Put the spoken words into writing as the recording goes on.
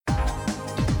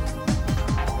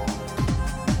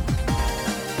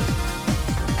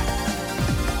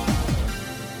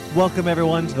Welcome,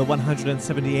 everyone, to the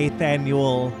 178th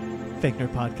Annual Fake Nerd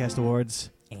Podcast Awards.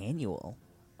 Annual.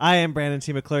 I am Brandon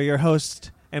T. McClure, your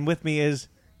host, and with me is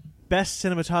Best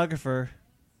Cinematographer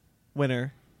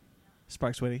winner,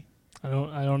 Sparks Whitty. I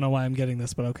don't know why I'm getting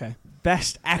this, but okay.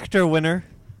 Best Actor winner,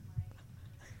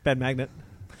 Ben Magnet.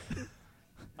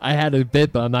 I had a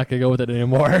bit, but I'm not going to go with it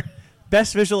anymore.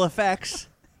 Best Visual Effects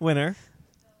winner,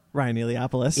 Ryan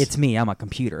Eliopoulos. It's me. I'm a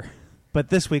computer. But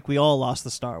this week, we all lost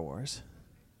the Star Wars.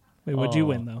 Wait, what'd you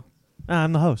win, though?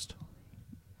 I'm the host.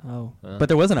 Oh. But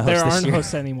there wasn't a host There this aren't year.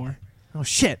 hosts anymore. Oh,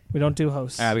 shit. We don't do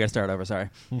hosts. All right, we got to start over. Sorry.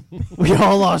 We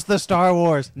all lost the Star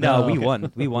Wars. No, we okay.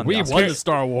 won. We won. We the Oscar. won the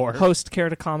Star Wars. Host, care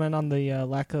to comment on the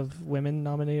lack of women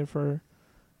nominated for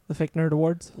the Fake Nerd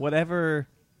Awards? Whatever.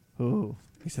 Ooh,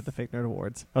 he said the Fake Nerd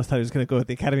Awards. I thought he was going to go with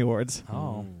the Academy Awards.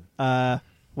 Oh,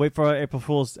 Wait for our April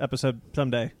Fool's episode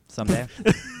someday, someday.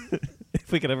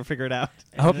 if we could ever figure it out.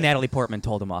 I hope Natalie Portman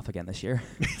told him off again this year.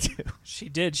 She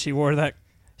did. She wore that.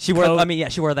 She wore. Coat. I mean, yeah,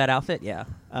 she wore that outfit. Yeah.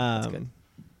 good.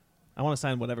 I want to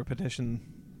sign whatever petition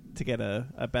to get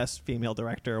a Best Female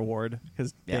Director award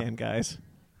because Yeah. damn guys,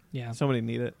 Yeah. somebody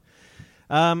need it.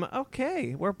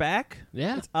 Okay, we're back.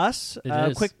 Yeah. It's us. It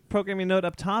is. Quick programming note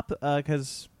up top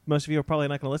because most of you are probably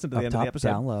not going to listen to the Up end top, of the episode.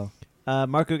 down low.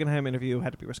 Mark Guggenheim interview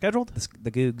had to be rescheduled,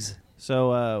 The Googs.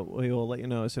 so we will let you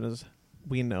know as soon as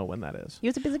we know when that is. He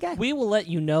was a busy guy. We will let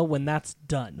you know when that's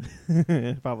done.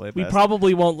 Probably. We best.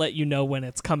 probably won't let you know when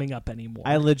it's coming up anymore.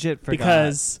 I legit forgot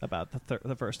Because- about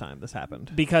the first time this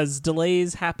happened. because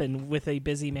delays happen with a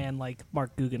busy man like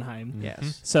Mark Guggenheim.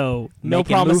 Yes. So no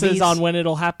Making promises movies. on when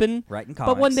it'll happen, Writing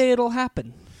comics. but one day it'll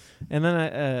happen. And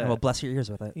then Well, bless your ears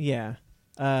with it. yeah.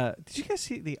 Did you guys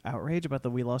see the outrage about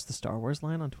the "We lost the Star Wars"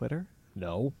 line on Twitter?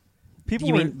 No. People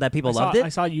You were, mean that people I loved saw, it? I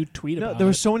saw you tweet no, about there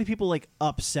were it. so many people like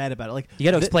upset about it. Like You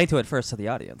got to thi- explain to it first to the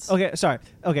audience. Okay, sorry.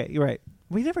 Okay, you're right.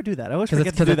 We never do that. I always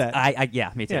forget to do that.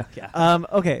 Yeah, me too. yeah. Yeah.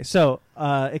 Okay, so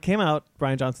it came out.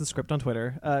 Ryan Johnson's script on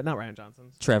Twitter. Not Ryan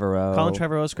Johnson's. Trevorrow. Colin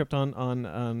Trevorrow's script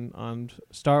on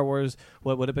Star Wars,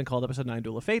 what would have been called Episode 9,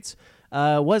 Duel of Fates,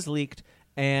 was leaked,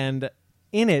 and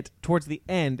in it, towards the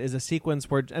end, is a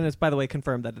sequence where, and it's by the way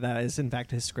confirmed that is in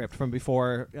fact his script from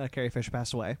before Carrie Fisher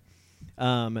passed away,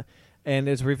 and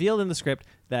it's revealed in the script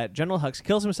that General Hux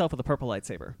kills himself with a purple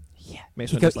lightsaber. Yeah.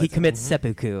 Mace He, Windu's he lightsaber. commits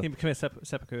seppuku. He commits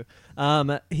seppuku.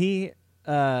 He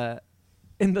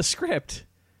in the script,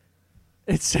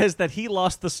 it says that he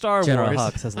lost the Star General Wars.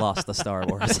 Hux has lost the Star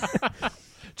Wars.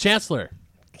 Chancellor.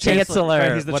 Chancellor.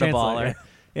 Right, he's the What chancellor, a baller.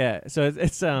 Yeah. So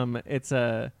it's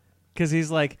because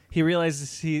he's like he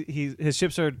realizes his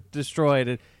ships are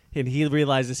destroyed and he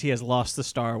realizes he has lost the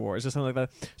Star Wars or something like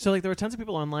that. So like there were tons of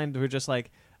people online who were just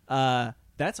like,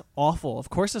 that's awful. Of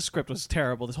course the script was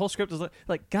terrible. This whole script is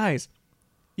like guys,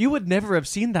 you would never have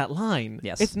seen that line.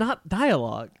 Yes. It's not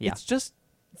dialogue. Yeah. It's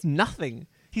nothing.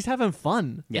 He's having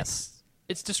fun. Yes.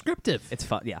 It's descriptive. It's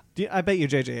fun. Yeah. I bet you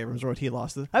J.J. Abrams wrote he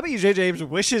lost the. I bet you J.J. Abrams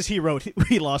wishes he wrote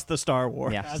he lost the Star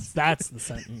Wars. Yeah. That's the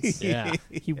sentence. yeah.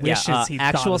 He wishes he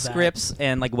actual thought of scripts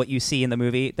and like what you see in the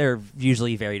movie, they're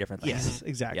usually very different things. Yes,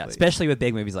 exactly. Yeah, especially with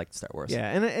big movies like Star Wars. Yeah,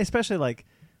 and especially like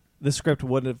the script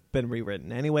wouldn't have been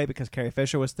rewritten anyway because Carrie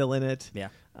Fisher was still in it. Yeah.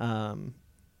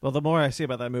 Well, the more I see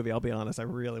about that movie, I'll be honest, I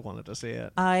really wanted to see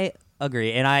it. I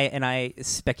agree, and I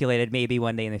speculated maybe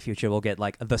one day in the future we'll get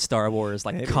like the Star Wars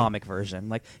like Maybe. comic version.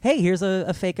 Like, hey, here's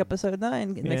a fake episode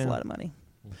 9. It makes a Yeah. lot of money.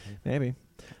 Maybe.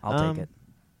 I'll take it.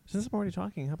 Since I'm already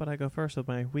talking, how about I go first with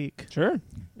my week? Sure.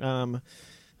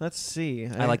 Let's see.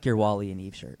 I like your Wally and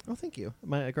Eve shirt. Oh, thank you.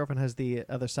 My girlfriend has the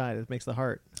other side. It makes the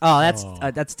heart. Oh, that's Oh.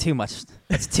 that's too much.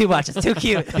 That's too much. It's too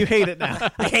cute. You hate it now.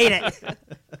 I hate it.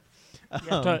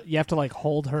 You have to like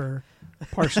hold her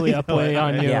partially up know way it,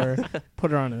 on right? your,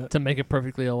 put her on a, to make it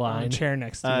perfectly on a aligned. chair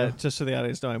next to you. Just so the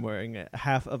audience know, I'm wearing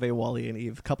half of a Wally and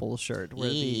Eve couple shirt where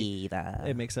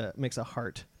it makes a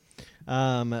heart.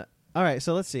 All right,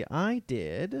 so let's see.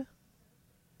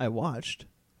 I watched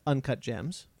Uncut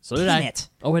Gems. So did Damn I. it.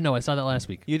 Oh wait, no, I saw that last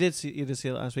week. You did see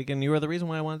it last week, and you were the reason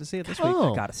why I wanted to see it this week.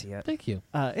 Oh, Gotta see it. thank you.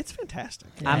 It's fantastic.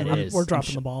 Yeah, it is. We're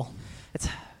dropping the ball.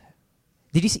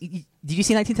 Did you see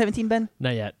 1917, Ben?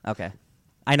 Not yet. Okay.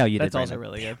 I know you That's did. also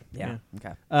Brandon. really good. Yeah.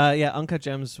 Okay. Yeah, Uncut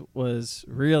Gems was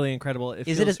really incredible.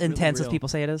 Is it as intense as people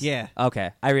say it is? Yeah.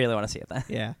 Okay. I really want to see it then.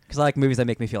 Yeah. Because I like movies that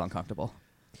make me feel uncomfortable.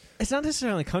 It's not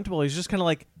necessarily comfortable. He's just kind of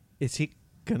like, is he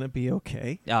gonna be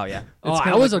okay? Oh yeah. Oh, It's I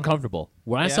kinda was like- uncomfortable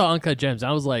when I Yeah? saw Uncut Gems.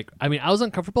 I was like, I was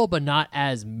uncomfortable, but not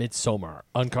as Midsommar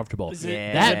uncomfortable. Is it,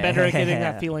 Yeah. is it better at getting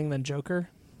that feeling than Joker?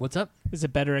 What's up? Is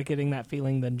it better at getting that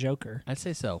feeling than Joker? I'd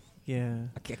say so. Yeah.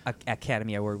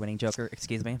 Academy Award winning Joker.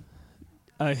 Excuse me.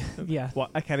 Yeah.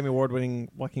 Academy Award-winning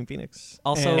Joaquin Phoenix.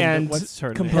 Also- And what's her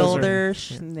name? composer. Hilder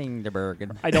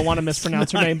Schneiderberg. I don't want to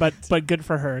mispronounce her name, but good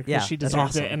for her because Yeah, she that's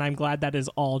deserves awesome. it, and I'm glad that is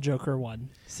all Joker won.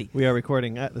 See, We are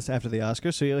recording this after the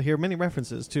Oscars, so you'll hear many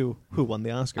references to who won the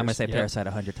Oscars. I'm gonna say Yeah. Parasite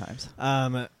 100 times.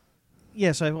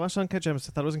 Yeah, so I watched Uncut Gems.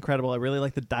 I thought it was incredible. I really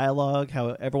like the dialogue, how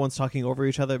everyone's talking over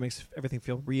each other. It makes everything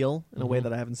feel real in a way Mhm.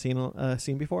 that I haven't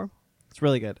seen before. It's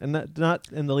really good, and not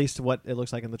in the least what it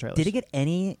looks like in the trailers. Did it get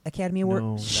any Academy Award?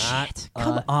 No. Shit, Not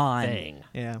come a on, thing.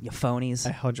 Yeah, you phonies.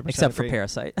 I 100% Except for agree.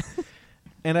 Parasite.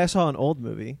 And I saw an old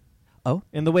movie. Oh?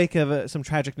 In the wake of some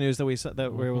tragic news that we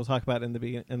will talk about in the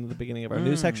beginning of our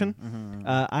news section.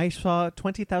 I saw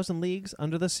 20,000 Leagues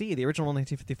Under the Sea, the original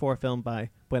 1954 film by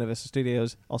Buena Vista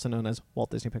Studios, also known as Walt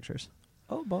Disney Pictures,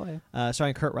 Oh boy.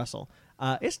 starring Kurt Russell.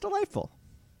 It's delightful.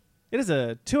 It is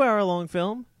a 2-hour-long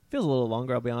film. Feels a little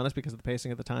longer, I'll be honest, because of the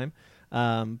pacing at the time.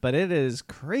 But it is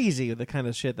crazy the kind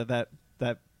of shit that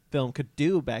film could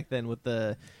do back then with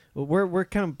the... We're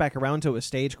kind of back around to a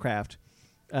stagecraft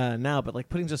now, but like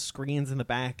putting just screens in the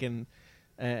back and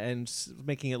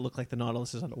making it look like the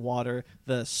Nautilus is underwater.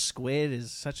 The squid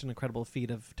is such an incredible feat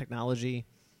of technology.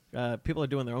 People are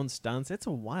doing their own stunts. It's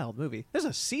a wild movie. There's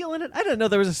a seal in it. I didn't know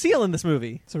there was a seal in this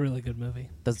movie. It's a really good movie.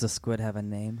 Does the squid have a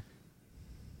name?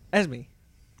 Esme.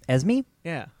 Esme?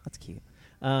 Yeah. That's cute.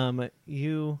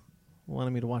 You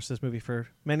wanted me to watch this movie for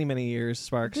many, many years,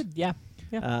 Sparks. Good. Yeah.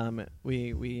 You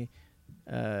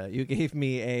gave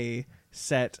me a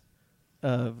set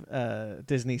of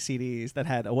Disney CDs that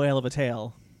had A Whale of a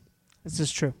Tale This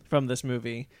is true. from this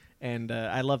movie, and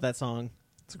I love that song.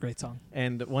 It's a great song.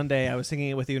 And one day I was singing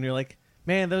it with you, and you're like,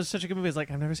 "Man, that was such a good movie." It's like,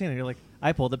 "I've never seen it." And you're like,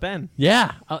 "I pulled a Ben."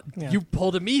 Yeah. Yeah. You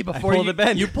pulled at me before pulled you a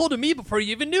Ben. You pulled at me before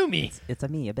you even knew me. It's a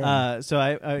me, a bit. So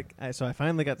I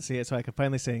finally got to see it, so I could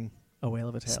finally sing A Whale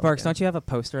of a Tale. Sparks, again. don't you have a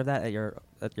poster of that at your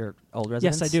old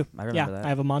residence? Yes, I do. I remember yeah, that. I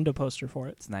have a Mondo poster for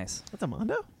it. It's nice. That's a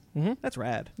Mondo? Mm-hmm. That's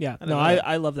rad. Yeah. I didn't No, know that.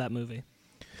 I love that movie.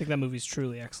 I think that movie's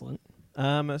truly excellent.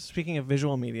 Speaking of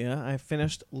visual media, I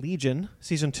finished Legion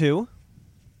season 2.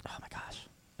 Oh my gosh.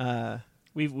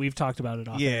 We've talked about it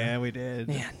often. Yeah, we did.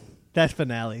 Man. That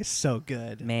finale is so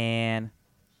good. Man.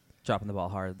 Dropping the ball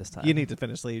hard this time. You need to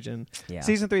finish Legion. Yeah.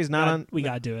 Season 3 is not on. We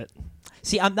gotta do it.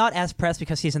 See, I'm not as pressed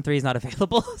because season 3 is not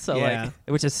available, so Yeah. like,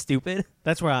 which is stupid.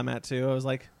 That's where I'm at too. I was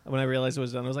like, when I realized it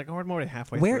was done, I was like, "Oh, we're already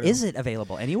halfway." Where through. is it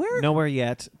available? Anywhere? Nowhere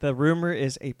yet. The rumor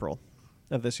is April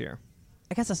of this year.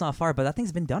 I guess that's not far, but that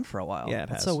thing's been done for a while. Yeah, it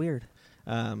That's has. so weird.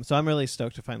 So I'm really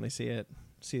stoked to finally see it.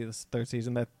 See this third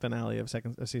season. That finale of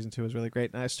season 2 was really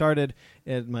great. And I started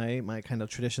in my kind of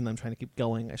tradition that I'm trying to keep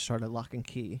going. I started Lock and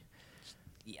Key.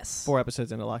 Yes. 4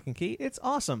 episodes into Lock and Key. It's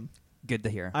awesome. Good to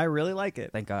hear. I really like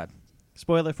it. Thank God.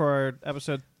 Spoiler for our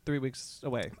episode 3 weeks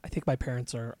away. I think my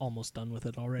parents are almost done with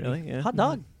it already. Really? Yeah. Hot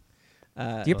dog.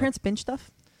 Do your parents binge stuff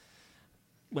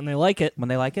When they like it. when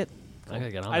they like it? I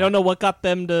gotta get on I don't know what got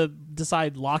them to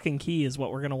decide Lock and Key is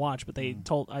what we're gonna watch, but they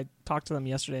I talked to them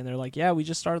yesterday and they're like, "Yeah, we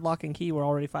just started Lock and Key. We're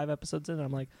already 5 episodes in." And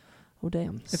I'm like, "Oh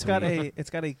damn!" It's got a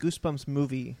Goosebumps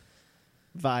movie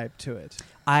vibe to it.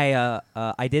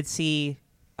 I did see.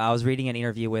 I was reading an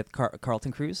interview with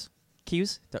Carlton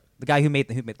Cuse, the guy who made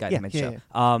the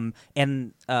show.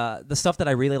 And the stuff that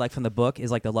I really like from the book is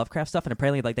like the Lovecraft stuff, and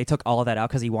apparently like they took all of that out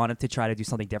because he wanted to try to do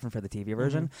something different for the TV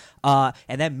version.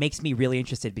 And that makes me really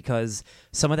interested because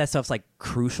some of that stuff's like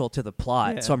crucial to the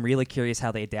plot. Yeah. So I'm really curious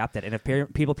how they adapt it, and if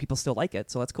people still like it,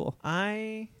 so that's cool.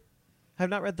 I have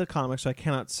not read the comics, so I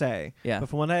cannot say. Yeah. But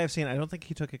from what I have seen, I don't think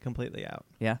he took it completely out.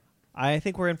 Yeah. I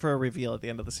think we're in for a reveal at the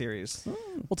end of the series. We'll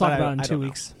talk But about it in I 2 don't know.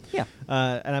 weeks. Yeah.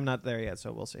 And I'm not there yet,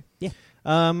 so we'll see. Yeah.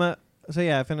 So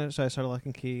yeah, I finished. So I started Lock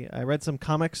and Key. I read some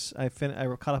comics. I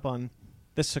caught up on.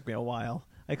 This took me a while.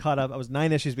 I caught up. I was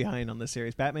 9 issues behind on this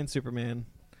series, Batman, Superman,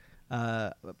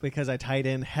 because I tied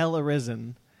in Hell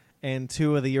Arisen and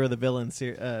 2 of the Year of the Villain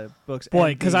books. Boy,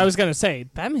 and because the- I was gonna say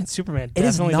Batman Superman It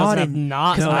is definitely not doesn't have in-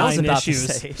 not 'cause I was 9 about to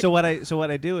issues. say. So what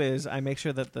I do is I make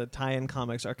sure that the tie-in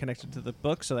comics are connected to the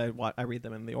book, so that I read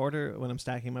them in the order when I'm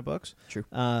stacking my books. True.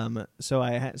 So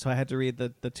I had to read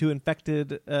the 2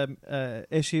 Infected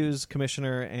issues,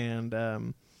 Commissioner and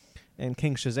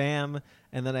King Shazam,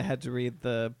 and then I had to read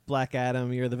the Black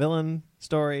Adam, You're the Villain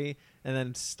story, and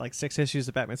then like 6 issues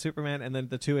of Batman Superman, and then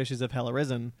the 2 issues of Hell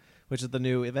Arisen, which is the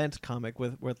new event comic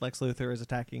where Lex Luthor is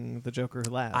attacking the Joker who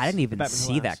laughs. I didn't even The Batman who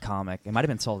see laughs. that comic. It might have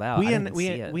been sold out. I We didn't even see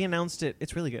it. we announced it.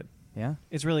 It's really good. Yeah.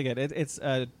 It's really good. It's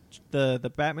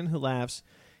the Batman who laughs.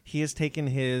 He has taken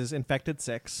his Infected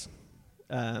 6,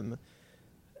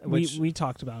 which We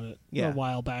talked about it Yeah. a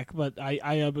while back, but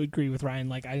I agree with Ryan.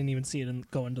 Like I didn't even see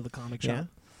it go into the comic yeah, shop.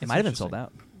 It might have been sold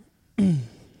out.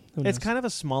 Who It's knows? kind of a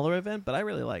smaller event, but I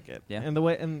really like it. Yeah. And the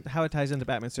way and how it ties into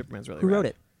Batman Superman's really Who rad. wrote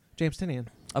it? James Tynion.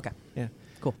 Okay. Yeah.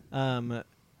 Cool.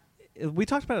 We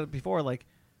talked about it before. Like,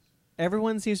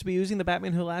 everyone seems to be using the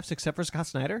Batman Who Laughs except for Scott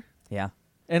Snyder. Yeah.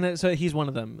 And so he's one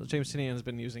of them. James Tynion has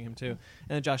been using him too. And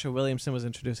then Joshua Williamson was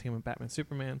introducing him in Batman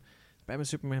Superman. The Batman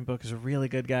Superman book is really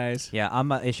good, guys. Yeah,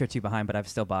 I'm an issue or two behind, but I've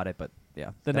still bought it. But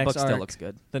yeah, The the next book still arc- looks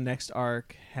good. The next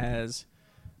arc has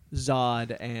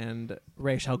Zod and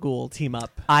Ra's al Ghul team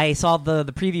up. I saw the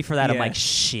preview for that. I'm Yeah. like,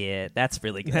 shit, that's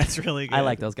really good. That's really good. I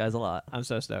like those guys a lot. I'm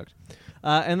so stoked.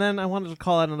 And then I wanted to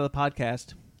call out another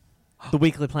podcast, The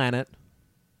Weekly Planet.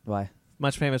 Why?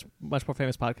 Much more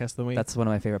famous podcast than we. That's one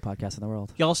of my favorite podcasts in the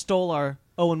world. Y'all stole our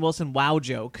Owen Wilson wow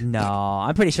joke. No,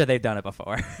 I'm pretty sure they've done it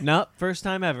before. Nope, first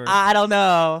time ever. I don't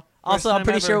know. First Also, I'm time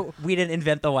pretty ever. sure we didn't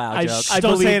invent the wow joke. Don't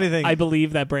believe, say anything. I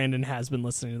believe that Brandon has been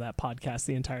listening to that podcast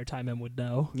the entire time and would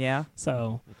know. Yeah.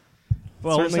 So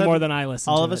Well, all of a certainly sudden- more than I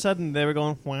listen. All to of a it. sudden, they were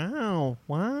going, wow,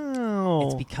 wow.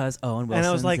 It's because Owen And I was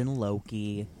Wilson's like- in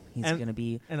Loki. He's and- gonna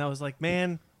be. And I was like,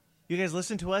 man, you guys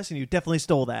listen to us, and you definitely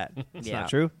stole that. It's Yeah. not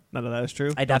true. None of that is true. I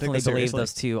Don't take definitely this believe seriously.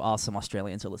 those two awesome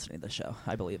Australians are listening to the show.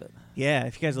 I believe it. Yeah,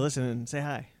 if you guys are listening, say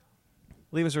hi.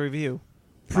 Leave us a review.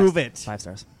 Prove it. 5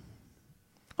 stars.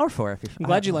 Or 4 if you're. I'm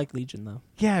glad you like Legion though,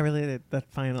 Yeah, I really did. That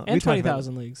final. we and talked about-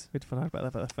 20,000 Leagues. We talked about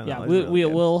that. But that final Yeah, is really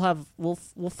good.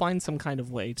 we'll find some kind of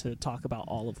way to talk about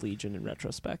all of Legion in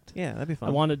retrospect. Yeah, that'd be fun.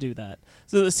 I want to do that.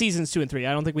 So the seasons 2 and 3.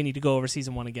 I don't think we need to go over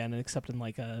season 1 again, except in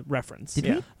like a reference Did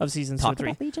Yeah. we of seasons talk 2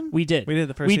 and 3. about Legion? We did. We did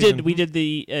the first We season. did. We did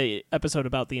the episode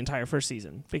about the entire first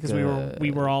season because we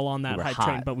were all on that We were hype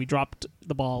train, hot. but we dropped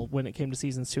the ball when it came to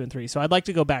seasons 2 and 3. So I'd like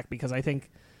to go back because I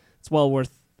think it's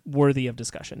worthy of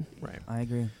discussion. Right. I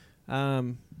agree. All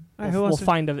right, We'll who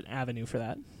find an avenue for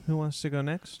that. wants to go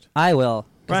next? I will.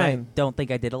 Because I Ryan. don't think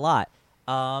I did a lot.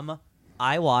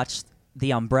 I watched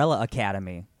The Umbrella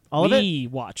Academy. All of it? We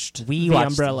watched We the watched,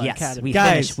 Umbrella yes, Academy. We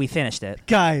Guys. finished. We finished it.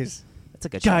 Guys, It's a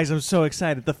good show. I'm so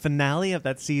excited. The finale of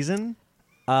that season.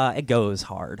 It goes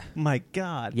hard. My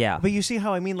God. Yeah. But you see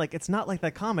how I mean? Like, it's not like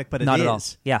that comic, but it is. Not at all.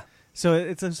 Yeah. So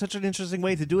it's such an interesting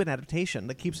way to do an adaptation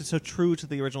that keeps it so true to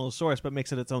the original source, but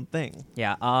makes it its own thing.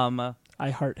 Yeah. I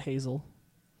heart Hazel.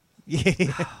 Yeah.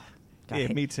 God, Yeah,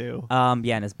 I- me too.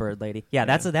 Yeah, and his bird lady. Yeah,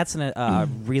 that's a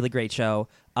really great show.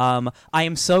 I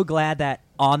am so glad that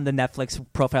on the Netflix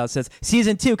profile it says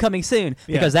season 2 coming soon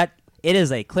Yeah. because it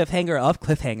is a cliffhanger of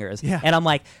cliffhangers. Yeah. And I'm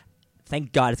like,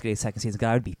 thank God it's getting a second season because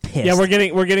I would be pissed. Yeah, we're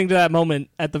getting to that moment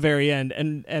at the very end,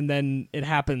 and then it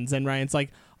happens, and Ryan's like,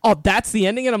 "Oh, that's the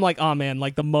ending," and I'm like, "Oh man!"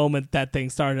 Like the moment that thing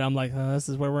started, I'm like, "Oh, this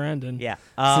is where we're ending." Yeah.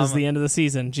 This is the end of the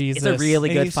season. Jesus, It's a really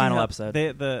And you good see final how episode.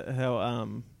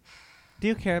 Do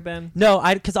you care, Ben? No,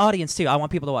 because audience too. I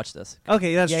want people to watch this.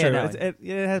 Okay, that's Yeah, true. no.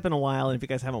 It has been a while, and if you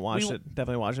guys haven't watched We- it,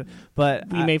 definitely watch it. But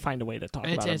we may find a way to talk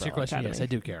And about to answer your Umbrella question, Academy. yes, I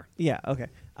do care. Yeah, okay.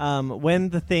 When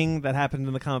the thing that happened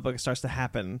in the comic book starts to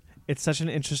happen, it's such an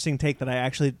interesting take that I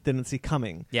actually didn't see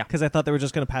coming. Yeah. Because I thought they were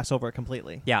just going to pass over it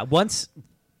completely. Yeah, once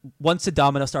the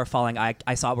dominoes start falling,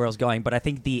 I saw where I was going, but I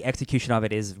think the execution of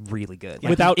it is really good. Like,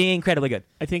 Without- incredibly good.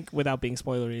 I think without being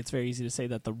spoilery, it's very easy to say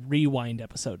that the rewind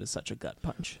episode is such a gut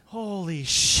punch. Holy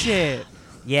shit.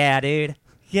 Yeah, dude.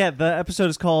 Yeah, the episode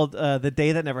is called The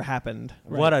Day That Never Happened.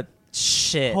 What a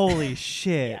shit. Holy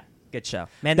shit. Yeah, good show.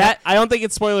 Man, That I don't think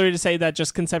it's spoilery to say that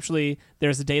just conceptually,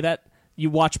 there's a day that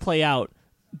you watch play out,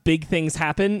 big things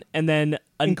happen, and then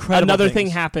Incredible another things. thing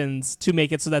happens to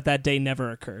make it so that day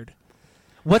never occurred,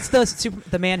 what's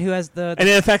the man who has the and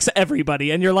it affects everybody.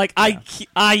 And you're like,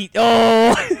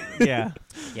 Yeah.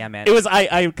 yeah, man. It was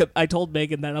I told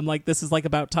Megan that I'm like, this is like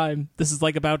about time. This is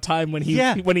like about time when he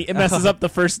Yeah. when he messes up the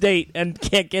first date and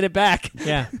can't get it back.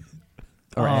 Yeah.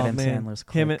 or Oh, Adam man. Sandler's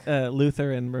Him, Click.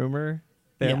 Luther and Rumor,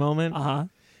 their Yeah. moment. Uh-huh.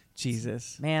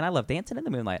 Jesus. Man, I love Dancing in the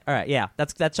Moonlight. All right, yeah,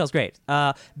 that show's great.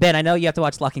 Ben, I know you have to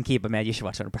watch Lock and Key, but man, you should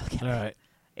watch Umbrella All Academy. right.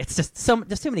 It's just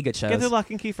too many good shows. Get through Lock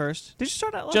and Key first. Did you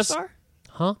start at Lost Just- Star?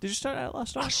 Huh? Did you start at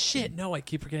Lost Star? Oh shit! No, I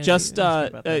keep forgetting. Just sorry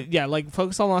about that. yeah, like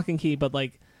focus on Lock and Key, but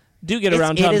like do get It's-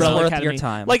 around to it is Umbrella worth Academy. your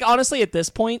time. Like honestly, at this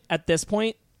point,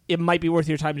 it might be worth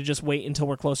your time to just wait until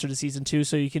we're closer to season 2,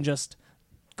 so you can just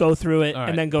go through it All right.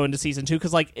 and then go into season 2.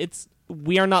 Because like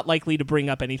we are not likely to bring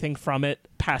up anything from it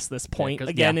past this point 'cause-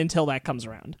 again yeah. until that comes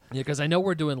around. Yeah, because I know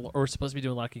we're supposed to be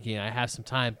doing Lock and Key, and I have some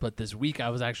time. But this week I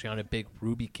was actually on a big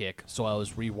Ruby kick, so I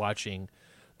was rewatching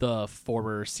the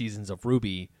former seasons of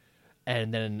Ruby,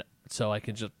 and then so I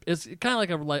can just it's kind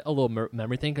of like a little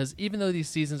memory thing because even though these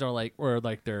seasons are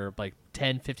they're like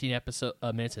 10, 15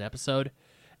 minutes an episode,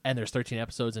 and there's 13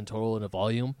 episodes in total in a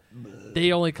volume.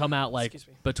 They only come out like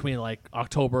between like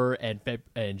October and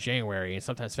January, and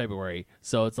sometimes February.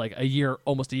 So it's like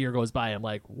almost a year goes by. I'm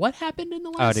like, what happened in the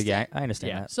last? Yeah, I understand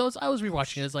Yeah. that. So I was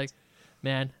rewatching it. It's like,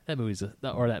 man,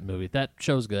 that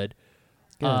show's good.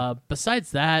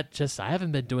 Besides that, I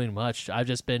haven't been doing much. I've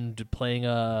just been playing.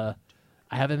 I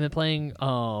haven't been playing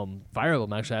Fire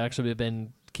Emblem. Actually, I actually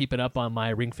been keeping up on my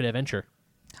Ring Fit Adventure.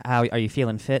 How are you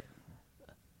feeling fit?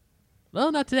 Well,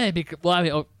 not today.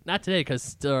 Not today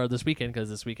because this weekend. Because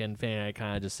this weekend, Fanny and I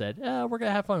kind of just said, we're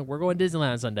gonna have fun. We're going to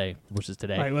Disneyland on Sunday, which is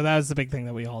today. Right. Well, that was the big thing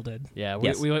that we all did. Yeah,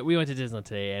 Yes. we went to Disneyland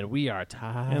today, and we are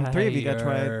tired. And 3 of you got to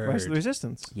try Rise of the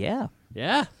Resistance. Yeah,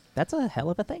 Yeah. that's a hell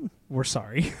of a thing. We're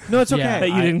sorry. No, it's okay. Yeah, That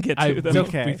you didn't get to. It's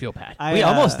okay. We feel bad. I, We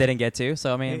almost didn't get to,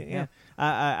 so I mean, Yeah.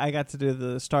 I got to do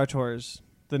the Star Tours,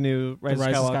 the new Rise of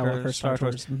Rise of Skywalker, Skywalker Star Star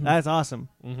Tours. Tours. Mhm. That's awesome.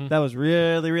 Mhm. That was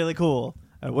really, really cool.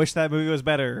 I wish that movie was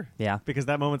better yeah. because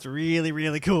that moment's really,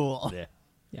 really cool. Yeah.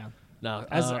 Yeah. No.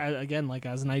 As again, like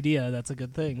as an idea, that's a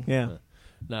good thing. Yeah.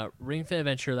 Now, Ring Fit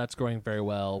Adventure, that's going very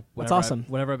well. That's awesome.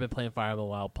 Whenever I've been playing Fire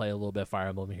Emblem, I'll play a little bit of Fire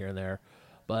Emblem here and there.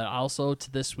 But also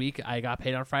to this week, I got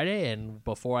paid on Friday, and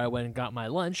before I went and got my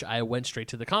lunch, I went straight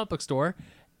to the comic book store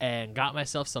and got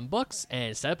myself some books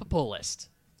and set up a pull list.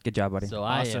 Good job, buddy. So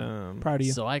Awesome. Proud of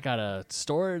you. So I got a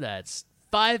store that's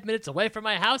 5 minutes away from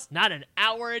my house, not an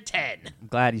hour and 10. I'm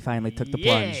glad you finally took the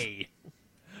plunge. Yay.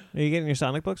 Are you getting your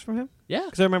Sonic books from him? Yeah.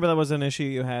 Because I remember that was an issue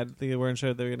you had. They weren't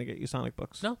sure they were going to get you Sonic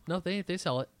books. No, they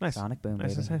sell it. Nice. Sonic Boom,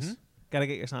 Nice, baby. nice, nice. Got to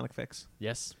get your Sonic fix.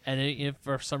 Yes, and if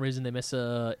for some reason they miss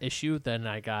a issue, then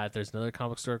there's another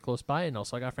comic store close by, and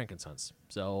also I got Frankenstein's.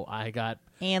 So I got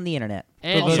And the internet.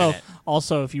 and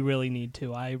Also, if you really need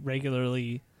to, I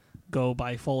regularly go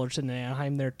by Fullerton and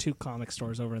Anaheim. There are 2 comic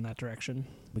stores over in that direction.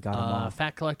 We got them all.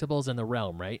 Fat Collectibles and the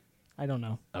Realm, right? I don't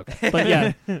know, Okay. but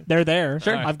yeah, they're there.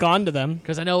 Sure. I've gone to them.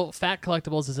 Because I know Fat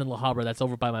Collectibles is in La Habra. That's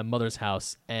over by my mother's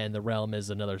house, and the Realm is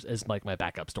like my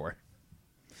backup store.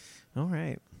 All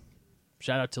right.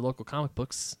 Shout out to local comic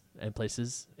books and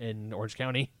places in Orange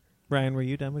County. Brian, were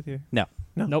you done with your... No.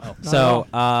 No. Nope. Oh. not at So,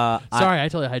 all. Sorry, I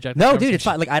totally hijacked. no, the dude, it's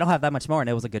conversation. fine. Like, I don't have that much more, and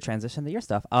it was a good transition to your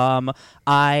stuff.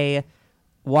 I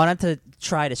wanted to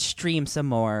try to stream some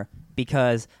more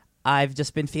because I've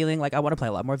just been feeling like I want to play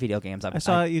a lot more video games. I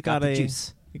saw you got the a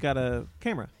juice. You got a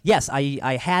camera. Yes,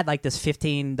 I had like this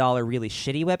 $15 really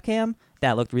shitty webcam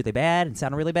that looked really bad and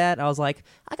sounded really bad. I was like,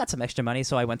 I got some extra money,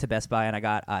 so I went to Best Buy and I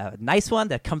got a nice one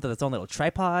that comes with its own little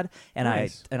tripod. And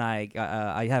Nice.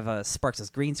 I have a Sparks'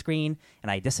 green screen,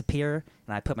 and I disappear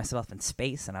and I put myself in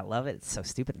space, and I love it. It's so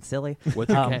stupid and silly. With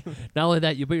your cat. Not only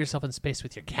that, you put yourself in space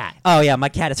with your cat. Oh yeah, my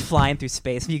cat is flying through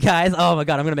space. You guys, oh my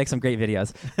god, I'm gonna make some great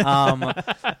videos.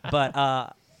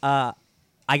 But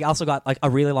I also got like a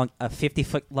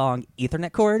 50-foot long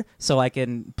Ethernet cord, so I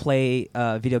can play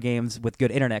video games with good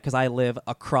internet because I live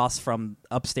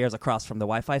upstairs across from the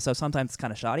Wi-Fi. So sometimes it's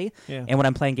kind of shoddy. Yeah. And when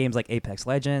I'm playing games like Apex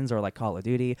Legends or like Call of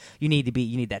Duty, you need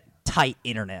that tight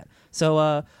internet. So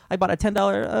I bought a $10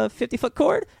 50-foot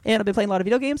cord, and I've been playing a lot of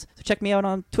video games. So check me out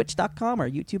on Twitch.com or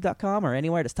YouTube.com or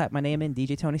anywhere. Just type my name in,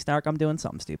 DJ Tony Stark. I'm doing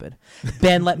something stupid.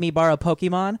 Ben let me borrow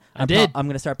Pokemon. I did. I'm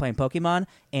going to start playing Pokemon.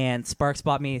 And Sparks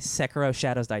bought me Sekiro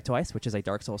Shadows Die Twice, which is a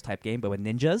Dark Souls type game, but with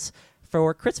ninjas,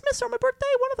 for Christmas or my birthday.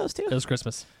 One of those two. It was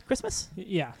Christmas. Christmas?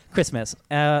 Yeah. Christmas.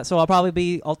 So I'll probably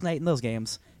be alternating those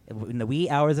games in the wee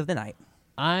hours of the night.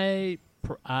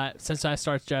 Since I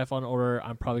start Jedi Fallen Order,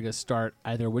 I'm probably going to start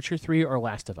either Witcher 3 or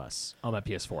Last of Us on my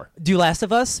PS4. Do Last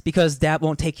of Us, because that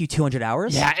won't take you 200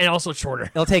 hours. Yeah, and also shorter.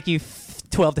 It'll take you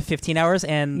 12 to 15 hours,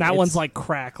 and That it's- one's like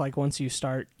crack. Like once you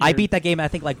start, I you're- beat that game, I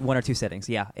think, like 1 or 2 sittings.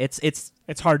 Yeah, it's It's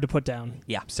hard to put down.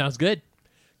 yeah. Sounds good.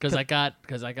 Because I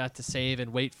got to save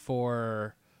and wait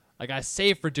for... Like, I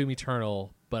saved for Doom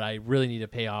Eternal, but I really need to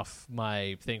pay off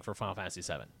my thing for Final Fantasy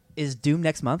VII. Is Doom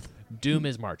next month? Doom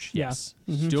is March, Yeah. yes.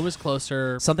 Mhm. Doom is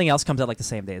closer. Something else comes out like the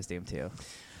same day as Doom too.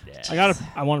 Yeah.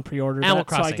 I want to pre-order Animal that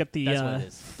so I Crossing. get the. That's what it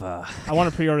is. I want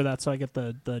to pre-order that so I get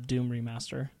the Doom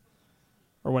remaster,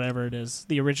 or whatever it is,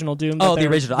 the original Doom. Oh, that the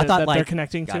they're- original. I that- thought, that like- they're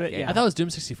connecting got to it, it. yeah. I thought it was Doom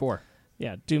 64.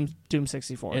 Yeah, Doom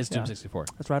 64. It's yeah. Doom 64.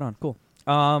 That's right on. Cool.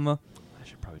 I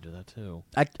should probably do that too.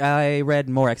 I read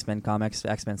more X-Men comics.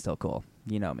 X-Men's still cool.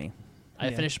 You know me. I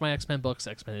Yeah. finished my X-Men books.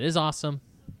 X-Men is awesome.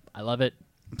 I love it.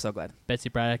 I'm so glad. Betsy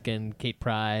Braddock and Kate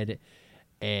Pryde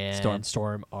and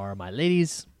Storm are my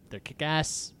ladies. They're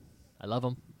kick-ass. I love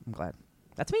them. I'm glad.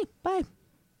 That's me. Bye.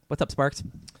 What's up, Sparks?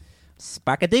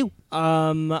 Sparkadoo.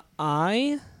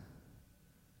 I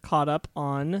caught up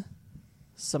on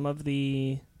some of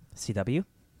the CW.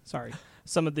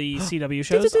 CW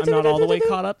shows. I'm not all the way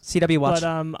caught up, CW watch.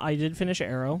 but I did finish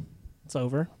Arrow. It's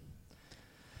over.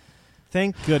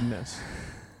 Thank goodness.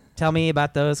 Tell me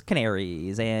about those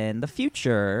canaries and the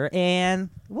future and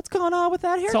what's going on with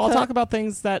that haircut. So I'll talk about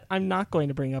things that I'm not going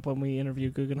to bring up when we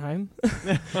interview Guggenheim.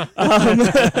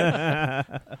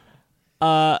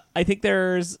 I think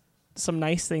there's some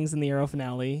nice things in the Arrow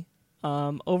finale.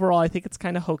 Overall, I think it's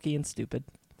kind of hokey and stupid.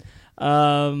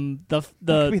 That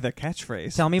could be the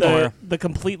catchphrase. Tell me more. The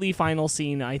completely final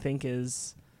scene, I think,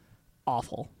 is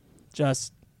awful.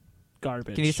 Just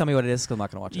garbage. Can you tell me what it is? Because I'm not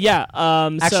going to watch it. Yeah.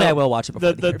 Actually, so I will watch it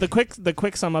before the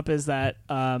quick sum up is that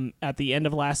at the end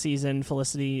of last season,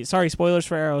 Felicity. Sorry, spoilers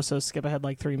for Arrow, so skip ahead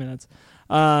like 3 minutes.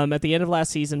 At the end of last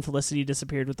season, Felicity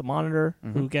disappeared with the Monitor,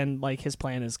 who again, like his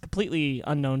plan is completely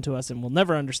unknown to us, and we'll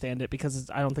never understand it because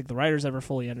I don't think the writers ever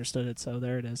fully understood it. So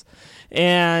there it is.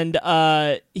 And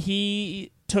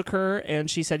he took her, and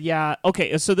she said, "Yeah,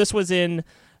 okay." So this was in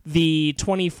the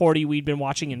 2040 we'd been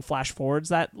watching in flash forwards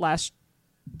that last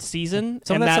season.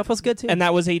 Some of that stuff was good too. And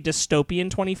that was a dystopian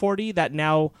 2040 that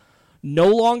now no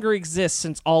longer exists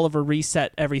since Oliver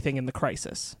reset everything in the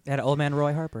Crisis. It had Old Man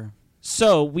Roy Harper.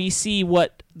 So we see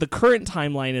what the current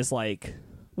timeline is like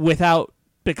without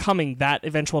becoming that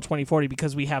eventual 2040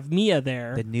 because we have Mia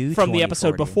there The new from the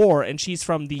episode 2040. before, and she's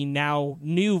from the now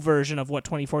new version of what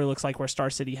 2040 looks like where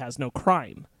Star City has no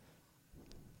crime.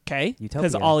 Okay?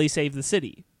 Because Utopia. Ollie saved the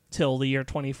city till the year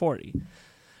 2040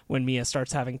 when Mia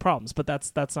starts having problems, but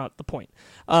that's not the point.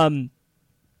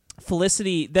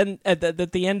 Felicity, then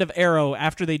at the end of Arrow,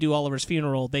 after they do Oliver's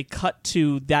funeral, they cut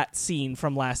to that scene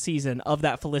from last season of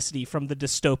that Felicity from the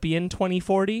dystopian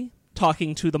 2040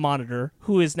 talking to the Monitor,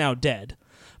 who is now dead,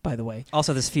 by the way.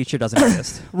 Also, this future doesn't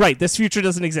exist. Right, this future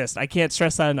doesn't exist. I can't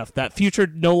stress that enough. That future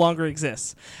no longer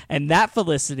exists. And that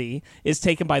Felicity is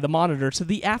taken by the Monitor to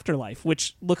the afterlife,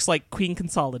 which looks like Queen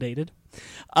Consolidated,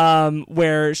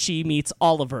 where she meets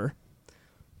Oliver.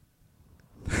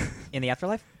 In the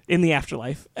afterlife? In the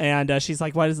afterlife. And she's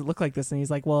like, why does it look like this? And he's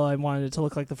like, well, I wanted it to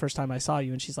look like the first time I saw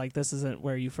you. And she's like, this isn't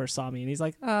where you first saw me. And he's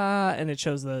like, and it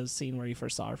shows the scene where you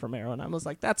first saw her from Arrow. And I was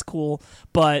like, that's cool.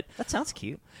 But That sounds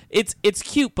cute. it's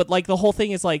cute, but like the whole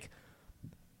thing is like,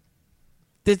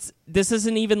 this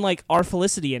isn't even like our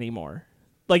Felicity anymore.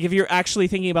 Like if you're actually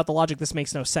thinking about the logic, this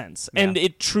makes no sense. Yeah. And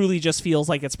it truly just feels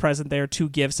like it's present there to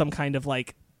give some kind of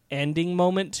like ending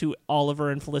moment to Oliver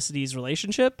and Felicity's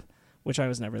relationship, which I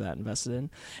was never that invested in.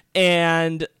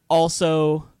 And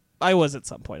also, I was at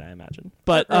some point, I imagine.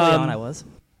 But Early on, I was.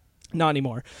 not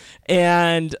anymore.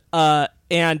 And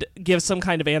give some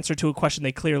kind of answer to a question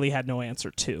they clearly had no answer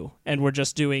to. And we're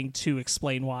just doing to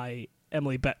explain why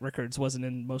Emily Bett Rickards wasn't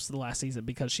in most of the last season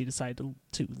because she decided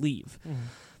to leave.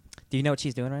 Do you know what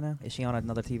she's doing right now? Is she on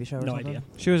another TV show or No something? idea.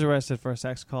 She was arrested for a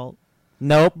sex cult.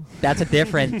 Nope. That's a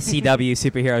different CW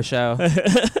superhero show.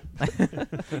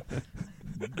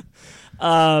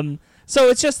 So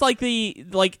it's just like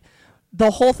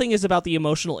the whole thing is about the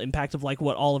emotional impact of like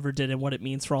what Oliver did and what it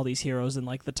means for all these heroes and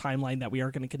like the timeline that we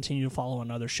are going to continue to follow on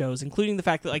other shows, including the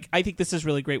fact that like I think this is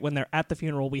really great when they're at the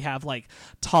funeral. We have like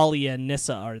Talia and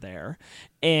Nyssa are there,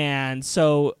 and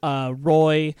so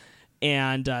Roy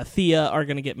and Thea are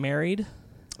going to get married.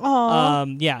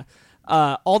 Yeah.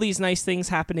 All these nice things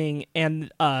happening,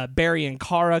 and Barry and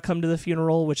Kara come to the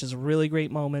funeral, which is a really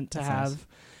great moment to have. Nice.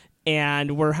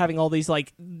 And we're having all these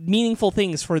like meaningful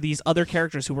things for these other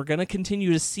characters who we're going to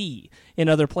continue to see in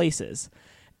other places.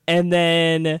 And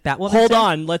then hold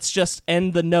on, let's just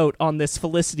end the note on this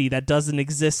Felicity that doesn't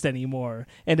exist anymore,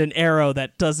 and an Arrow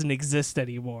that doesn't exist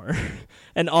anymore,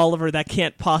 and Oliver that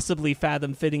can't possibly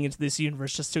fathom fitting into this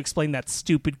universe just to explain that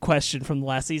stupid question from the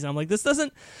last season. I'm like, this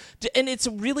doesn't, and it's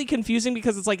really confusing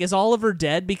because it's like, is Oliver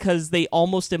dead? Because they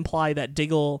almost imply that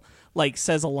Diggle like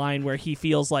says a line where he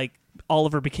feels like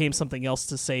Oliver became something else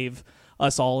to save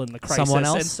us all in the Crisis. Someone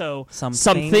else? And so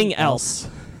Something else.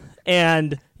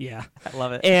 And yeah. I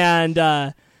love it. And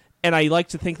I like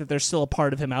to think that there's still a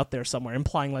part of him out there somewhere,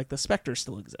 implying like the Spectre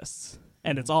still exists.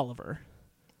 And it's Oliver.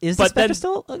 Does the Spectre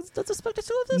still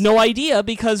exist? No idea,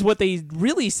 because what they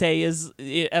really say is,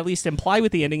 at least imply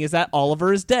with the ending, is that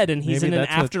Oliver is dead and he's Maybe in an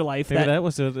that's what- afterlife. Maybe that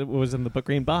was it was in the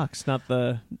green box, not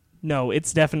the. No,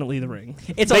 it's definitely the ring.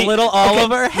 It's a little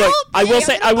Oliver. Look, Help I will me,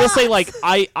 say, I'm in a box. like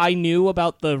I knew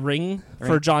about the ring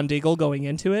for Ring. John Diggle going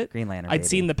into it. Green Lantern. I'd baby.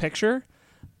 seen the picture,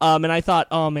 and I thought,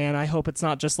 oh man, I hope it's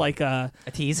not just like a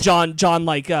tease. John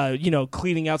like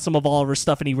cleaning out some of Oliver's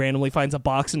stuff, and he randomly finds a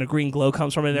box and a green glow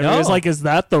comes from it. And everyone's like, is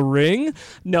that the ring?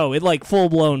 No, it like full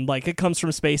blown, like it comes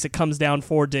from space. It comes down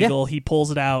for Diggle. He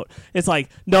pulls it out. It's like,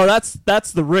 no,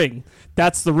 that's the ring.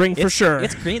 That's the ring for sure.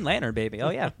 It's Green Lantern, baby.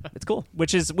 Oh yeah, it's cool.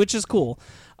 Which is cool.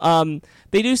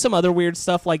 They do some other weird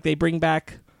stuff, like they bring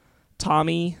back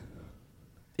Tommy.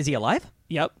 Is he alive?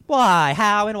 Yep. Why?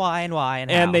 How? And why? And why?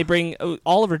 And how? And they bring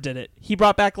Oliver did it. He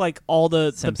brought back like all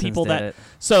the people that. It.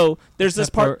 So there's this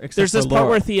part. There's this part Laura.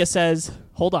 where Thea says,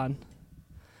 "Hold on."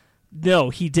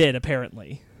 No, he did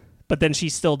apparently, but then she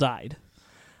still died.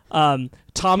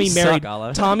 Tommy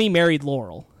married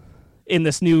Laurel in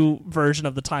this new version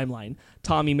of the timeline.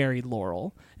 Tommy married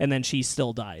Laurel, and then she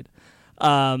still died.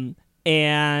 And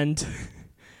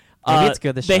maybe it's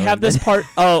good. They have this part.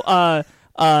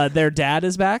 Their dad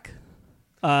is back.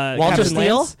 Walter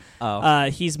Steele.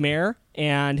 He's mayor,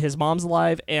 and his mom's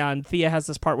alive. And Thea has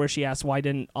this part where she asks, "Why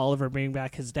didn't Oliver bring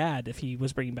back his dad if he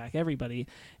was bringing back everybody?"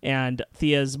 And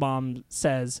Thea's mom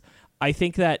says, "I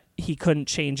think that he couldn't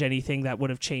change anything that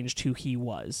would have changed who he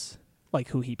was." Like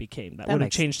who he became. That would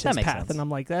have changed his path. Sense. And I'm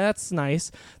like, that's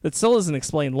nice. That still doesn't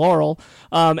explain Laurel.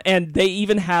 And they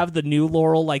even have the new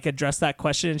Laurel like address that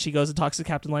question, and she goes and talks to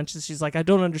Captain Lynch, and she's like, I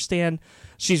don't understand.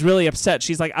 She's really upset.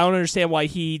 She's like, I don't understand why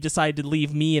he decided to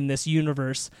leave me in this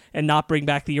universe and not bring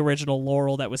back the original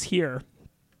Laurel that was here.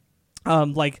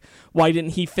 Like, why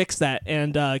didn't he fix that?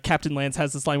 And Captain Lance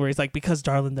has this line where he's like, because,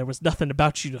 darling, there was nothing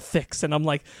about you to fix. And I'm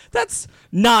like, that's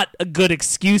not a good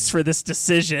excuse for this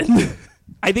decision.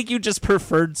 I think you just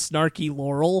preferred snarky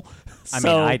Laurel. I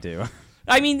mean, I do.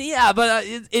 I mean, yeah, but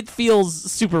it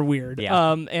feels super weird,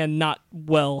 yeah. And not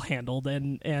well handled.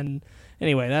 And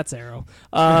anyway, that's Arrow.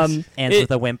 Ends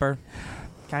with a whimper,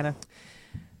 kind of.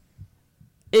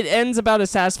 It ends about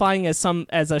as satisfying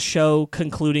as a show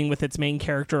concluding with its main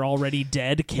character already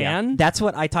dead can. Yeah. That's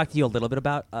what I talked to you a little bit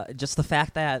about. Just the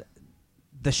fact that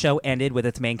the show ended with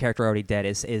its main character already dead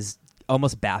is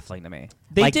almost baffling to me.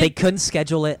 They couldn't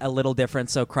schedule it a little different,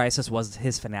 so Crisis was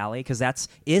his finale, because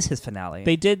is his finale.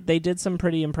 They did some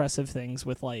pretty impressive things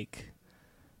with like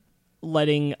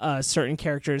letting certain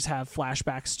characters have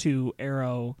flashbacks to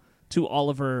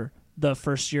Oliver the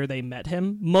first year they met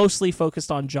him, mostly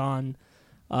focused on John.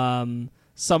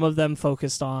 Some of them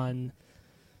focused on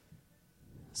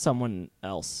someone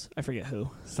else. I forget who.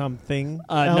 Something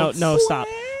else. No, stop.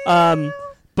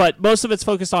 But most of it's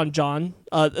focused on John.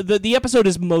 The episode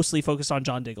is mostly focused on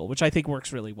John Diggle, which I think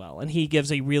works really well. And he gives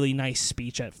a really nice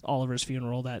speech at Oliver's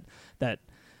funeral that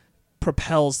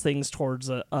propels things towards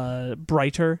a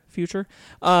brighter future.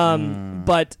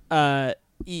 But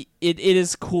it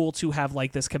is cool to have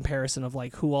like this comparison of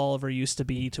like who Oliver used to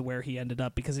be to where he ended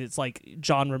up, because it's like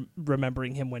John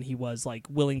remembering him when he was like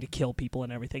willing to kill people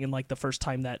and everything, and like the first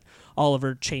time that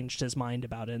Oliver changed his mind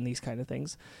about it and these kind of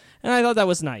things. And I thought that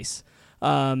was nice.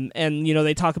 And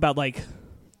they talk about like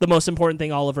the most important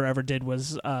thing Oliver ever did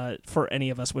was for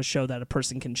any of us was show that a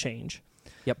person can change.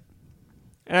 Yep.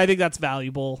 And I think that's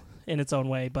valuable in its own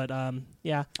way, but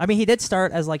yeah. I mean, he did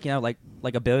start as like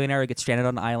a billionaire who gets stranded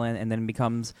on an island and then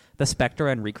becomes the Spectre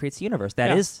and recreates the universe.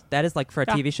 That is like for a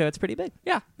TV show, it's pretty big.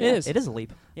 Yeah, it is. It is a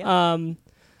leap. Yeah.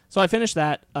 So I finished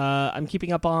that. I'm caught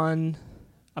up on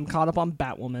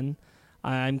Batwoman.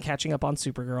 I'm catching up on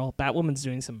Supergirl. Batwoman's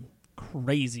doing some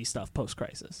crazy stuff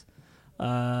post-Crisis.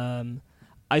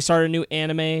 I started a new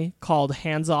anime called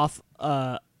Hands Off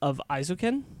of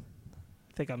Aizuken.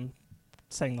 I think I'm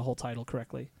saying the whole title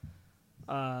correctly.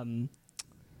 Let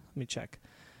me check.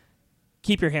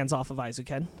 Keep Your Hands Off of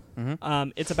Aizuken. Mm-hmm.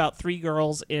 It's about 3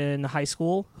 girls in high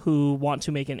school who want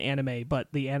to make an anime, but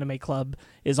the anime club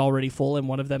is already full, and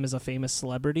one of them is a famous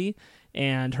celebrity,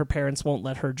 and her parents won't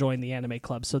let her join the anime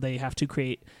club, so they have to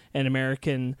create an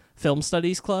American film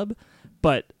studies club,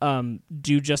 but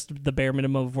do just the bare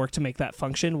minimum of work to make that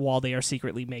function while they are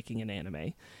secretly making an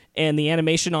anime. And the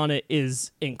animation on it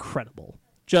is incredible.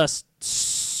 Just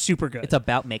super good. It's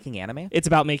about making anime? It's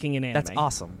about making an anime. That's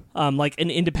awesome. Like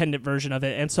an independent version of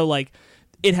it. And so like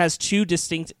it has 2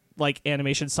 distinct like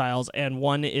animation styles, and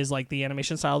one is like the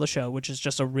animation style of the show, which is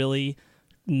just a really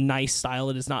nice style.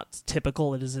 It is not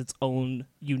typical. It is its own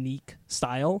unique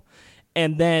style.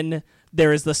 And then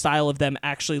there is the style of them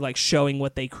actually like showing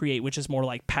what they create, which is more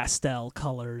like pastel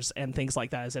colors and things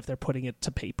like that, as if they're putting it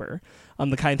to paper.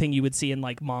 The kind of thing you would see in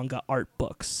like manga art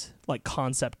books, like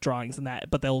concept drawings and that,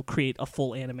 but they'll create a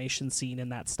full animation scene in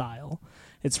that style.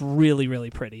 It's really, really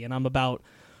pretty. And I'm about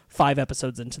 5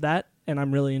 episodes into that, and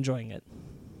I'm really enjoying it.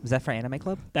 Is that for Anime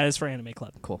Club? That is for Anime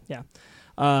Club. Cool. Yeah.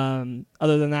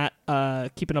 Other than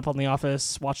that, keeping up on The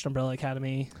Office, watched Umbrella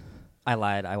Academy. I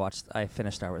lied. I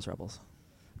finished Star Wars Rebels.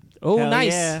 Oh, Hell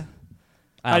nice. Yeah.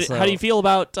 How do you feel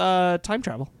about time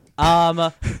travel?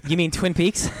 You mean Twin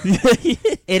Peaks?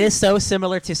 It is so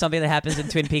similar to something that happens in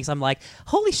Twin Peaks. I'm like,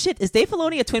 holy shit, is Dave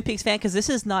Filoni a Twin Peaks fan? Because this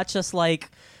is not just like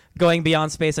going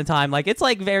beyond space and time. Like, it's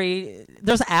like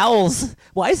there's owls.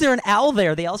 Why is there an owl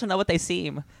there? The owls are not what they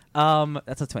seem.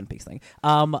 That's a Twin Peaks thing.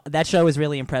 That show is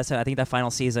really impressive. I think that final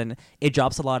season, it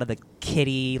drops a lot of the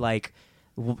kiddie, like,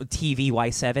 TV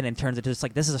Y7 and turns into just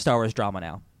like, this is a Star Wars drama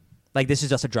now. Like, this is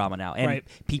just a drama now, and Right.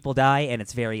 people die, and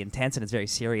it's very intense, and it's very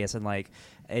serious, and like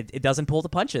it doesn't pull the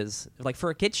punches like for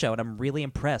a kid show, and I'm really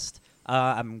impressed.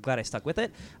 I'm glad I stuck with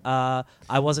it. I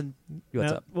wasn't.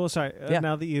 What's up? Well, sorry. Yeah.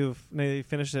 Now that you've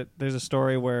finished it, there's a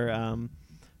story where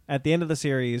at the end of the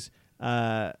series,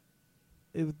 nobody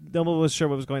was sure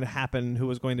what was going to happen, who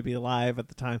was going to be alive at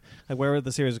the time, like where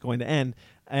the series was going to end.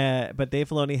 But Dave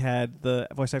Filoni had the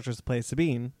voice actress that plays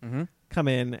Sabine come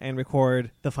in and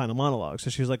record the final monologue. So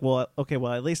she was like, "Well, okay,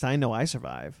 well at least I know I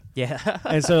survive." Yeah.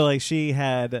 And so like she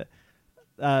had.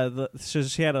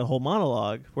 She had a whole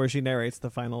monologue where she narrates the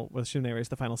final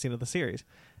scene of the series,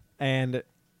 and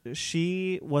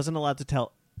she wasn't allowed to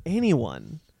tell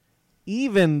anyone,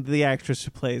 even the actress who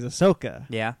plays Ahsoka.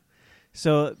 Yeah.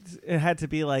 So it had to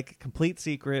be like complete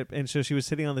secret, and so she was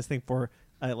sitting on this thing for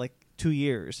like 2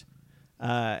 years.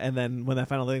 And then when that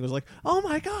final thing was like, oh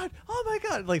my god,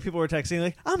 like people were texting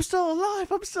like, I'm still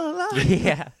alive.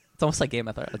 Yeah. It's almost like Game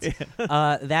of Thrones.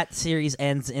 Yeah. That series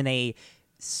ends in a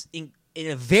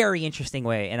very interesting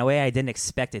way, in a way I didn't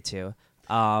expect it to.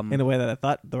 In a way that I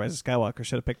thought The Rise of Skywalker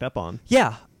should have picked up on.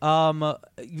 Yeah.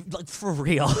 Like for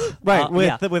real. Right.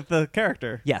 Yeah. With the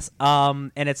character. Yes.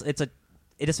 And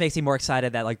it just makes me more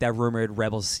excited that like that rumored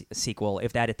Rebels sequel,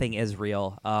 if that thing is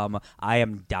real, I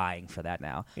am dying for that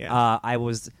now. Yeah.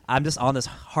 I'm just on this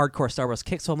hardcore Star Wars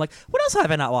kick, so I'm like, what else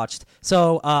have I not watched?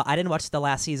 So I didn't watch the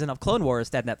last season of Clone Wars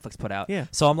that Netflix put out. Yeah.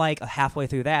 So I'm like halfway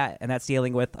through that, and that's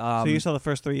dealing with. So you saw the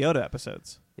first 3 Yoda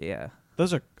episodes. Yeah.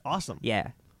 Those are awesome.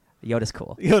 Yeah. Yoda's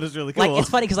cool. Yoda's really cool. Like, it's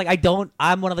funny because like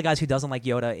I'm one of the guys who doesn't like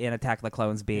Yoda in Attack of the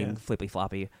Clones being flippy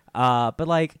floppy. But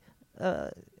like,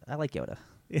 I like Yoda.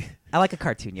 I like a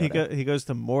cartoon Yoda. He goes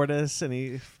to Mortis and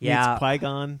he meets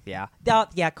Qui-Gon. Yeah.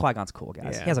 Yeah, Qui-Gon's cool,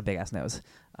 guys. Yeah. He has a big ass nose.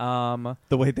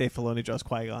 The way Dave Filoni draws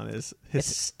Qui-Gon is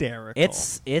hysterical.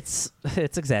 It's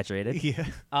exaggerated. Yeah.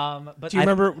 But do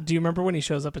you remember when he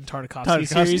shows up in Tartakovsky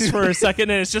series for a second,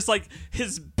 and it's just like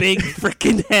his big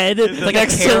freaking head like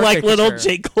next to like little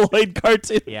Jake Lloyd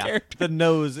cartoon character. The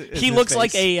nose. He looks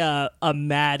like a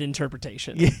mad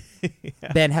interpretation. Yeah.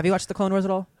 Ben, have you watched the Clone Wars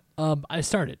at all? I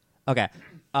started. Okay.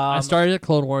 I started at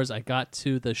Clone Wars. I got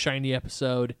to the shiny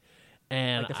episode,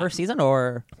 and like the first season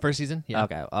or first season. Yeah.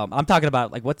 Okay. I'm talking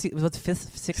about like what's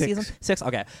sixth season? 6.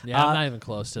 Okay. Yeah, I'm not even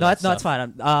close to no, that. No, it's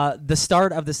fine. The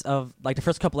start of like the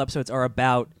first couple episodes are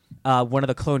about one of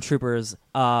the clone troopers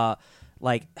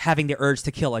like having the urge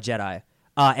to kill a Jedi.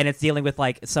 And it's dealing with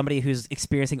like somebody who's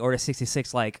experiencing Order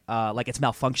 66 like it's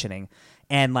malfunctioning,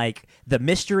 and like the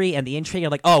mystery and the intrigue are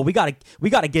like, oh, we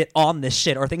gotta get on this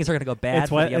shit or things are gonna go bad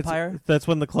for the Empire. That's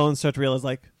when the clones start to realize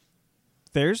like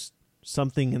there's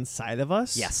something inside of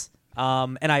us. Yes.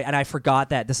 And I forgot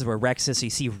that this is where Rex is. So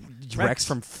you see Rex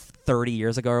from 30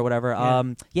 years ago or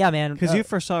whatever. Yeah, man. Because you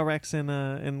first saw Rex in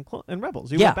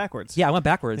Rebels. You went backwards. Yeah, I went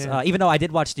backwards. Yeah. Even though I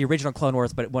did watch the original Clone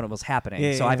Wars, but when it was happening,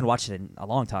 I haven't watched it in a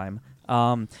long time.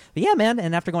 But yeah, man.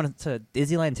 And after going to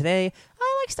Disneyland today,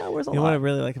 I like Star Wars a lot. You know what I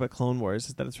really like about Clone Wars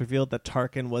is that it's revealed that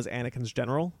Tarkin was Anakin's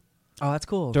general. Oh, that's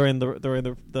cool. During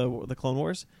the Clone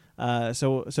Wars.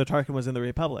 So Tarkin was in the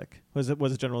Republic. Was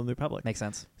a general in the Republic. Makes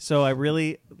sense. So I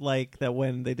really like that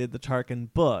when they did the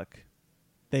Tarkin book,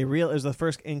 it was the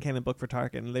first in-canon book for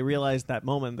Tarkin. They realized that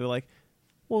moment. They're like,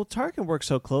 well, Tarkin worked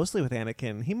so closely with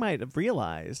Anakin, he might have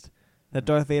realized that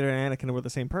Darth Vader and Anakin were the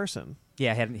same person.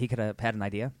 Yeah, he could have had an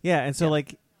idea. Yeah, and so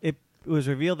like it was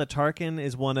revealed that Tarkin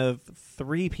is one of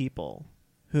 3 people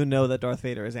who know that Darth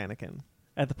Vader is Anakin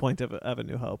at the point of A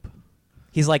New Hope.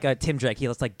 He's like a Tim Drake. He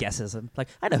looks like guesses and like,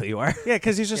 I know who you are. Yeah,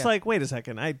 because he's just like, wait a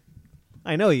second,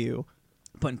 I know you.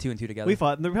 Putting 2 and 2 together. We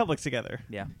fought in the Republic together.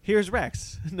 Yeah. Here's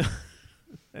Rex.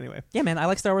 Anyway. Yeah, man, I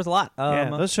like Star Wars a lot. Yeah,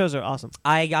 those shows are awesome.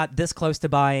 I got this close to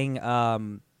buying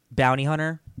Bounty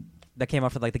Hunter. That came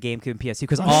out for like the GameCube and PS2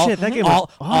 because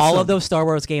all of those Star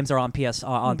Wars games are on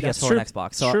PS4 and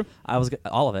Xbox. So I was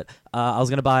all of it. I was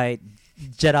gonna buy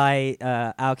Jedi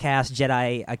Outcast,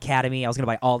 Jedi Academy. I was gonna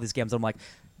buy all these games. And I'm like,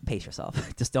 pace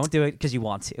yourself. Just don't do it because you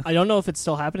want to. I don't know if it's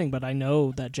still happening, but I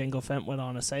know that Jango Fett went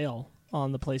on a sale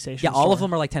on the PlayStation. Yeah, all of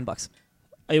them are like $10.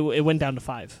 It went down to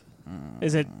 5.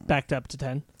 Is it backed up to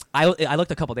 10? I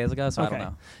looked a couple days ago, so I don't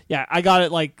know. Yeah, I got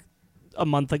it like a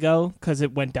month ago because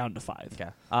it went down to 5. Okay.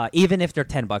 Even if they're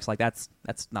 $10, like that's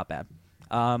not bad.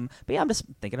 But yeah, I'm just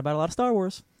thinking about a lot of Star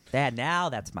Wars. Now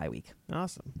that's my week.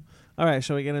 Awesome. All right,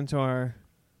 shall we get into our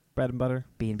bread and butter?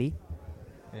 B&B.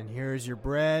 And here's your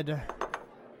bread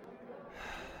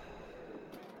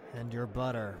and your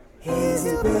butter. Here's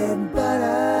your bread and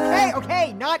butter. Hey,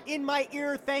 okay, not in my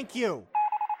ear, thank you.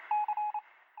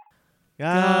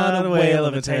 Got a whale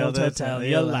of a tale to tell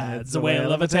you lads, a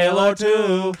whale of a tale or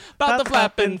two, about the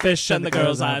flapping fish and the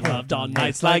girls I've loved on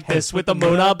nights like this with the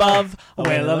moon above. A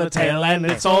whale of a tale and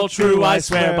it's all true, I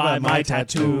swear by my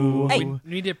tattoo. Hey. We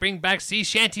need to bring back sea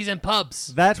shanties and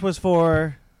pubs. That was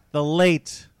for the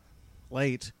late,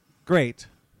 great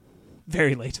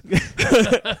Very late.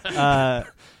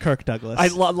 Kirk Douglas.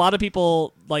 A lot of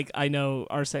people, like, I know,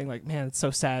 are saying, like, man, it's so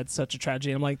sad, such a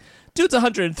tragedy. I'm like, dude's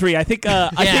 103. I think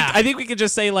I think we could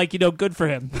just say, like, good for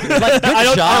him. Like,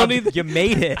 good job. You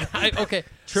made it. Okay.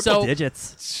 Triple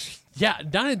digits. Yeah,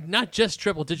 not just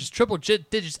triple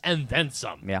digits and then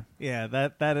some. Yeah. Yeah,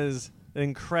 that is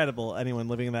incredible. Anyone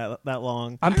living that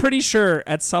long. I'm pretty sure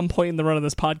at some point in the run of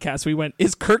this podcast we went,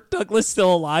 is Kirk Douglas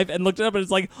still alive? And looked it up and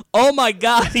it's like, oh my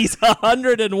God, he's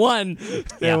 101.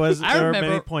 There were remember-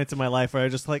 many points in my life where I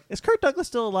was just like, is Kirk Douglas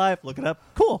still alive? Look it up.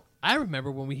 Cool. I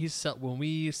remember when we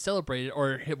celebrated,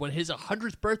 or when his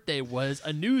 100th birthday was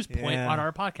a news point Yeah. on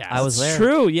our podcast. I was there.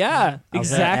 True, yeah. I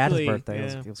was there Exactly. at his birthday.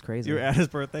 Yeah. It was crazy. You were at his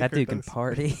birthday. that Kirk dude can Douglas.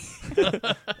 party.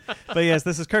 But yes,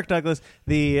 this is Kirk Douglas,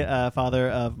 the father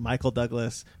of Michael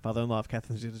Douglas, father-in-law of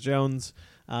Catherine Zeta-Jones.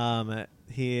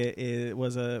 He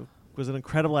was an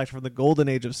incredible actor from the golden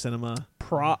age of cinema.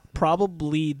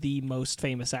 Probably the most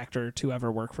famous actor to ever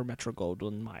work for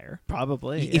Metro-Goldwyn-Mayer.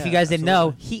 Probably. If you guys didn't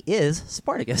know, he is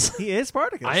Spartacus. he is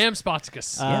Spartacus. I am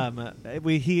Spartacus.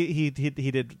 He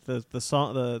did the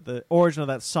song, the origin of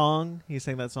that song. He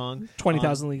sang that song.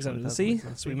 20,000 Leagues Under the 20,000 Sea, Leagues Under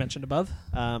the as we Sea. mentioned above.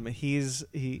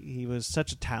 He was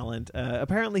such a talent.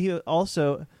 Apparently, he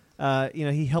also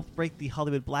he helped break the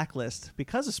Hollywood blacklist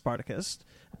because of Spartacus.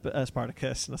 Because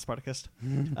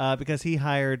he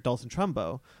hired Dalton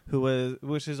Trumbo,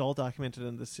 which is all documented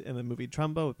in the movie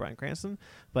Trumbo with Bryan Cranston.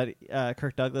 But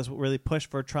Kirk Douglas really pushed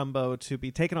for Trumbo to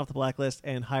be taken off the blacklist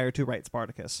and hired to write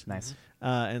Spartacus. Nice.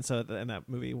 And so that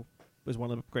movie was one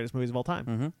of the greatest movies of all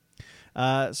time.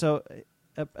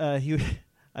 Mm-hmm.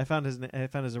 I found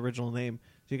his original name.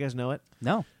 Do you guys know it?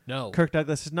 No. No. Kirk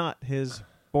Douglas is not his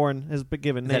given Is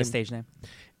name. that a stage name?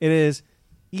 It is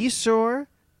Isor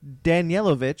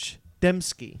Danielovich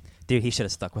Dembski. Dude, he should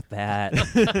have stuck with that.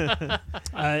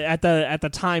 At the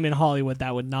time in Hollywood,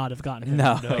 that would not have gotten him.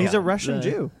 No. He's a Russian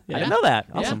Jew. I didn't know that.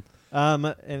 Yeah. Awesome.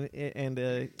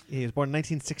 And he was born in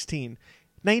 1916.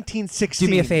 1916.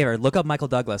 Do me a favor. Look up Michael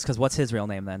Douglas, because what's his real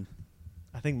name then?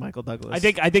 I think Michael Douglas. I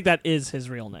think that is his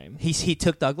real name. He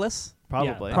took Douglas?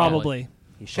 probably. Yeah, probably.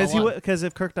 He should. Because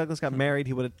if Kirk Douglas got married,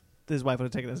 his wife would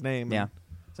have taken his name. Yeah.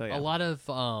 So yeah. A lot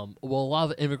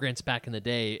of immigrants back in the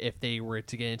day, if they were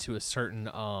to get into a certain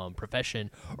profession,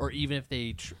 or even if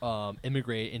they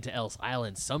immigrate into Ellis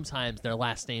Island, sometimes their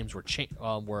last names were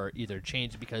either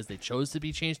changed because they chose to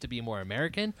be changed to be more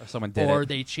American, Or someone did or it.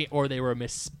 they were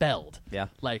misspelled. Yeah.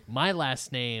 Like my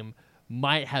last name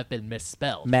might have been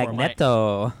misspelled.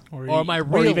 Magneto. Or my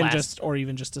real even last-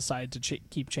 just decide to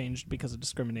keep changed because of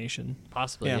discrimination.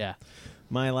 Possibly, Yeah. yeah.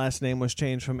 My last name was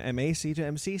changed from MAC to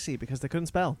MCC because they couldn't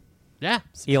spell. Yeah.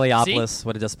 Eliopolis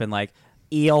would have just been like,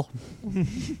 Eel.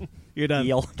 You're done.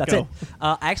 Eel. That's Go. it.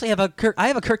 I actually have a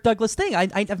Kirk Douglas thing.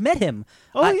 I've met him.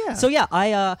 Oh, yeah. So yeah,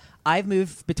 I've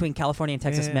moved between California and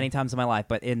Texas Yeah. many times in my life,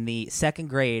 but in the second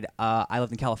grade, I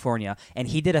lived in California, and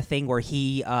he did a thing where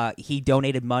he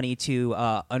donated money to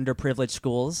underprivileged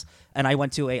schools, and I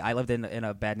lived in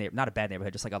a bad not a bad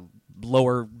neighborhood, just like a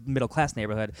lower middle class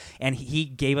neighborhood, and he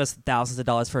gave us thousands of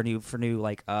dollars for new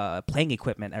like playing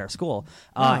equipment at our school,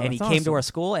 and he that's came to awesome. our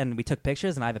school, and we took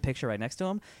pictures, and I have a picture right next to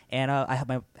him, and I have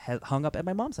my hung up at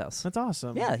my mom's house. That's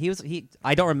awesome. Yeah,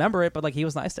 I don't remember it, but like he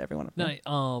was nice to everyone.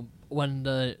 No, when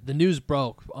the news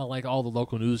broke, like all the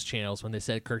local news channels, when they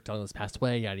said Kirk Douglas passed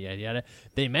away, yada yada yada,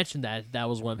 they mentioned that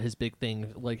was one of his big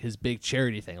things, like his big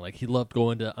charity thing. Like he loved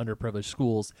going to underprivileged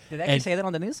schools. Did they actually say that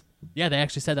on the news? Yeah, they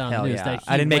actually said that on Hell the news. yeah. That he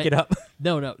I didn't make it up.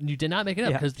 No, you did not make it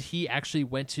up Yeah. because he actually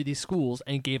went to these schools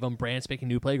and gave them brand spanking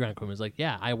new playground equipment. It was like,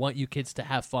 yeah, I want you kids to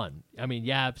have fun. I mean,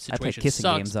 yeah, I play situation kissing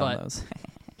sucks, games but on those.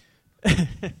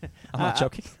 I'm not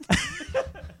joking.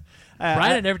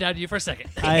 Brian, I never doubted you for a second.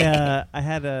 I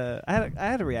had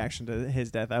a reaction to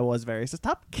his death. I was very. So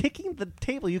stop kicking the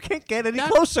table. You can't get any Not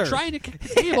closer. trying to kick the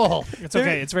table. It's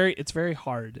okay. It's very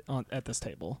hard at this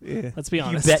table. Yeah. Let's be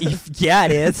honest. Yeah,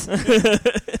 it is.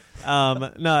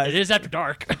 No, It is after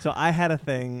dark. So I had a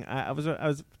thing. I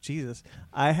was Jesus.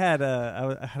 I had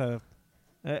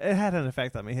it had an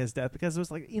effect on me, his death, because it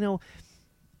was like,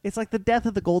 it's like the death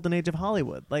of the golden age of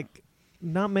Hollywood. Like,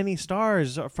 not many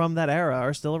stars from that era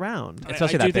are still around.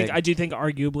 Especially I that big. do think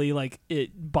arguably, like,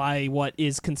 it by what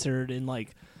is considered in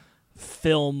like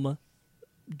film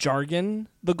jargon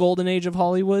the golden age of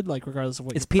Hollywood, like regardless of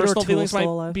what Is your Peter personal O'Toole feelings still might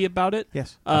alive? be about it.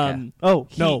 Yes.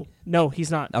 No,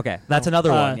 he's not. Okay, that's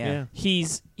another one. Yeah.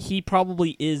 He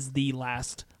probably is the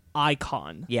last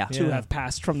icon Yeah. to Yeah. have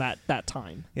passed from that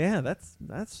time. Yeah, that's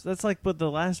like what the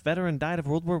last veteran died of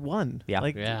World War One. Yeah.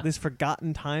 Like Yeah. this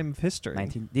forgotten time of history.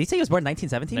 Did you say he was born in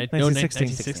 1917? 1916.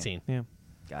 1916. Yeah.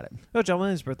 Got it. Oh, John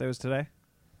Williams' birthday was today.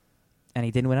 And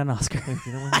he didn't win an Oscar.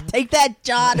 You know what? Take that,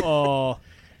 John. Oh,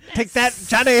 Take that,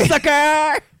 Johnny!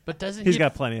 Sucker. But doesn't He's he?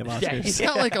 got plenty of Oscars. Yeah, he's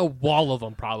got like a wall of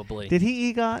them probably. Did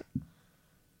he EGOT?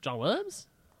 John Williams?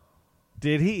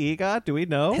 Did he EGOT? Do we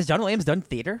know? Has John Williams done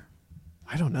theater?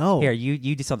 I don't know. Here,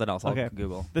 you do something else. I'll Okay.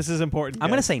 Google. This is important. I'm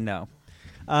going to guys. say no.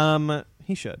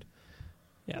 He should.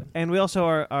 yeah. And we also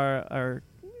are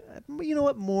you know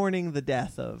what, mourning the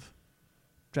death of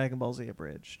Dragon Ball Z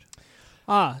Abridged.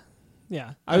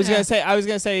 Yeah, I was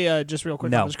gonna say just real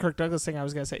quick No. on this Kirk Douglas thing. I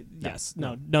was gonna say yes,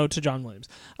 No. no to John Williams.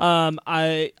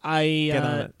 I Get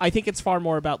on it. I think it's far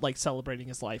more about like celebrating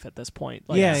his life at this point.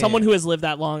 Like, Yeah, someone yeah. who has lived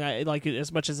that long. I like it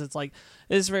as much as it's like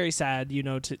it's very sad, you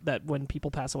know, that when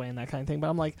people pass away and that kind of thing. But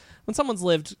I'm like, when someone's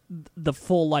lived the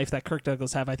full life that Kirk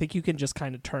Douglas have, I think you can just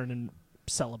kind of turn and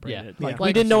celebrate Yeah. it. Like Yeah.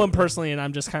 we didn't know him Absolutely. personally, and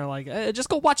I'm just kind of like, just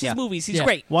go watch his Yeah. movies. He's Yeah.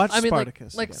 great. Watch I mean,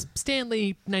 Spartacus. like again.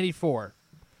 Stanley 94.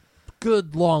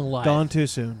 Good long life. Gone too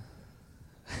soon.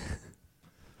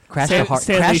 Stanley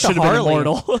Crash should to have been Harley.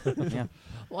 immortal. Yeah.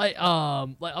 Like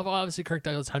obviously Kirk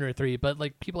Douglas 103, but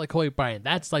like people like Kobe Bryant,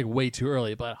 that's like way too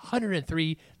early. But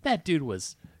 103, that dude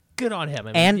was good on him.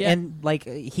 I mean, yeah. And like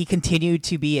he continued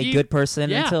to be a He- good person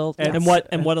yeah. until And and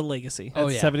what a legacy. Oh,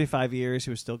 At yeah. 75 years, he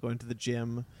was still going to the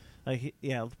gym. Like,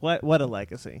 what a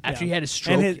legacy. After Yeah. he had his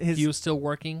stroke, his- he was still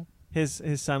working. His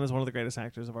son is one of the greatest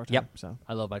actors of our time. Yep. So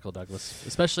I love Michael Douglas,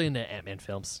 especially in the Ant-Man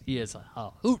films. He is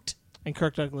a hoot. And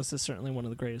Kirk Douglas is certainly one of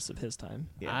the greatest of his time.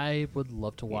 Yeah. I would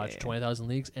love to watch Yeah. 20,000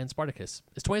 Leagues and Spartacus.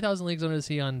 Is 20,000 Leagues Under the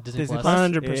Sea on Disney, Disney Plus? Plus.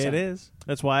 100%. It is.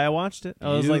 That's why I watched it. I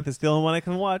was You- like, this is the only one I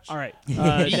can watch. All right.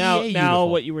 Yeah, Now beautiful.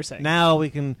 what you were saying. Now we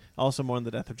can also mourn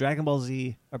the death of Dragon Ball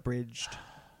Z Abridged.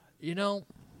 You know,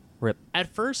 Rip. at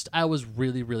first I was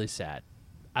really, really sad.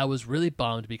 I was really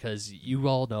bummed because you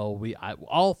all know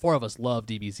all four of us love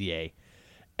DBZA.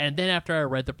 And then after I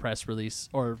read the press release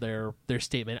or their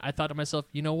statement, I thought to myself,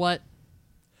 you know what?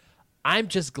 I'm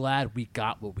just glad we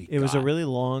got what we got. It was a really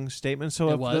long statement. So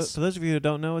It for was. for those of you who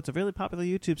don't know, it's a really popular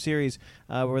YouTube series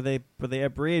where they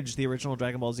abridge the original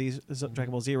Dragon Ball Z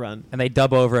run. and they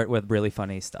dub over it with really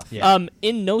funny stuff. Yeah.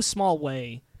 In no small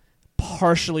way,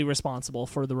 partially responsible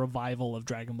for the revival of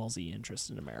Dragon Ball Z interest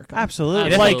in America.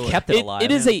 Absolutely. It Like like kept it alive.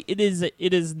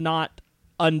 it is not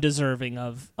undeserving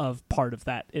of part of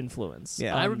that influence.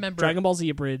 Yeah. I remember- Dragon Ball Z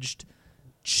Abridged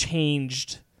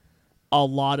changed a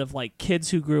lot of like kids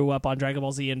who grew up on Dragon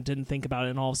Ball Z and didn't think about it,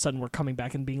 and all of a sudden were coming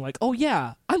back and being like, "Oh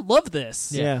yeah, I love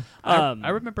this." Yeah. Um, I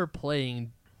remember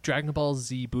playing Dragon Ball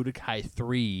Z Budokai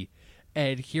 3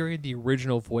 and hearing the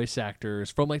original voice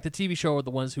actors from like the TV show or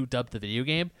the ones who dubbed the video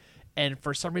game. And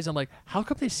for some reason, I'm like, how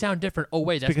come they sound different? Oh,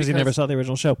 wait, that's because you never saw the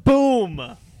original show. Boom!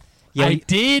 Yeah, I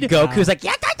did. Goku's like,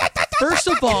 yeah. First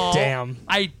of all, Damn.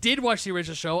 I did watch the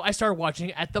original show. I started watching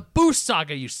it at the Boost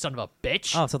Saga, you son of a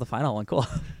bitch. Oh, so the final one, cool.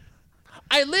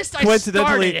 I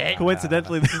started it.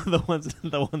 Coincidentally,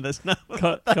 the one that's not.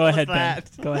 Go ahead, Ben.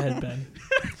 that? Go ahead, Ben.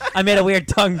 I made a weird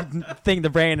tongue thing to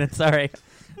brain, and sorry.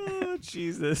 Oh,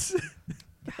 Jesus.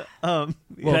 Well,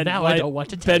 Ben, now why- I don't want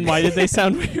to tell Ben, why did they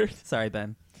sound weird? Sorry,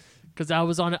 Ben. Because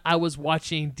I was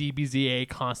watching DBZA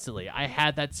constantly. I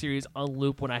had that series on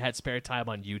loop when I had spare time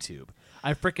on YouTube.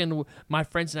 My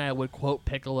friends and I would quote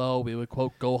Piccolo, we would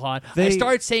quote Gohan. I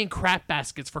started saying crap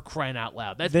baskets for crying out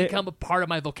loud. That's become a part of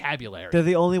my vocabulary. They're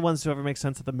the only ones to ever make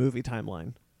sense of the movie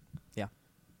timeline Yeah.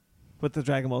 with the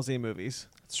Dragon Ball Z movies.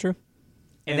 It's true.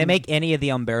 And they make any of the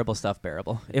unbearable stuff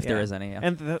bearable, if there Yeah. is any. Yeah.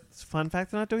 And the fun fact,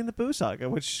 they're not doing the Boo Saga,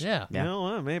 which Yeah. you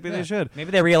know, maybe they Yeah. should.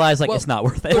 Maybe they realize like Well- it's not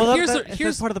worth it. Well, Well, here's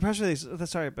that's part of the press release.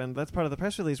 Sorry, Ben. That's part of the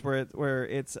press release where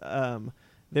it's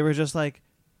they were just like,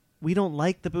 we don't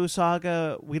like the Boo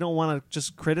Saga. We don't want to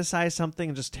just criticize something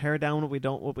and just tear down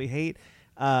what we hate.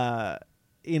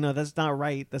 That's not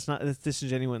right. That's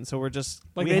disingenuous. So we're just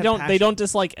Like we they have don't passion.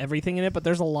 dislike everything in it, but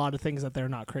there's a lot of things that they're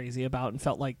not crazy about and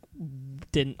felt like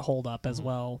didn't hold up as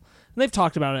well. And they've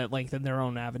talked about it at length in their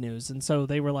own avenues, and so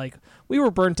they were like, we were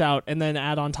burnt out, and then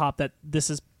add on top that this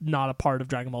is not a part of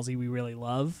Dragon Ball Z we really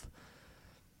love.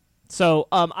 So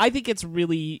I think it's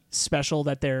really special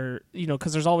that they're,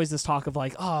 because there's always this talk of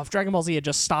like, oh, if Dragon Ball Z had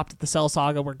just stopped at the Cell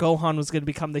Saga where Gohan was going to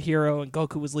become the hero and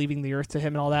Goku was leaving the Earth to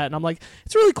him and all that. And I'm like,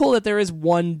 it's really cool that there is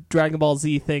one Dragon Ball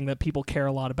Z thing that people care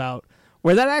a lot about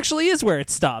where that actually is where it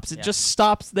stops. It just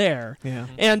stops there. Yeah.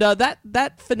 And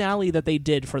that finale that they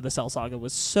did for the Cell Saga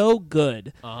was so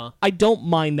good. I don't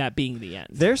mind that being the end.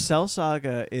 Their Cell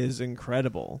Saga is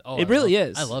incredible. It really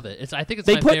is. I love it. I think it's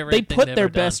they my put favorite they thing put they've their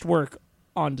ever done. best work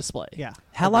on display. Yeah.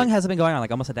 How long has it been going on?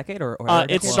 Like almost a decade, or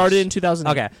It started in 2000.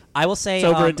 Okay, I will say It's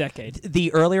over a decade.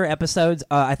 The earlier episodes,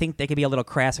 I think they could be a little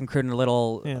crass and crude and a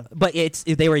little, but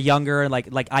they were younger and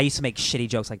like I used to make shitty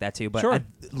jokes like that too. But Sure.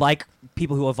 like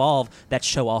people who evolve, that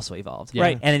show also evolved,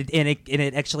 Right. And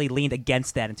it actually leaned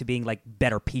against that into being like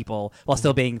better people while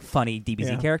still being funny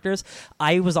DBZ characters.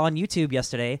 I was on YouTube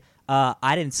yesterday.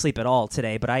 I didn't sleep at all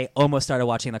today, but I almost started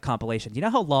watching the compilation. Do you know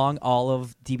how long all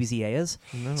of DBZA is?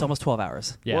 No. It's almost 12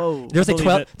 hours. Yeah. Whoa. There's a Believe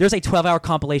it. 12-hour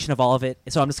compilation of all of it.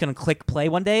 So I'm just gonna click play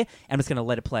one day. I'm just gonna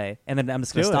let it play, and then I'm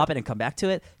just gonna Do stop it. it and come back to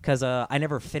it because I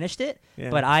never finished it. Yeah.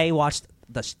 But I watched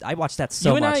that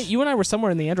so much. You and I were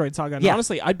somewhere in the Android Saga, and Yeah.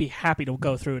 honestly, I'd be happy to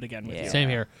go through it again with you. Same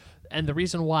here. And the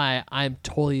reason why I'm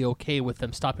totally okay with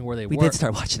them stopping where they we were, did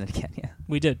start watching it again. Yeah.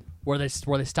 We did. where they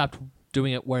stopped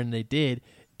doing it when they did,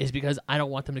 is because I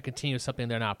don't want them to continue something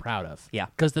they're not proud of. Yeah.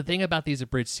 Because the thing about these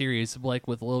abridged series, like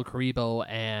with Lil Karibo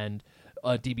and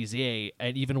DBZA,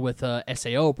 and even with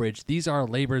SAO Bridge, these are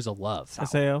labors of love.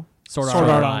 SAO? Sword Sword Art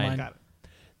Art Online. Online. Got it.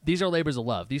 These are labors of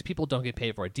love. These people don't get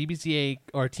paid for it. DBZA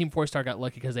or Team 4-Star got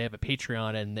lucky because they have a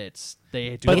Patreon and they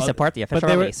do. But we other- support the official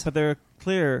But release. they're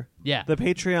clear. Yeah. The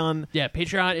Patreon. Yeah,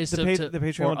 Patreon is The to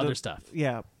Patreon for other stuff.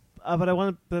 Yeah, but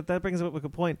that brings up a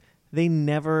good point.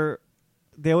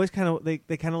 They always kind of they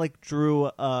kind of like drew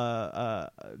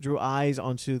eyes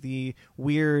onto the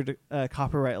weird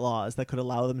copyright laws that could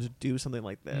allow them to do something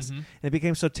like this, and it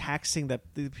became so taxing that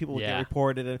the people would get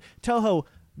reported. And Toho,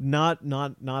 not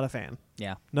a fan.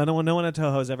 Yeah. No one at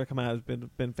Toho has ever come out has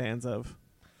been fans of.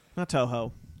 Not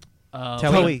Toho.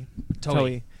 Toei.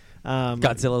 Toei.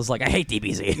 Godzilla's like, I hate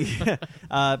DBZ.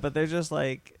 But they're just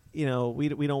like, we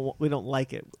don't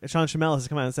like it. Sean Shamel has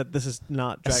come out and said this is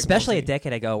not Dragon Especially Ball a Z.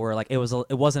 decade ago, where like it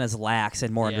wasn't as lax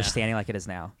and more Yeah. understanding like it is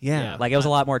now. Yeah. Like it was a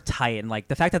lot more tight, and like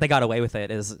the fact that they got away with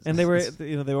it is. And they were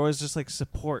they were always just like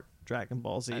support Dragon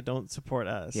Ball Z, don't support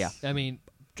us. Yeah. I mean,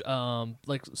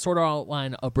 like Sword Art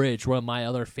Online Abridged, one of my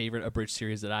other favorite abridged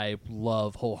series that I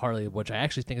love wholeheartedly, which I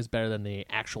actually think is better than the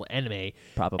actual anime.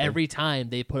 Probably. Every time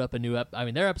they put up a new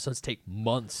their episodes take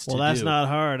months Well, to that's do. not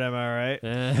hard, am I right?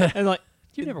 And like,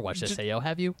 You've never watched SAO,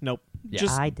 have you? Nope. Yeah.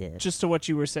 just I did. just to what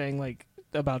you were saying, like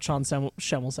about Sean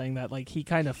Schemmel saying that, like he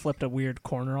kind of flipped a weird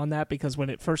corner on that, because when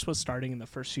it first was starting in the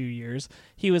first few years,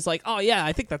 he was like, "Oh yeah,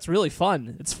 I think that's really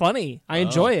fun. It's funny. I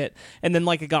enjoy it." And then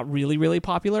like it got really, really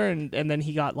popular, and then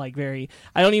he got like very.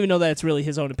 I don't even know that it's really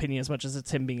his own opinion as much as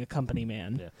it's him being a company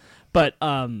man. Yeah. But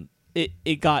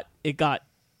it got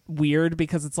weird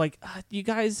because it's like you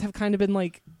guys have kind of been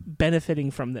like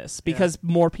benefiting from this because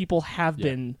more people have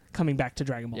been coming back to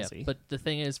Dragon Ball Z. But the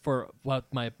thing is, for what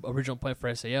my original point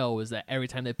for SAO was that every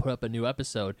time they put up a new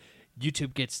episode,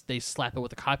 YouTube they slap it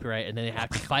with a copyright, and then they have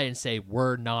to fight and say,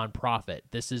 we're non-profit.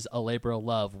 This is a labor of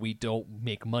love. We don't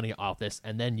make money off this.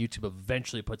 And then YouTube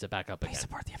eventually puts it back up again. They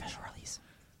support the official release.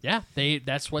 Yeah,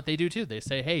 that's what they do too. They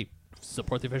say, hey,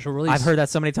 support the official release. I've heard that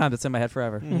so many times; it's in my head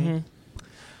forever. Mm-hmm.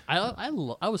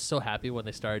 I was so happy when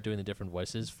they started doing the different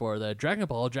voices for the Dragon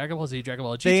Ball Z, Dragon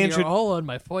Ball They GT, all on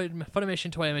my Funimation,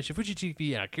 Toei Animation, Fuji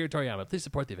TV, and Akira Toriyama. Please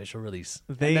support the official release.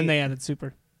 And then they added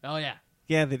Super. Oh yeah.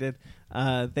 Yeah, they did.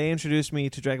 They introduced me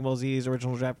to Dragon Ball Z's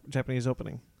original Japanese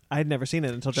opening. I had never seen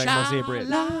it until Dragon Ball Z Abridged.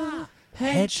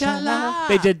 They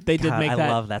did God, make I that.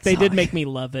 love that They did song. make me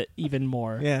love it even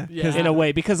more. Yeah, Yeah. In a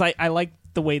way, because I like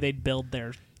the way they build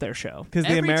their show. because the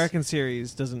Every American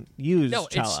series doesn't use No,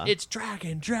 Chala. it's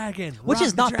Dragon, Which Rock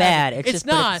is the not Dragon. bad. It's It's just-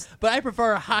 but not, it's- but I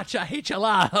prefer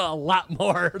Chala a lot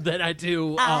more than I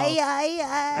do.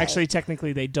 Actually,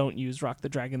 technically, they don't use Rock the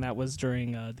Dragon. That was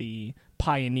during the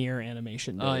Pioneer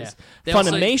animation days. Oh, yeah. They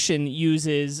also- Funimation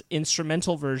uses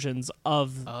instrumental versions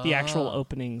of the actual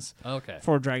openings Okay.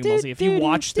 for Dragon Ball Z. If you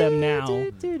watch them now,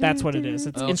 that's what it is.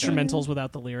 It's Okay. instrumentals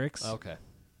without the lyrics. Okay.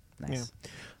 Nice.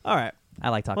 All right. I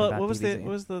like talking Well, about what was DBZ.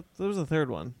 what was the third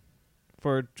one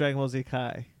for Dragon Ball Z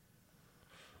Kai?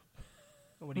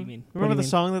 What do you mean? Remember the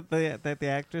What do you mean? song that the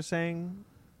actor sang?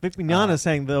 Vic Mignogna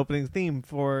sang the opening theme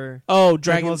for Oh, Dragon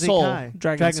Dragon Ball Z Soul. Kai.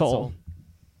 Dragon Soul.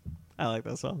 I like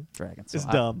that song. Dragon It's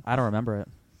Soul. dumb. I don't remember it.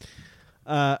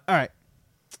 All right,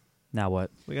 Now what?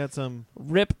 we got some.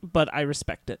 Rip, but I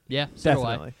respect it. Yeah, so do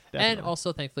I. Definitely. And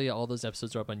also, thankfully, all those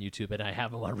episodes are up on YouTube, and I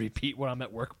have them on repeat when I'm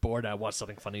at work bored. I want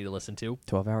something funny to listen to.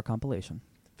 12-hour compilation.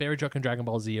 Favorite joke in Dragon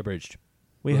Ball Z Abridged.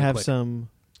 We Really have quick. some.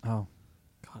 Oh.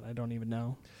 God, I don't even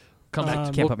know. Come back.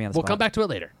 Can't we'll, put me on the we'll spot. come back to it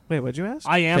later. Wait, what'd you ask?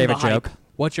 I am Favorite the hype. joke?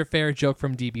 What's your favorite joke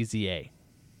from DBZA?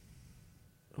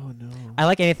 Oh no. I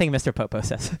like anything Mr. Popo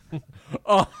says.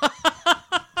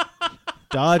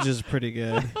 Dodge is pretty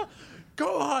good.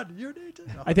 Go on, you're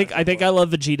I think I love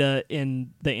Vegeta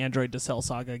in the Android to Cell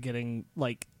saga getting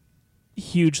like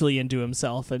hugely into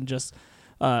himself and just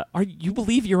are you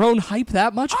believe your own hype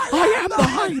that much? I am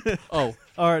the hype. Oh,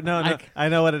 Or no, I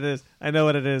know what it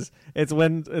is. It's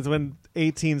when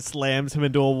 18 slams him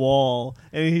into a wall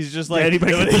and he's just like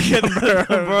anybody can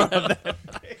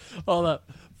hold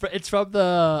up. It's from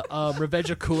the Revenge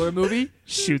of Cooler movie.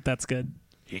 Shoot, that's good.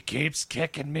 He keeps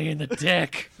kicking me in the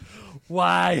dick.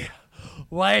 Why?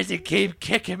 Why does he keep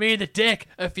kicking me in the dick?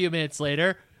 A few minutes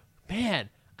later, man,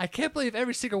 I can't believe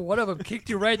every single one of them kicked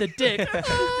you right in the dick.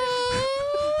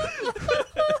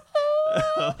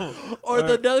 Or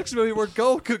the next movie where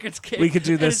Goku gets kicked. We could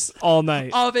do this all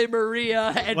night. Ave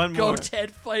Maria and One more. Goten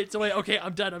fights away. Okay,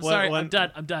 I'm done. I'm sorry. I'm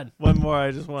done. One more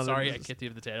I just wanted. Sorry, I kicked you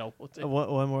to the tail.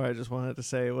 One more I just wanted to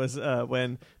say was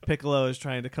when Piccolo is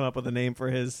trying to come up with a name for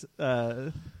his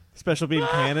special beam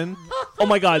cannon. Oh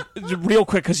my god, real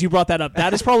quick, because you brought that up.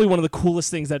 That is probably one of the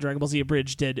coolest things that Dragon Ball Z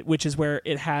Abridged did, which is where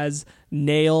it has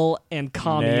Nail and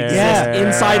Kami exist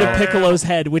inside of Piccolo's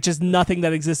head, which is nothing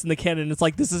that exists in the canon. It's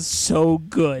like, this is so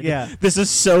good. Yeah. This is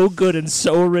so good and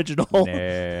so original.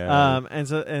 And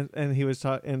so he was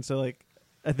talking, and so like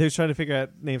they was trying to figure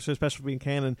out names for special beam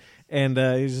cannon, and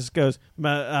he just goes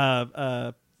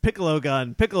Piccolo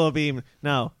gun, Piccolo beam,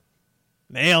 no.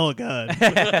 Nail gun.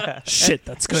 Shit,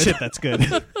 that's good. Shit, that's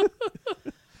good.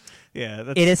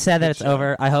 Yeah, It is sad that it's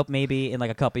over. I hope maybe in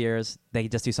like a couple years they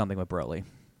just do something with Broly.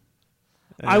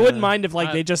 I wouldn't mind if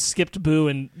like they just skipped Boo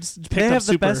and picked they up have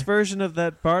Super. the best version of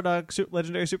that Bardock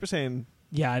legendary Super Saiyan.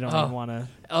 Yeah, I don't even want to.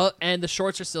 And the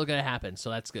shorts are still going to happen, so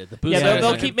that's good.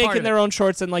 They'll keep making their own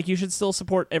shorts, and like you should still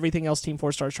support everything else Team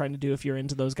 4 Star's trying to do if you're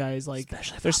into those guys. Like,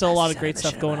 there's still a lot of great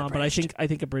stuff going on, but I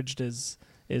think Abridged is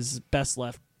best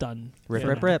left done.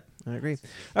 Rip. I agree.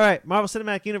 All right, Marvel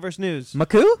Cinematic Universe news.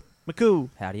 Maku,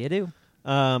 how do you do?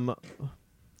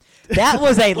 That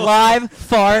was a live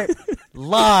fart,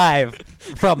 live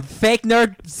from Fake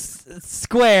Nerd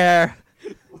Square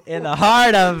in the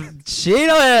heart of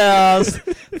Chino Hills.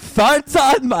 Farts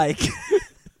on mic.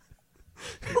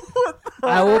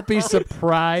 I won't be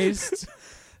surprised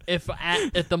if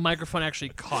the microphone actually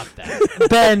caught that.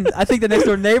 Ben, I think the next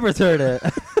door neighbors heard it.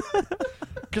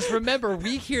 Because remember,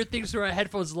 we hear things through our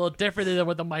headphones a little differently than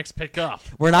what the mics pick up.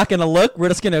 We're not going to look. We're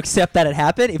just going to accept that it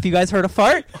happened. If you guys heard a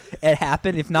fart, it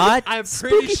happened. If not, I'm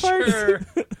pretty sure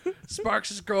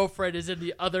Sparks' girlfriend is in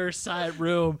the other side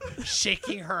room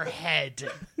shaking her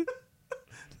head.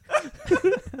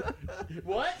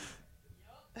 What?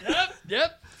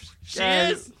 Yep. She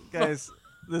is. Guys,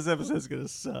 this episode's going to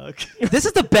suck. This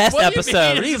is the best What do you episode.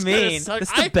 mean What do you it's gonna mean? suck?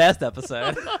 This is the best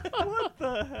episode. What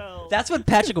the hell? That's what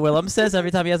Patrick Willem says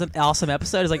every time he has an awesome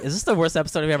episode. He's like, is this the worst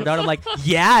episode we've ever done? I'm like,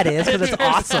 yeah, it is, because it's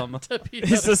awesome.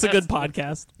 Is this a good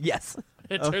podcast? Yes.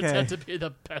 It turns out to be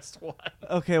the best one.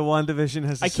 Okay, WandaVision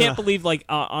has. I can't believe, like,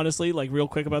 honestly, like, real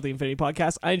quick about the Infinity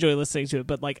Podcast. I enjoy listening to it,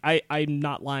 but like, I'm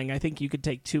not lying. I think you could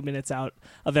take 2 minutes out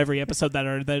of every episode that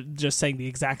are just saying the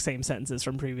exact same sentences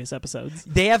from previous episodes.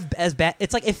 They have as bad.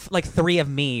 It's like if like 3 of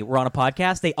me were on a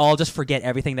podcast, they all just forget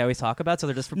everything they always talk about. So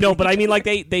they're just no, but I mean, like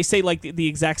they say like the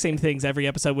exact same things every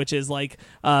episode, which is like,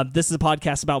 this is a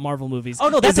podcast about Marvel movies. Oh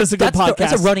no, this is a good podcast.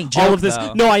 That's a running joke. All of this.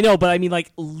 Though. No, I know, but I mean,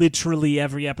 like literally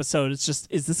every episode, it's just,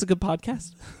 is this a good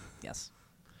podcast? Yes.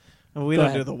 Well, we Go don't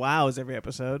ahead. do the wows every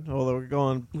episode, although we're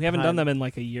going. We haven't done them in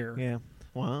like a year. Yeah.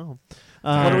 Wow.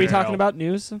 What are we talking about?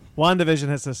 News? WandaVision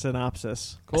has a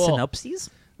synopsis. Cool. Synopses?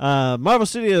 Marvel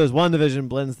Studios' WandaVision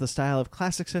blends the style of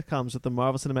classic sitcoms with the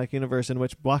Marvel Cinematic Universe, in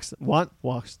which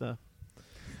Wanda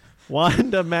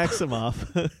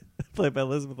Maximoff, played by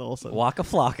Elizabeth Olsen, Waka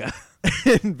Flocka.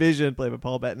 and Vision, played by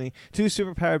Paul Bettany, two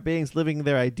superpowered beings living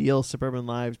their ideal suburban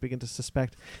lives, begin to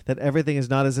suspect that everything is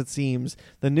not as it seems.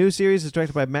 The new series is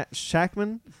directed by Matt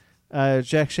Shakman.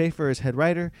 Jack Schaefer is head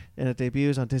writer, and it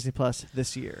debuts on Disney Plus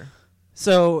this year.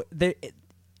 So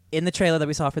in the trailer that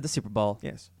we saw for the Super Bowl,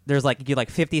 Yes. there's like you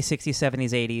like 50s, 60s,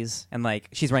 70s, 80s, and like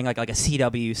she's wearing like a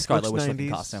CW Scarlet Witch looking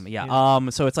 90s. costume. Yeah. Yeah.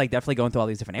 So it's like definitely going through all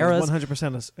these different eras.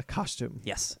 100% a costume.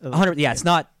 Yes. Uh, 100. Yeah, yeah. it's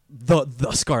not the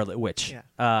Scarlet Witch. Yeah.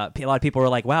 A lot of people were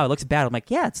like, "Wow, it looks bad." I'm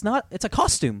like, "Yeah, it's not. It's a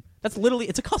costume. That's literally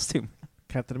it's a costume."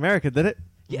 Captain America did it.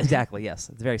 Yeah, exactly. Yes,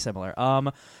 it's very similar.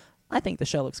 I think the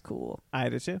show looks cool. I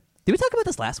do too. Did we talk about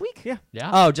this last week? Yeah.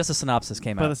 Yeah. Oh, just a synopsis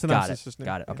came But out. the synopsis is new.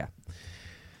 Got it. Yeah. Okay.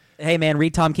 Hey man,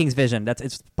 read Tom King's Vision.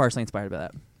 It's partially inspired by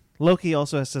that. Loki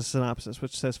also has a synopsis,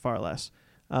 which says far less.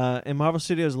 In Marvel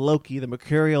Studios' Loki, the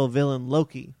mercurial villain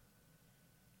Loki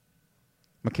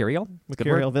Mercurial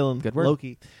villain, Good word.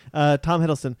 Loki. Tom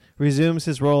Hiddleston resumes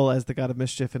his role as the God of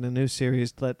Mischief in a new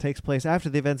series that takes place after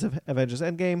the events of Avengers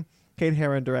Endgame. Kate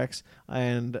Herron directs,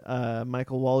 and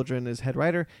Michael Waldron is head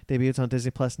writer. Debuts on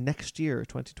Disney Plus next year,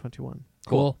 2021.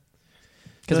 Cool.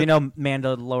 Because we know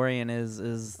Mandalorian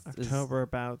is October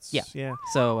abouts. Yeah.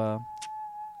 So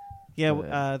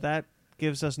that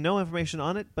gives us no information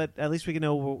on it, but at least we can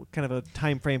know kind of a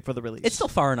time frame for the release. it's still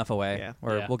far enough away. Yeah.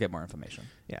 Where we'll get more information.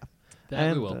 Yeah.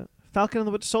 That we will. Falcon and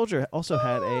the Winter Soldier also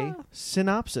had a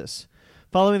synopsis.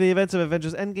 Following the events of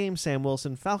Avengers Endgame, Sam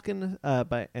Wilson, Falcon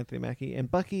by Anthony Mackie,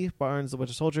 and Bucky Barnes, the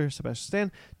Winter Soldier, Sebastian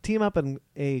Stan, team up in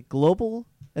a global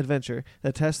adventure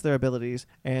that tests their abilities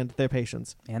and their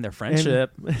patience. And their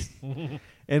friendship.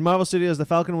 In Marvel Studios, The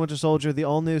Falcon and Winter Soldier, the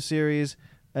all-new series,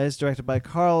 is directed by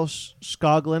Carl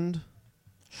Skoglund.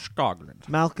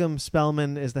 Malcolm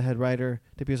Spellman is the head writer.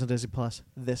 Debuts on Disney Plus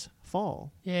this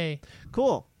fall. Yay.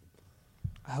 Cool.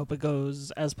 I hope it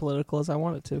goes as political as I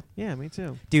want it to. Yeah, me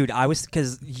too. Dude, I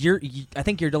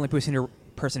think you're the only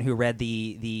person who read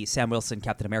the Sam Wilson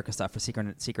Captain America stuff for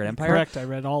Secret Empire. Correct, I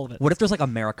read all of it. What if there's like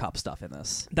AmeriCop stuff in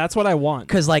this? That's what I want.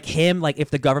 Because like him, like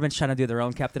if the government's trying to do their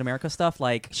own Captain America stuff,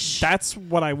 like that's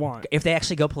what I want. If they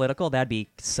actually go political, that'd be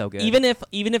so good. Even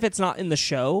if it's not in the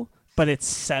show, but it's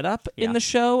set up in the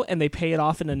show and they pay it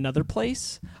off in another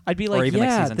place, I'd be like,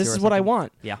 yeah, this is what I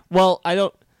want. Yeah. Well, I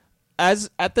don't.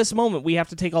 As at this moment, we have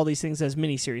to take all these things as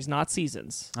miniseries, not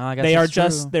seasons. Oh, I guess they are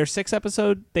true. they're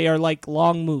 6-episode. They are like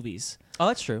long movies. Oh,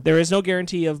 that's true. There is no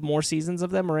guarantee of more seasons of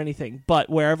them or anything. But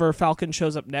wherever Falcon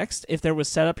shows up next, if there was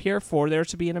set up here for there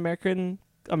to be an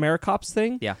AmeriCops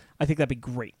thing, I think that'd be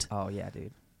great. Oh yeah,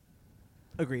 dude.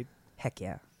 Agreed. Heck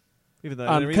yeah.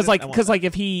 Because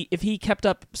if he kept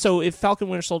up, so if Falcon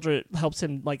Winter Soldier helps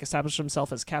him like establish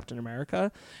himself as Captain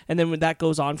America, and then when that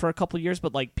goes on for a couple of years,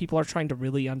 but like people are trying to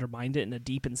really undermine it in a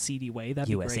deep and seedy way, that'd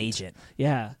be great. U.S. agent.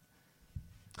 Yeah.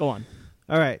 Go on.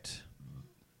 All right.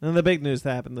 And the big news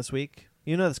that happened this week.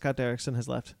 You know that Scott Derrickson has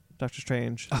left Doctor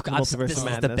Strange. Oh God, Multiverse this of is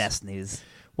Madness. the best news.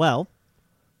 Well,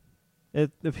 it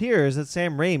appears that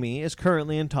Sam Raimi is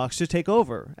currently in talks to take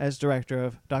over as director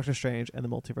of Doctor Strange and the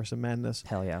Multiverse of Madness.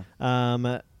 Hell yeah.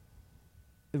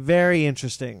 Very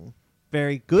interesting.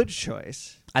 Very good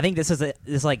choice. I think this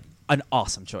is like an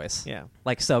awesome choice. Yeah.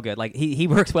 Like so good. Like he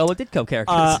works well with Ditko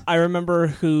characters. I remember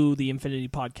who the Infinity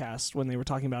podcast, when they were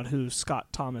talking about who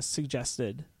Scott Thomas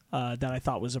suggested, that I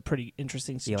thought was a pretty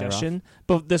interesting suggestion.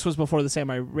 But this was before the Sam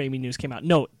Raimi news came out.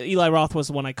 No, Eli Roth was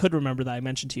the one I could remember that I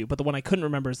mentioned to you, but the one I couldn't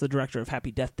remember is the director of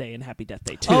Happy Death Day and Happy Death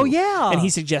Day 2. Oh, yeah. And he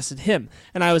suggested him.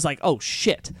 And I was like, oh,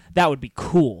 shit, that would be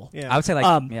cool. Yeah. I would say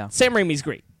Sam Raimi's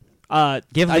great.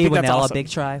 Give Lee Winnell a big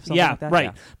try. Yeah, like that. right.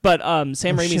 Yeah. But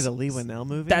Sam Raimi's... a Lee Winnell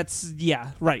movie? That's,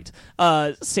 right.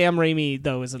 Sam Raimi,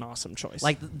 though, is an awesome choice.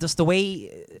 Like, just the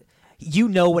way... You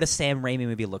know what a Sam Raimi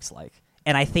movie looks like.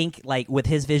 And I think, like, with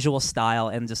his visual style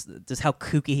and just how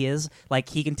kooky he is, like,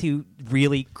 he can do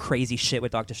really crazy shit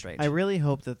with Doctor Strange. I really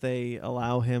hope that they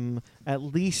allow him at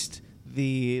least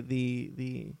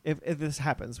if this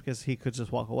happens, because he could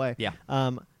just walk away. Yeah.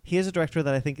 He is a director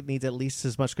that I think needs at least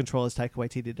as much control as Taika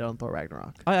Waititi did on Thor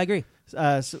Ragnarok. I agree.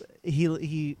 So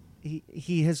he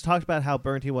has talked about how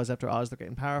burnt he was after Oz the Great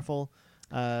and Powerful.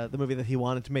 The movie that he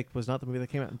wanted to make was not the movie that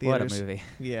came out in theaters. What a movie.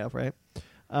 Yeah, right.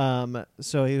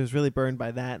 So he was really burned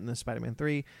by that in the Spider-Man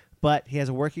 3. But he has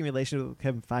a working relationship with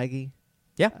Kevin Feige.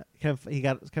 Yeah. Kevin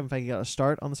Feige got a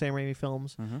start on the Sam Raimi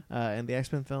films and the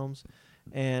X-Men films.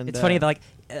 And it's funny that like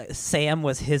Sam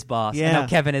was his boss, and now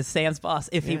Kevin is Sam's boss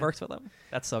if he works with him.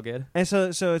 That's so good. And so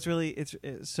it's really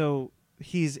so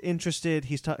he's interested.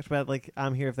 He's talked about like,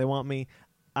 I'm here if they want me.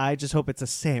 I just hope it's a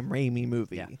Sam Raimi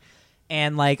movie. Yeah.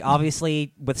 And like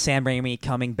obviously with Sam Raimi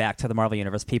coming back to the Marvel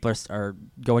universe, people are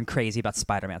going crazy about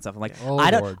Spider-Man stuff. I'm like,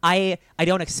 I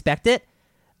don't expect it,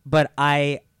 but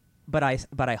I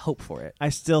hope for it. I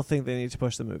still think they need to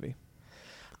push the movie.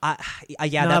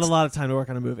 Yeah, not a lot of time to work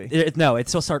on a movie. No,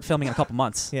 it's still start filming in a couple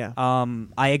months. Yeah.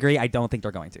 I agree. I don't think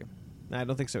they're going to. I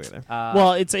don't think so either.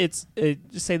 Well, it's just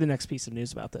say the next piece of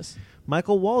news about this.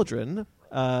 Michael Waldron,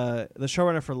 the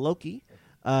showrunner for Loki,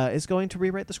 is going to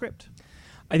rewrite the script.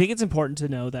 I think it's important to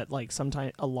know that like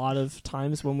a lot of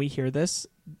times when we hear this,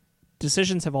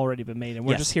 decisions have already been made, and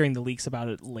we're just hearing the leaks about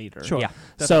it later. Sure. Yeah.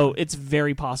 Definitely. So it's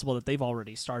very possible that they've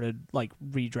already started like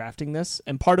redrafting this.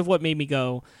 And part of what made me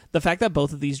go, the fact that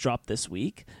both of these dropped this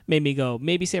week made me go,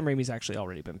 maybe Sam Raimi's actually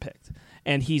already been picked,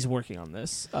 and he's working on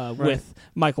this with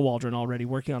Michael Waldron already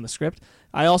working on the script.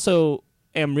 I also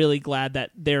am really glad that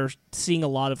they're seeing a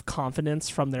lot of confidence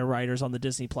from their writers on the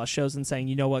Disney Plus shows and saying,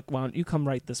 you know what, why don't you come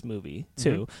write this movie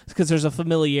too? Because there's a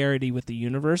familiarity with the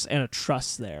universe and a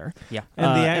trust there. Yeah.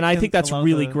 And I think that's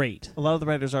really great. A lot of the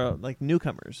writers are like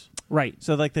newcomers. Right.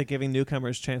 So like they're giving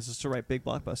newcomers chances to write big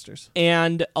blockbusters.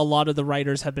 And a lot of the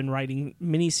writers have been writing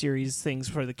miniseries things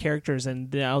for the characters,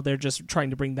 and now they're just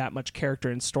trying to bring that much character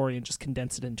and story and just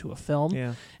condense it into a film.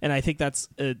 Yeah. And I think that's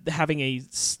having a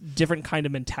different kind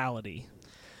of mentality.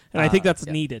 And I think that's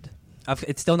needed.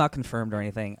 It's still not confirmed or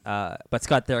anything, but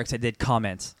Scott Derrickson did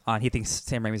comment on he thinks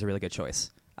Sam Raimi's a really good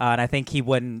choice. And I think he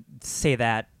wouldn't say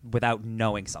that without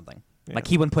knowing something. Yeah. Like,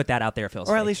 he wouldn't put that out there if it was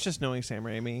Or fake. at least just knowing Sam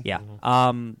Raimi. Yeah.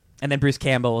 And then Bruce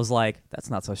Campbell was like, that's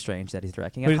not so strange that he's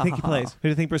directing it. Who do you think he plays? Who do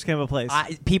you think Bruce Campbell plays?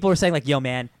 People are saying, like, yo,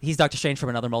 man, he's Doctor Strange from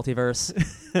another multiverse.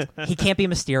 He can't be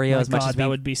Mysterio as much as that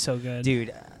would be so good.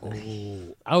 Dude.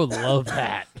 I would love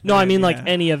that. No, I mean, like,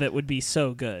 any of it would be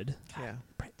so good. Yeah.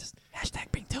 Just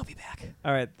hashtag bring Toby back.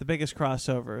 All right, the biggest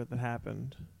crossover that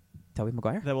happened, Toby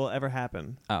Maguire? that will ever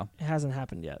happen. Oh. It hasn't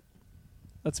happened yet.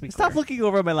 Let's be Stop clear. looking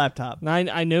over at my laptop.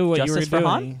 I knew what Justice you for were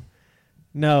Han? doing.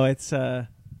 No, it's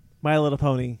My Little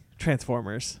Pony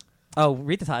Transformers. Oh,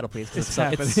 read the title, please. 'cause It's it's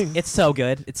happening. it's so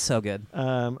good. It's so good.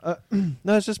 No,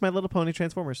 it's just My Little Pony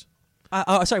Transformers.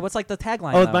 Sorry, what's like the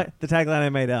tagline? Oh, though? the tagline I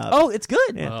made up. Oh, it's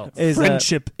good. Yeah. Wow. Is,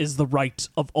 Friendship is the right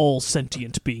of all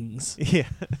sentient beings. yeah.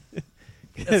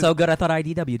 It's so good. I thought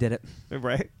IDW did it.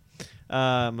 Right.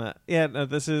 Yeah, no,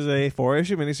 this is a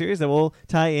 4-issue miniseries that will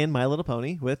tie in My Little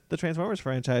Pony with the Transformers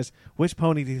franchise. Which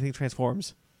pony do you think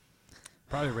transforms?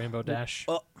 Probably Rainbow Dash.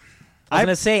 I was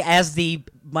gonna say, as the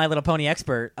My Little Pony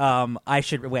expert, I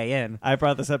should weigh in. I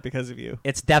brought this up because of you.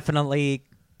 It's definitely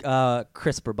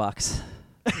Crisper Bucks.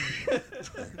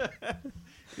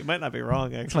 You might not be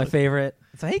wrong, It's actually. my favorite.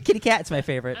 It's hey, kitty cat. It's my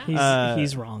favorite.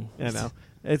 He's wrong. I know.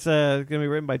 It's going to be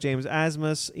written by James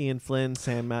Asmus, Ian Flynn,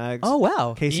 Sam Maggs, Oh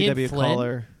wow. KCW Ian Flynn?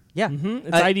 Caller. Yeah.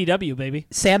 It's Uh, IDW, baby.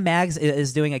 Sam Maggs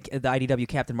is doing the IDW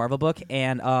Captain Marvel book,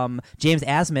 and James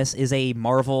Asmus is a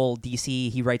Marvel DC.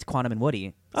 He writes Quantum and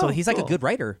Woody, so Oh, he's like a cool. good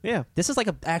writer. Yeah. This is like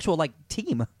an actual like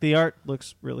team. The art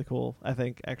looks really cool, I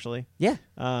think, actually. Yeah.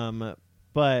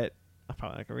 But I'm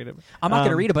probably not going to read it. I'm not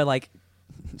gonna read it, but like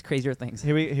crazier things.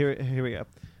 Here we go.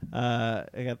 I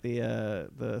got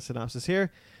the synopsis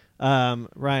here.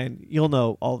 Ryan, you'll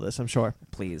know all this, I'm sure.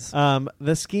 Please.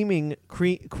 The scheming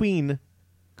Queen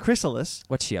Chrysalis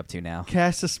What's she up to now?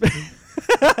 casts a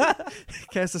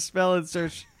spell in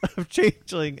search of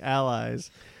changeling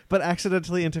allies, but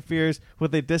accidentally interferes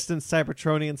with a distant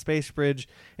Cybertronian space bridge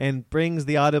and brings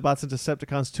the Autobots and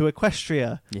Decepticons to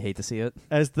Equestria. You hate to see it.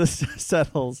 As this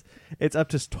settles, it's up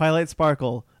to Twilight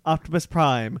Sparkle, Optimus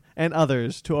Prime, and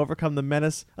others to overcome the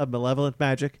menace of malevolent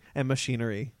magic and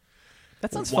machinery.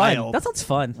 That sounds Wild. fun. That sounds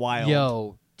fun. Wild.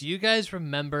 Yo, do you guys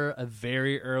remember a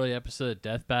very early episode of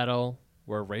Death Battle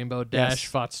where Rainbow Dash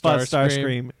fought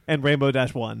Starscream? and Rainbow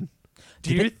Dash won.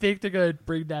 Do you think they're gonna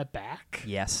bring that back?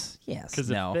 Yes. Yes.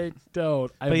 Because No. if they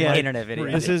don't, I But yeah, might internet video.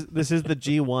 read This it. is the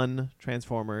G1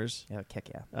 Transformers. Yeah, kick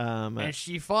yeah. And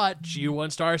she fought G1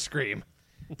 Starscream.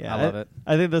 Yeah, I love it.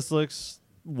 I think this looks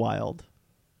wild.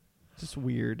 Just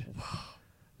weird.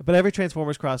 But every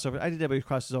Transformers crossover, IDW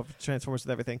crosses over Transformers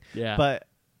with everything. Yeah. But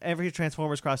every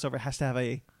Transformers crossover has to have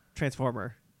a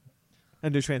Transformer, a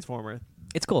new Transformer.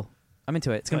 It's cool. I'm into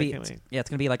it. It's gonna I be can't wait. it's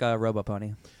gonna be like a Robo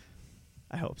Pony.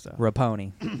 I hope so.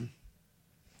 Ropony. Isn't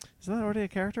that already a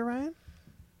character, Ryan?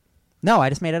 No, I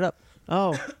just made it up.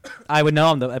 Oh, I would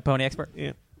know. I'm the pony expert.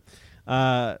 yeah.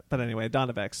 But anyway, Dawn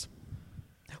of X.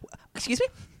 Excuse me.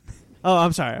 Oh,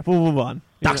 I'm sorry. We'll move on.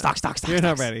 Docs. You're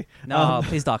not ready. No,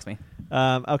 please dox me.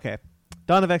 Okay.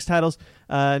 Dawn of X titles.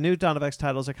 New Dawn of X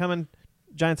titles are coming.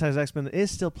 Giant Size X-Men is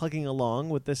still plugging along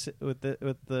with this with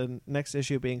the next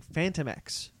issue being Phantom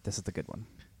X. This is the good one.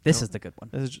 This is the good one.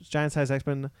 This is Giant Size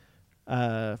X-Men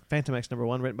Phantom X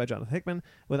 #1, written by Jonathan Hickman,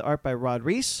 with art by Rod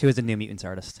Reese. Who is a New Mutants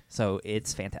artist, so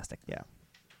it's fantastic. Yeah.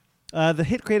 The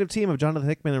hit creative team of Jonathan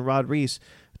Hickman and Rod Reese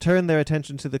turned their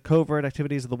attention to the covert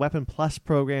activities of the Weapon Plus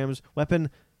programs. Weapon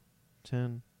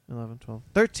 10, 11, 12,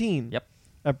 13. Yep.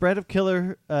 A breed of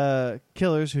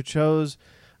killers who chose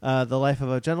the life of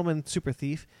a gentleman super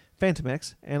thief, Phantom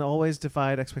X, and always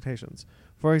defied expectations.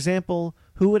 For example,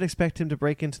 who would expect him to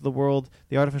break into the world,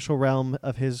 the artificial realm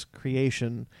of his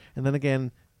creation, and then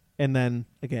again, and then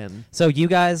again? So you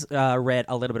guys read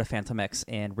a little bit of Phantom X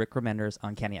in Rick Remender's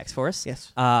Uncanny X-Force.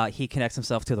 Yes. He connects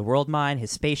himself to the World Mine,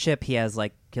 his spaceship. He has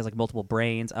like multiple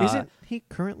brains. Isn't he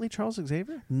currently Charles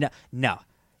Xavier? No.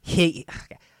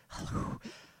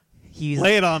 He's.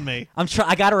 Lay it on me.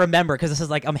 I gotta remember because this is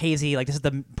like I'm hazy. Like this is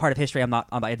the part of history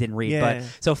I didn't read. Yeah.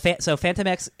 But so Phantom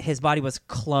X, his body was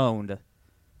cloned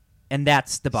and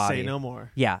that's the body. Say no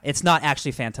more. Yeah, it's not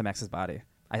actually Phantom X's body.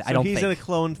 I don't he's think. in a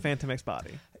cloned Phantom X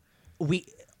body.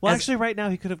 Well, actually, right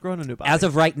now he could have grown a new body. As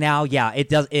of right now, yeah, he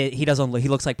doesn't. He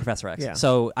looks like Professor X. Yeah.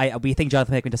 So we think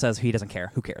Jonathan Hickman just says he doesn't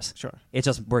care. Who cares? Sure. It's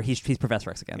just where he's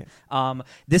Professor X again. Yeah.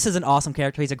 This is an awesome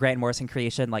character. He's a Grant Morrison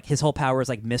creation. Like his whole power is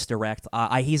like misdirect.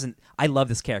 I love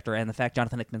this character, and the fact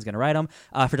Jonathan Hickman's going to write him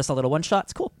for just a little one shot,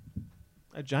 it's cool.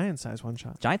 A giant size one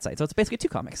shot. Giant size. So it's basically 2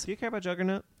 comics. Do you care about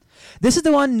Juggernaut? This is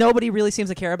the one nobody really seems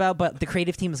to care about, but the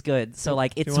creative team is good. So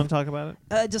like, it's. Do you want to talk about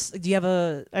it? Do you have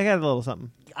a? I got a little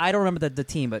something. I don't remember the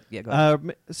team, but yeah, go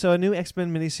ahead. So a new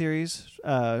X-Men miniseries,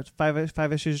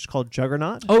 5 issues called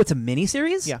Juggernaut. Oh, it's a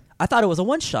miniseries? Yeah. I thought it was a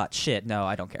one-shot. Shit, no,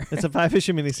 I don't care. It's a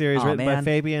 5-issue miniseries written by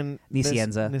Fabian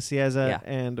Nicieza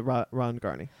and Ron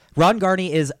Garney. Ron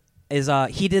Garney is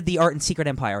he did the art in Secret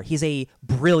Empire. He's a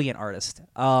brilliant artist.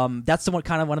 That's one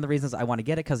of the reasons I want to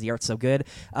get it, because the art's so good.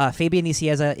 Fabian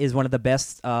Nicieza is one of the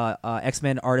best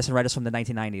X-Men artists and writers from the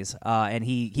 1990s, and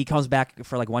he comes back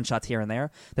for like one shots here and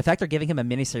there. The fact they're giving him a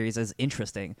miniseries is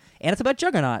interesting, and it's about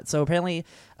Juggernaut. So apparently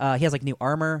he has like new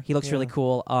armor. He looks really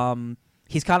cool.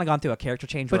 He's kind of gone through a character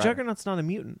change. But Juggernaut's not a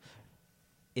mutant.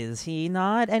 Is he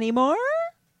not anymore?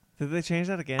 Did they change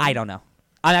that again? I don't know.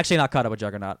 I'm actually not caught up with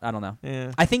Juggernaut. I don't know.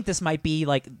 Yeah. I think this might be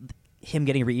like him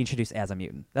getting reintroduced as a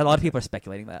mutant. A lot of people are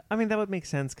speculating that. I mean, that would make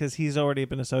sense because he's already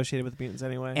been associated with mutants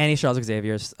anyway. And he's Charles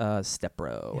Xavier's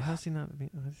stepbro. Yeah, how's he not a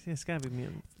mutant? It's got to be a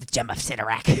mutant. The Gem of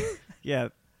Sidorak. Yeah.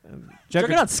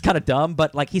 Juggernaut's kind of dumb,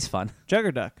 but like he's fun.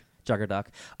 Juggerduck.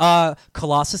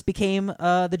 Colossus became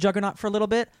the Juggernaut for a little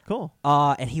bit. Cool.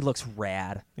 And he looks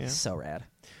rad. Yeah. He's so rad.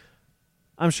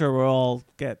 I'm sure we'll all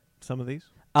get some of these.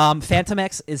 Phantom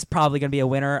X is probably going to be a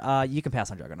winner. You can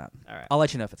pass on Juggernaut. All right. I'll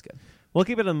let you know if it's good. We'll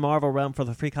keep it in the Marvel realm for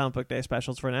the free comic book day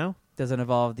specials for now. Does it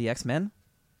involve the X-Men?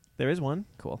 There is one.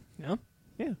 Cool. Yeah.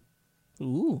 Yeah.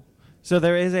 Ooh. So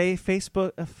there is a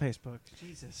Facebook.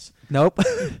 Jesus. Nope.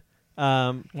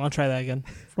 Want to try that again?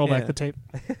 Roll back the tape.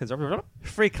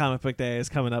 Free comic book day is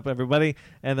coming up, everybody,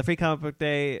 and the free comic book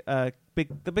day,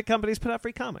 the big companies put out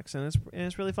free comics, and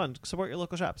it's really fun. Support your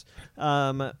local shops.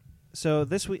 So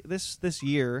this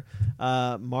year,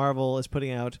 Marvel is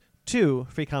putting out 2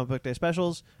 free comic book day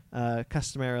specials.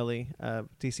 Customarily,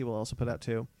 DC will also put out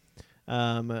 2.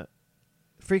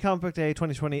 Free comic book day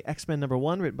 2020 X-Men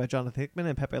 #1, written by Jonathan Hickman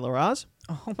and Pepe Larraz.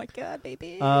 Oh my god,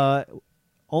 baby!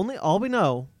 All we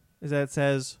know is that it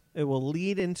says it will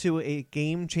lead into a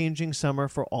game-changing summer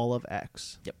for all of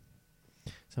X. Yep.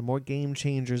 So more game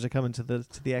changers are coming to the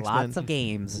X-Men. Lots of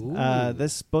games.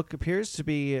 This book appears to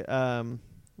be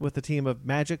with the team of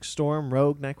Magic, Storm,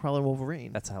 Rogue, Nightcrawler,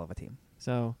 Wolverine. That's a hell of a team.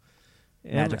 So,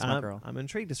 Magic's my girl. I'm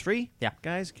intrigued. It's free. Yeah,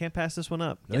 guys, can't pass this one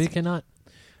up. No, you cannot.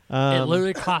 It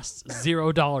literally costs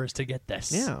 $0 to get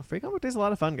this. Yeah, free comic day is a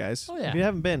lot of fun, guys. Oh yeah. If you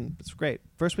haven't been, it's great.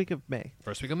 First week of May.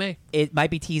 It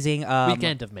might be teasing.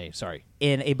 Weekend of May. Sorry.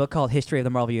 In a book called History of the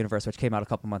Marvel Universe, which came out a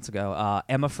couple months ago,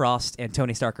 Emma Frost and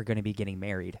Tony Stark are going to be getting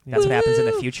married. That's what happens in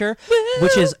the future,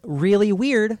 which is really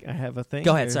weird. I have a thing.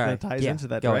 Go ahead. here Sorry. that ties into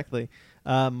that directly.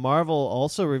 Marvel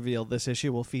also revealed this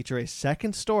issue will feature a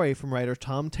second story from writer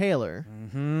Tom Taylor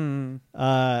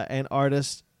and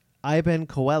artist Iben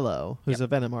Coelho, who's a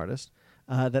Venom artist,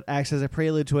 that acts as a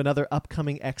prelude to another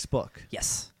upcoming X book.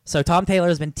 Yes. So Tom Taylor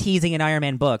has been teasing an Iron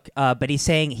Man book, but he's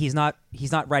saying he's not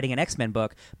writing an X-Men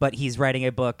book, but he's writing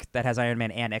a book that has Iron Man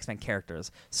and X-Men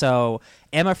characters. So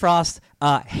Emma Frost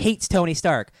hates Tony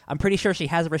Stark. I'm pretty sure she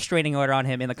has a restraining order on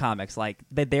him in the comics. Like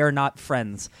they are not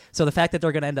friends. So the fact that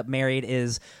they're going to end up married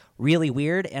is really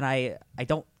weird, and I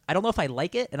don't know if I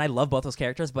like it, and I love both those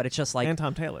characters, but it's just like... And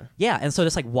Tom Taylor. Yeah, and so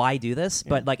just like, why do this?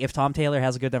 Yeah. But like, if Tom Taylor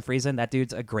has a good enough reason, that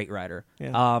dude's a great writer.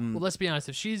 Yeah. Well, let's be honest.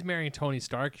 If she's marrying Tony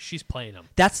Stark, she's playing him.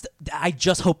 I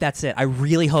just hope that's it. I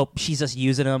really hope she's just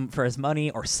using him for his money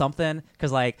or something.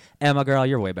 Because like, Emma, girl,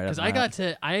 you're way better. Because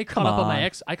I caught up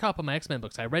on my X-Men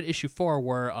books. I read issue 4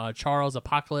 where Charles,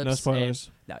 Apocalypse... No spoilers.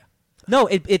 No,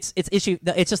 it's issue.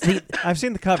 It's just the. I've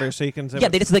seen the cover, so you can. Yeah,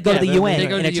 they go to the UN. They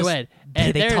go to the UN,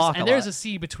 and there's a a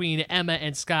scene between Emma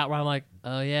and Scott where I'm like,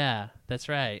 oh yeah, that's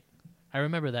right, I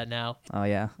remember that now. Oh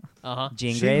yeah.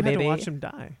 Jean She Grey, had baby. to watch him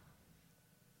die.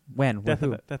 When? Death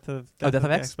of X?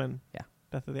 X-Men. Yeah.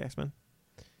 Death of the X-Men.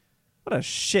 What a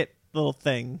shit little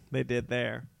thing they did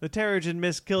there. The Terrigen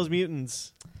Mist kills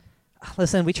mutants.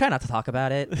 Listen, we try not to talk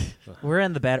about it. We're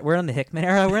in the Hickman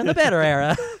era. We're in the better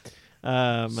era.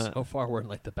 So far, we're in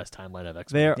like the best timeline of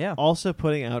X-Men. They're also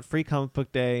putting out Free Comic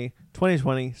Book Day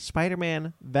 2020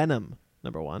 Spider-Man Venom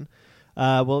 #1,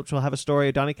 which will have a story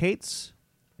of Donny Cates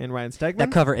and Ryan Stegman.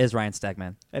 That cover is Ryan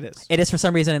Stegman. It is. It is for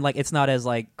some reason, and like it's not as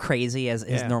like crazy as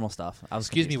his normal stuff.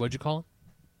 Excuse me, what'd you call him?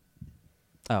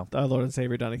 Oh, our Lord and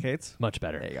Savior Donny Cates. Much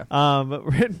better. there you go.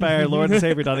 Written by our Lord and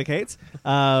Savior Donny Cates,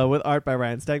 with art by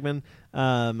Ryan Stegman,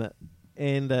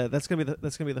 and that's gonna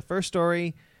be the first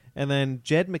story, and then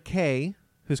Jed MacKay,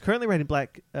 who's currently writing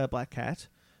Black Cat,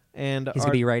 and He's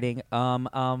gonna be writing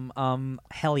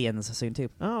Hellions soon too.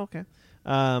 Oh, okay.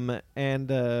 And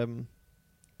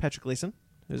Patrick Gleason,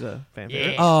 who's a fan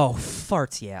favorite, Oh,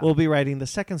 farts! Yeah. will be writing the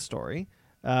second story.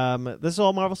 This is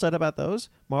all Marvel said about those.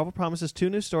 Marvel promises 2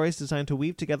 new stories designed to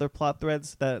weave together plot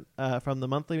threads that from the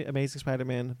monthly Amazing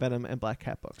Spider-Man, Venom, and Black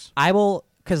Cat books. I will,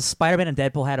 because Spider-Man and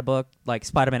Deadpool had a book, like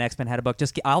Spider-Man X-Men had a book.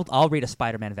 I'll read a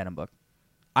Spider-Man Venom book.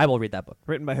 I will read that book.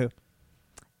 Written by who?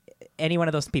 Any one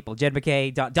of those people. Jed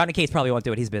MacKay, Donny Cates probably won't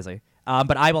do it. He's busy.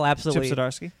 But I will absolutely Chip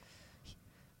Zdarsky.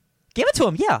 give it to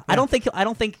him. Yeah. I don't think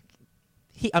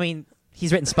he. I mean,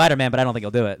 he's written Spider-Man, but I don't think he'll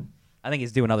do it. I think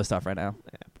he's doing other stuff right now.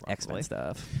 Probably. X-Men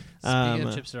stuff. Speaking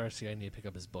of Chip Zdarsky, I need to pick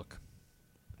up his book.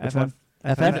 Which one?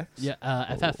 FF? Yeah,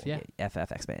 FF. Yeah,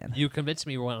 FF X-Men. you convinced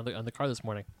me on the car this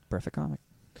morning. Perfect comic.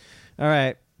 All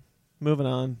right. Moving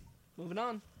on. Moving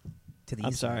on. To these.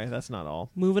 I'm sorry, that's not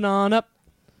all. Moving on up.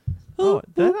 Oh,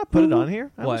 did I not put it on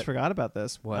here? I What? almost forgot about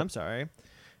this. What? I'm sorry.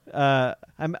 I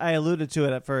alluded to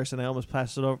it at first, and I almost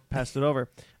passed it over.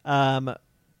 The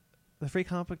Free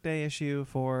Comic Book Day issue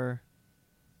for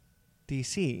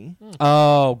DC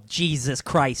Oh, Jesus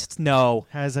Christ. No.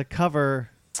 has a cover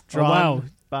Oh, drawn wow.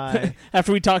 by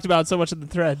After we talked about so much of the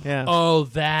thread. Oh,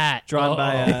 that drawn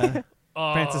by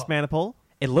Oh. Francis Manipul.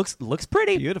 It looks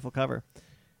pretty. Beautiful cover.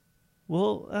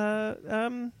 Well,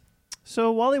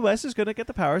 so Wally West is going to get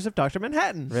the powers of Dr.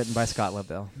 Manhattan. Written by Scott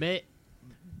Lobdell.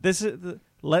 This is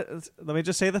let me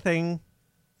just say the thing.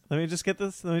 Let me just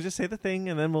say the thing,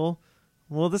 and then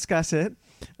we'll discuss it.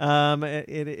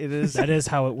 It is That is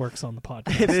how it works on the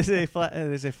podcast. it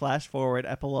is a flash forward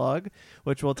epilogue,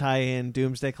 which will tie in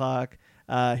Doomsday Clock,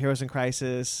 Heroes in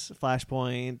Crisis,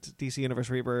 Flashpoint, DC Universe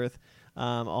Rebirth,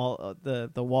 all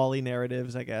the Wally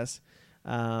narratives, I guess,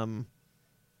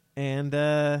 and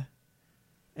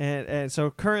so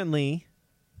currently,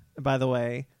 by the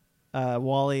way,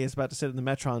 Wally is about to sit in the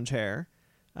Metron chair.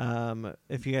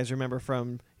 If you guys remember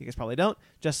you guys probably don't,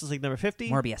 Justice League number 50.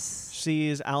 Morbius.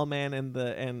 Sees Owlman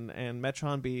and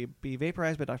Metron be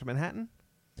vaporized by Dr. Manhattan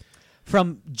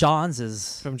From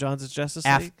Johns' from John's Justice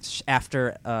League.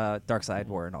 after Darkseid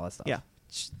War and all that stuff. Yeah.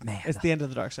 Man. It's the end of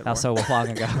the Dark Side That was so long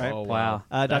ago. Right. Oh, Wow.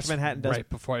 That's Dr. Manhattan does right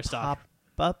before I stop.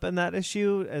 pop up in that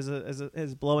issue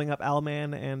as blowing up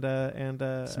Owlman and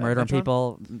Just murdering Metron.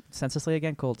 people senselessly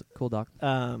again. Cool doc.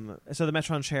 So the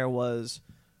Metron chair was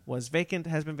vacant,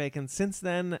 has been vacant since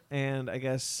then, and I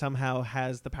guess somehow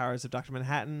has the powers of Dr.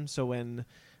 Manhattan. So when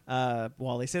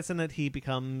Wally sits in it, he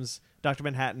becomes Dr.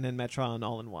 Manhattan and Metron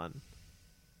all in one.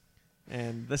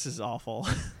 And this is awful.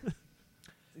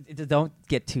 Don't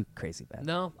get too crazy, man.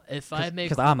 No, if I may,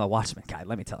 Because I'm a Watchmen guy,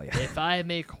 let me tell you. if I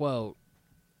may quote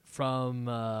from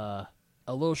a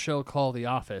little show called The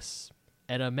Office,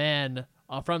 and a man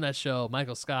from that show,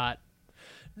 Michael Scott.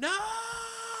 No,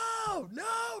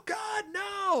 God,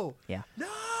 no. Yeah. No.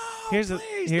 Here's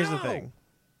please, the no. thing.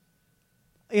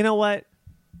 You know what?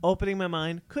 Opening my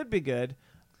mind could be good.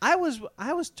 I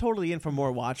was totally in for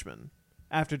more Watchmen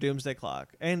after Doomsday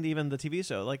Clock and even the TV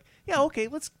show. Like, yeah, okay,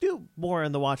 let's do more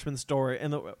in the Watchmen story in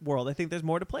the world. I think there's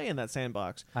more to play in that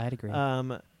sandbox. I'd agree.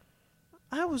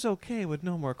 I was okay with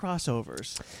no more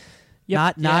crossovers.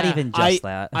 Yep. Not Yeah. even just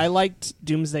that. I liked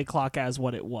Doomsday Clock as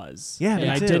what it was. Yeah, and me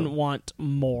I too. didn't want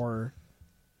more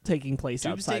taking place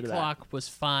Doomsday outside of that. Clock was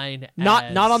fine.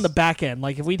 Not on the back end.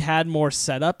 Like if we'd had more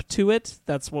setup to it,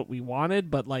 that's what we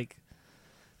wanted. But like,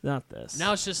 not this.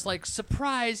 Now it's just like,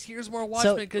 surprise, here's more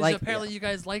Watchmen, because like, apparently you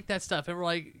guys like that stuff. And we're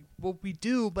like, well, we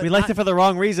do, but we liked it for the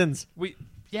wrong reasons. we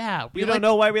We don't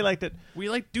know why we liked it. We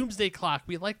like Doomsday Clock.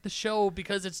 We like the show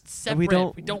because it's separate. We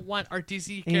don't- We don't want our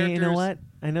DC And characters. you know what?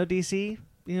 I know DC.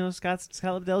 You know, Scott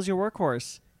Lobdell's your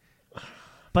workhorse,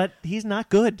 but he's not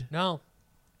good. No.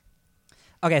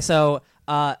 Okay, so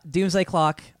Doomsday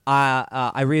Clock,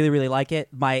 I really, really like it.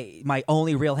 My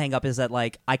only real hang up is that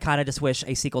like I kind of just wish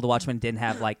a sequel to Watchmen didn't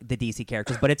have like the DC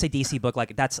characters, but it's a DC book.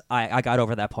 Like that's I got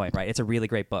over that point, right? It's a really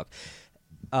great book.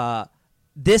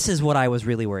 This is what I was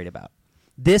really worried about.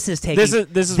 This is taking. This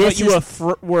is what you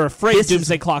were afraid this is-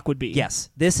 Doomsday Clock would be. Yes,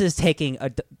 this is taking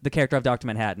the character of Dr.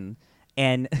 Manhattan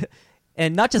and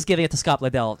not just giving it to Scott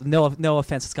Lobdell. No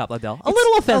offense to Scott Lobdell. A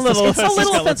little offense to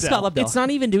Scott Lobdell. It's not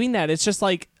even doing that. It's just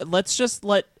like let's just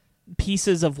let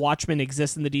pieces of Watchmen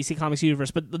exist in the DC Comics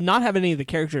universe, but not have any of the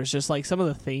characters. Just like some of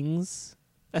the things,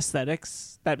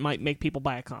 aesthetics that might make people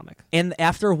buy a comic. And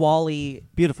after Wally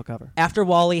Beautiful cover.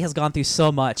 has gone through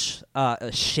so much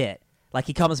shit, Like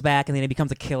he comes back and then he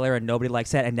becomes a killer and nobody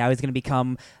likes that, and now he's going to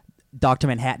become Dr.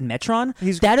 Manhattan Metron.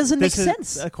 That doesn't make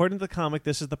sense. According to the comic,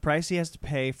 this is the price he has to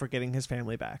pay for getting his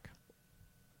family back.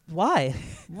 Why?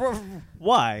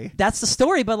 Why? That's the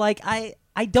story, but like I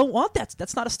don't want that.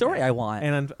 That's not a story I want.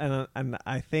 And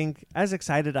I think as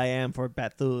excited I am for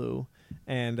Cthulhu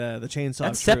and the Chainsaw.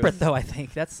 That's separate though. I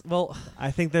think that's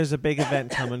I think there's a big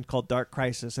event coming called Dark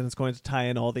Crisis, and it's going to tie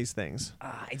in all these things.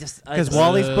 Because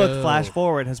Wally's book Flash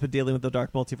Forward has been dealing with the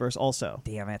Dark Multiverse also.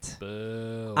 Damn it!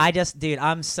 Boo. Dude,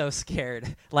 I'm so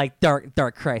scared. Like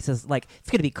Dark Crisis, like it's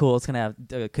gonna be cool. It's gonna have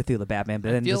Cthulhu Batman,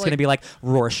 but then it's gonna be like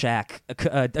Rorschach,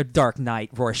 a Dark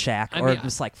Knight Rorschach,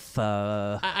 just like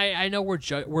I know we're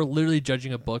literally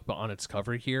judging a book, but on its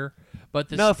cover here. But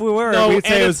no, if we were, we'd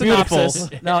say it was beautiful.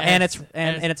 No, and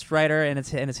its writer and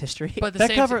its history. But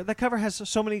that cover has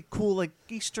so many cool like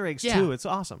Easter eggs too. It's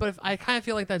awesome. But I kind of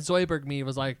feel like that Zoidberg meme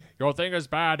was like, "Your thing is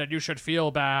bad, and you should feel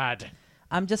bad."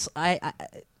 I'm just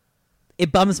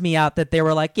it bums me out that they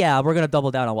were like, "Yeah, we're gonna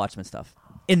double down on Watchmen stuff."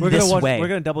 We're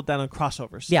gonna double down on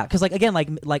crossovers. Yeah, because like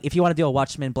if you want to do a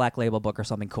Watchmen Black Label book or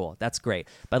something, cool, that's great.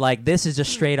 But like this is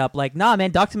just straight up like, nah,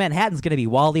 man, Dr. Manhattan's gonna be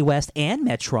Wally West and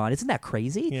Metron. Isn't that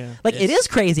crazy? Yeah, it is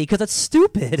crazy because it's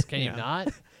stupid. Can you not?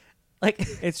 Like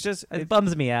it's just it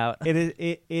bums me out.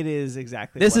 It is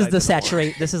exactly. This is the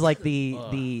saturate. This is like the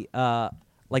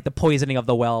like the poisoning of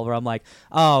the well, where I'm like,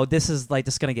 oh, this is like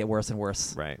just gonna get worse and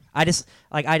worse. Right. I just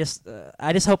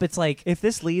hope it's like, if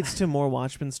this leads to more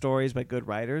Watchmen stories by good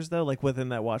writers, though, like within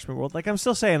that Watchmen world, like I'm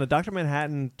still saying a Dr.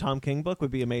 Manhattan Tom King book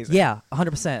would be amazing. Yeah,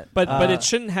 100%. But it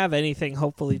shouldn't have anything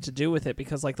hopefully to do with it,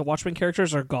 because like the Watchmen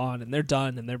characters are gone and they're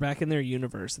done and they're back in their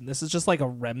universe, and this is just like a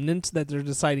remnant that they're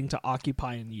deciding to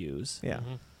occupy and use. Yeah.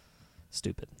 Mm-hmm.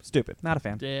 Stupid. Not a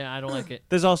fan. Yeah, I don't like it.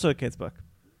 There's also a kids book.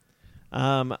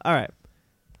 All right.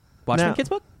 Watchmen kids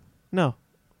book? No.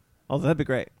 Oh, that'd be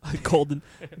great. golden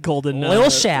Little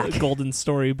Shack. Golden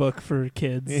storybook for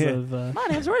kids. Yeah. Of, My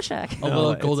name's Rorschach. A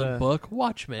little golden book,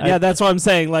 Watchmen. Yeah, that's what I'm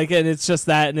saying. Like, and it's just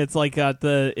that, and it's like got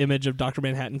the image of Dr.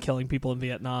 Manhattan killing people in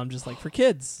Vietnam, just like for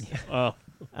kids. Oh.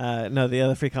 No, the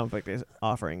other free comic book is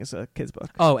offering is a kids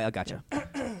book. Oh, I gotcha.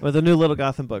 With a new Little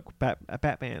Gotham book,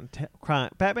 Batman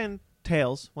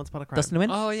Tales, Once Upon a Crime. Dustin Nguyen?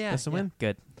 Oh yeah, Dustin Nguyen.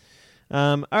 Good.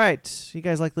 All right, you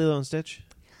guys like Lilo and Stitch?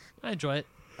 I enjoy it.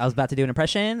 I was about to do an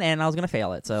impression, and I was going to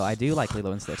fail it, so I do like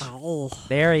Lilo and Stitch. Oh.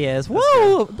 There he is.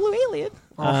 Whoa, blue alien.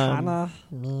 Ohana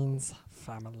means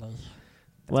family.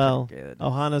 Well, good.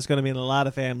 Ohana's going to mean a lot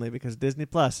of family because Disney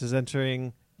Plus is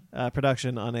entering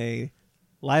production on a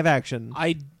live-action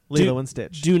Lilo and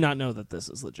Stitch. Do not know that this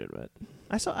is legitimate.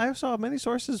 I saw many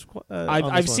sources.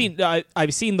 I've seen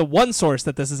the one source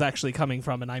that this is actually coming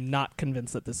from, and I'm not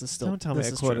convinced that this is still. Don't tell me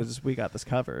a quote is we got this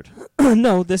covered.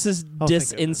 No, this is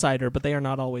Dis Insider, but they are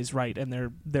not always right,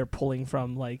 and they're pulling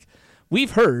from like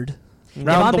we've heard. If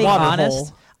I'm being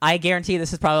honest, I guarantee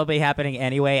this is probably happening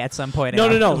anyway at some point.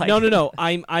 No.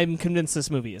 I'm convinced this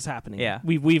movie is happening. Yeah,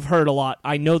 we've heard a lot.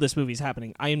 I know this movie is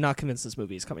happening. I am not convinced this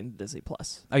movie is coming to Disney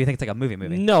Plus. Oh, you think it's like a movie?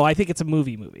 No, I think it's a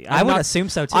movie. I would assume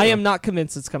so too. I am not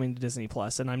convinced it's coming to Disney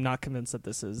Plus, and I'm not convinced that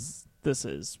this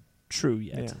is true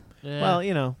yet. Yeah.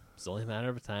 Well, it's only a matter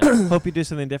of time. hope you do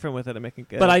something different with it and make it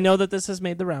good. But I know that this has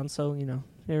made the round, so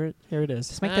here it is.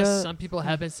 Some people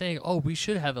have been saying, "Oh, we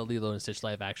should have a Lilo and Stitch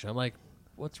live action." I'm like,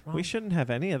 what's wrong? We shouldn't have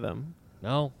any of them.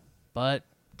 No, but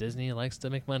Disney likes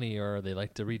to make money, or they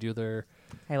like to redo their.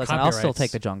 Hey, listen, I'll still take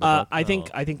the Jungle Book. I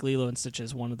think Lilo and Stitch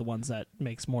is one of the ones that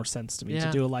makes more sense to me to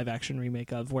do a live action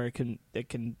remake of, where it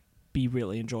can be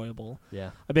really enjoyable. Yeah,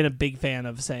 I've been a big fan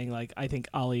of saying like I think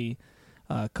Ali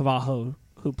Cavajo,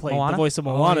 who played Moana? the voice of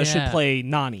Moana, should play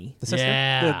Nani, the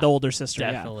sister, the older sister.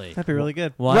 definitely. That'd be really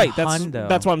good. Right,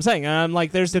 that's what I'm saying. I'm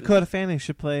like, there's Dakota Fanning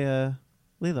should play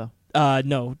Lilo.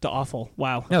 No, awful.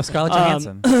 Wow. No, Scarlett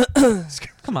Johansson.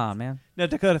 Come on, man. No,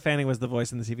 Dakota Fanning was the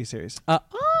voice in the TV series. That's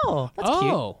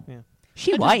cute. Yeah.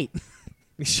 She white.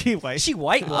 She white. She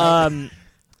white.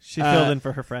 She filled in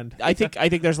for her friend. I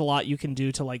think there's a lot you can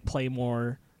do to like play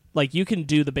more. Like you can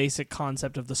do the basic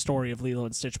concept of the story of Lilo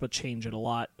and Stitch, but change it a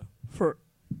lot for.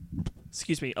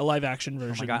 Excuse me, a live action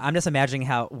version. Oh my god, I'm just imagining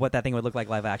what that thing would look like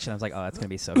live action. I was like, oh, that's gonna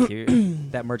be so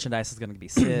cute. That merchandise is gonna be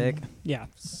sick. Yeah.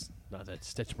 Not that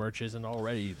Stitch merch isn't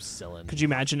already selling. Could you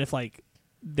imagine if like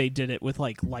they did it with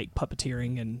like light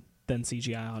puppeteering and then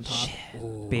CGI on top?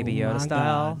 Baby Yoda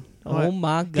style. Oh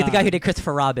my god! Get the guy who did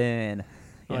Christopher Robin.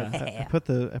 I put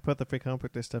the free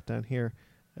comic book stuff down here.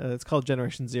 It's called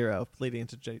Generation Zero, leading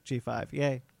into G5.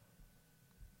 Yay!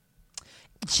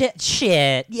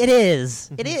 Shit! It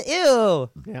is. It is. Ew.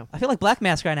 Yeah. I feel like Black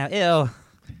Mask right now. Ew.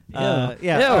 Yeah.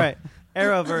 Ew. All right.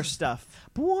 Arrowverse stuff.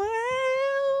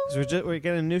 'Cause we're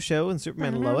getting a new show in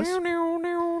Superman and Lois.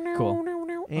 Cool.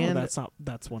 And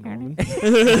that's Wonder Woman.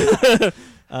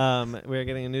 We're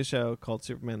getting a new show called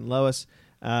Superman and Lois,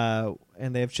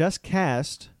 and they've just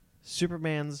cast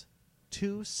Superman's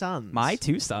two sons. My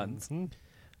two sons.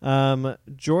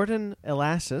 Jordan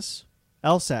Elsas,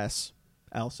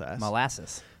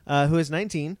 Molasses. who is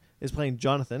 19, is playing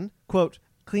Jonathan. Quote,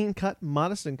 clean-cut,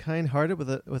 modest, and kind-hearted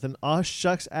with an aw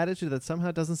shucks attitude that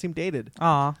somehow doesn't seem dated.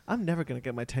 Aw. I'm never going to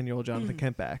get my 10-year-old Jonathan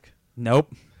Kent back.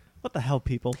 Nope. What the hell,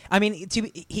 people? I mean,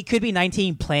 he could be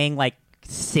 19 playing like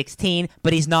 16,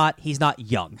 but he's not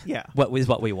young. Yeah. What is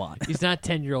what we want. He's not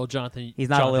 10-year-old Jonathan. He's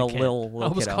not Jonathan a Kent. little I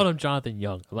almost kiddo. called him Jonathan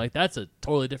Young. I'm like, that's a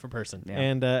totally different person. Yeah.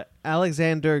 And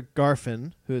Alexander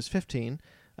Garfin, who is 15,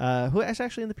 who is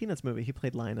actually in the Peanuts movie. He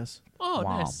played Linus. Oh,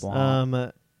 Wah, nice.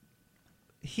 wah.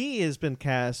 He has been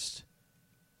cast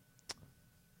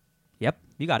Yep,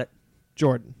 you got it.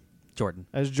 Jordan.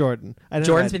 Jordan's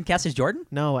Jordan's been cast as Jordan?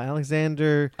 No,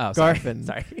 Alexander Oh, sorry. Garfin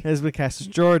Sorry. has been cast as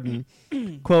Jordan.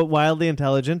 Quote, wildly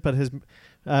intelligent, but his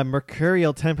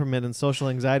mercurial temperament and social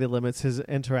anxiety limits his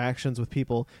interactions with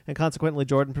people, and consequently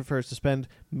Jordan prefers to spend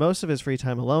most of his free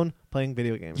time alone playing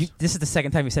video games. This is the second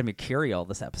time you said mercurial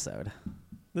this episode.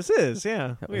 This is,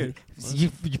 yeah. Weird. You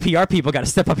PR people got to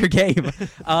step up your game.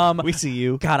 We see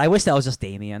you. God, I wish that was just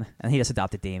Damien, and he just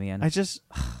adopted Damien.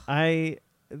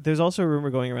 There's also a rumor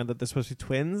going around that they're supposed to be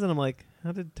twins, and I'm like,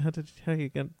 how you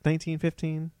get 19,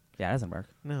 15? Yeah, it doesn't work.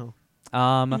 No.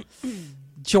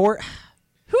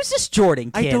 Who's this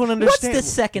Jordan kid? I don't understand. What's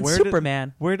the second Where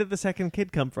Superman? Where did the second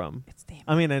kid come from? It's Damien.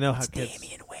 I mean, I know It's how kids.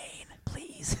 Damian Wayne,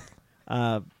 please.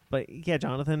 But yeah,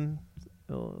 Jonathan.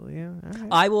 Oh, yeah. All right.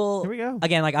 I will. Here we go.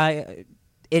 Again,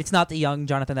 it's not the young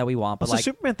Jonathan that we want, but Also,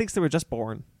 Superman thinks they were just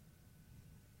born.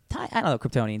 I don't know,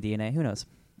 Kryptonian DNA. Who knows?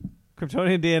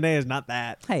 Kryptonian DNA is not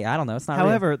that. Hey, I don't know. It's not.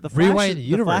 However, the Flash, Rewind the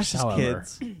universe,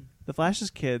 the Flash's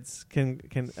kids can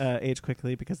age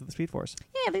quickly because of the Speed Force.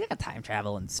 real. Yeah, they got time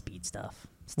travel and speed stuff.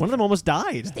 One of them almost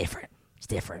died. It's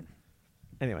different.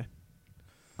 Anyway,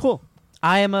 cool.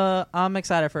 I'm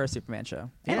excited for a Superman show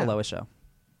and Yeah. a Lois show.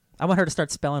 I want her to start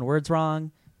spelling words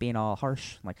wrong, being all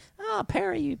harsh, like, "Oh,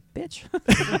 Perry, you bitch."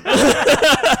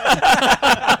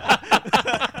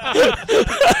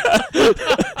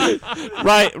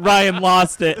 Ryan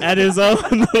lost it at his own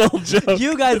little joke.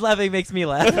 You guys laughing makes me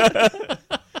laugh.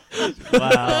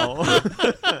 Wow.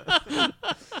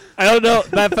 I don't know.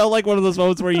 That felt like one of those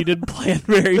moments where you didn't plan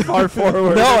very far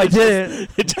forward. No, I didn't.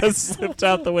 It just slipped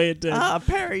out the way it did.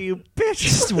 Perry, you bitch.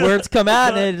 Just words come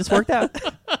out and it just worked out.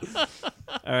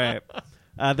 All right.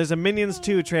 There's a Minions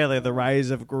 2 trailer, The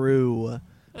Rise of Gru.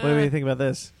 What do you think about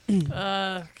this?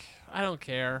 I don't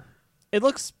care. It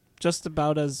looks just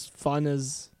about as fun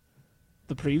as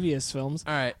the previous films.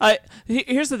 All right.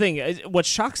 Here's the thing. What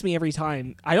shocks me every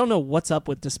time, I don't know what's up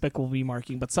with Despicable Me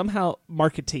marketing, but somehow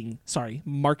but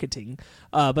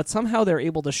somehow they're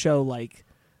able to show like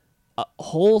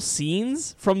whole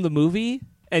scenes from the movie,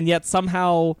 and yet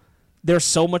somehow there's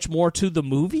so much more to the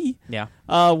movie. Yeah.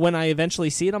 When I eventually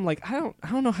see it, I'm like, I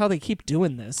don't know how they keep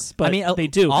doing this, but I mean, they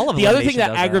do. all of the other thing Illumination that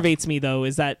does that. aggravates me though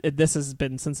is that this has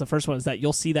been since the first one is that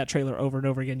you'll see that trailer over and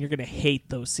over again. You're gonna hate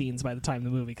those scenes by the time the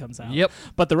movie comes out. Yep.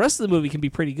 But the rest of the movie can be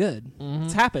pretty good.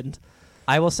 It's happened.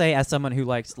 I will say, as someone who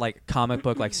likes like comic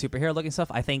book, like superhero looking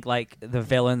stuff, I think like the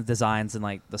villain designs and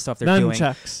like the stuff they're doing,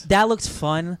 Nunchucks. that looks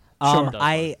fun. Sure.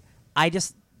 I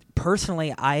just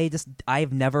personally,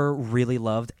 I've never really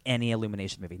loved any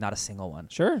Illumination movie, not a single one.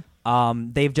 Sure.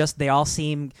 They all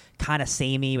seem kind of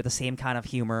samey with the same kind of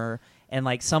humor, and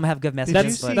like some have good Did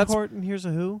messages. you see but Horton Hears a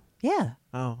Who? yeah,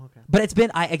 Oh, okay. but it's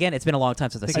been it's been a long time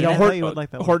since I've I seen know it. Horton- you would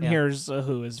like that one. Horton Yeah. Hears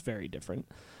Who is very different.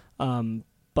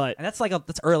 But And that's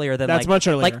that's earlier than That's like, much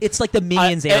earlier. Like it's like the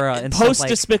Minions era and post stuff like,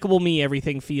 Despicable Me,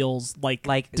 everything feels like Secret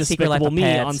Life Despicable of Me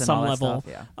Pets on and some all that level.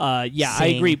 stuff, yeah. Yeah, I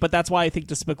Sing. agree. But that's why I think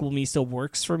Despicable Me still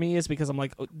works for me, is because I'm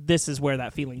like, oh, this is where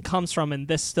that feeling comes from, and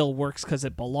this still works because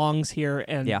it belongs here,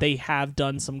 and Yeah. they have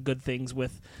done some good things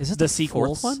with Is this the the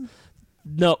sequels. fourth one?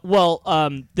 No, well,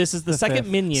 this is the second fifth.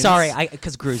 Minions. Sorry,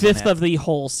 because Gru's in fifth it. of the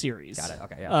whole series. Got it.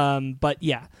 Okay, yeah. But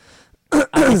yeah,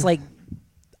 It's like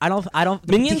I don't.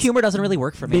 The Minions- humor doesn't really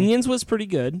work for me. Minions was pretty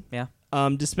good. Yeah.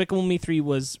 Despicable Me 3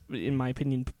 was, in my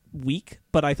opinion, weak,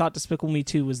 but I thought Despicable Me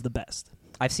 2 was the best.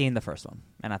 I've seen the first one,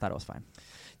 and I thought it was fine.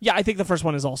 Yeah, I think the first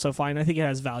one is also fine. I think it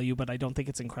has value, but I don't think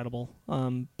it's incredible.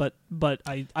 But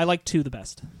I like 2 the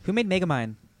best. Who made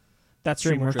Megamind? That's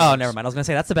DreamWorks. DreamWorks. Oh, never mind. I was gonna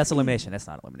say that's the best Illumination. It's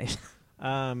not Illumination.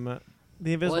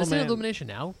 The Invisible Well, isn't it Man. Illumination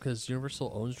now? Because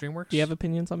Universal owns DreamWorks. Do you have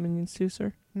opinions on Minions 2,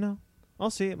 sir? No. I'll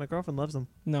see it. My girlfriend loves them.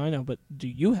 No, I know, but do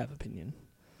you have opinion?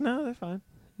 No, they're fine.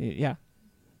 Yeah.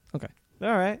 Okay.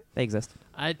 They're all right. They exist.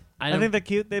 I think they're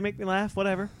cute. They make me laugh.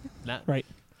 Whatever. Right.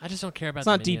 I just don't care about. It's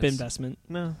not the deep Minions. investment.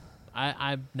 No.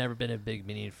 I've never been a big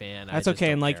Minion fan. That's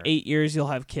okay. In like 8 years, you'll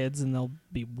have kids, and they'll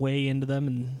be way into them,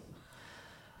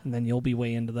 and then you'll be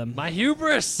way into them. My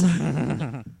hubris.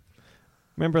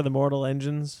 Remember the Mortal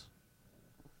Engines?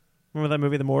 Remember that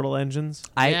movie, The Mortal Engines?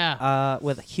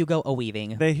 With Hugo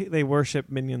Weaving. They worship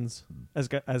minions as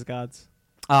gods.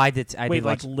 Oh, I did. I Wait, did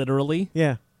like watch. literally?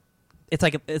 Yeah. It's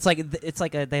like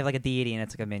they have like a deity and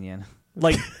it's like a minion.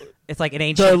 Like It's like an the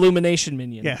ancient. Illumination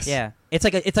minion. Yes. Yeah, it's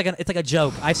like a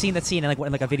joke. I've seen that scene in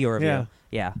like a video review. Yeah.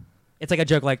 Yeah, it's like a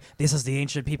joke. Like this is the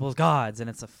ancient people's gods, and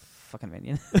it's a fucking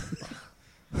minion.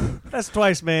 That's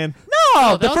twice, man.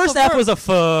 No, that the was first the half first. was a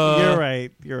fuck. You're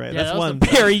right. Yeah, That's that was one. the-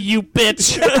 Barry, you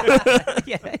bitch.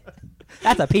 Yeah,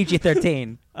 that's a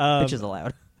PG-13. Bitches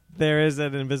allowed. There is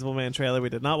an Invisible Man trailer. We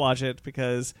did not watch it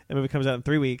because the movie comes out in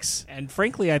 3 weeks. And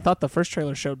frankly, I thought the first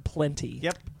trailer showed plenty.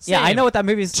 Yep. Yeah, I know what that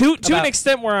movie's To an about.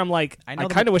 extent where I'm like, I I, know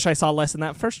the- kind of wish I saw less in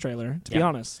that first trailer, to be Yeah.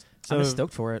 honest. So I'm just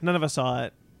stoked for it. none of us saw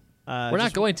it. We're not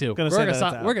Just going to. gonna We're say gonna that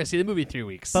it's out. we're gonna see the movie in 3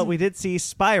 weeks. But we did see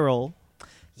Spiral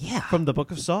Yeah. from the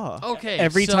Book of Saw. okay.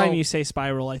 Every so- time you say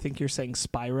Spiral, I think you're saying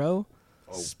Spyro.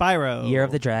 Spyro. Year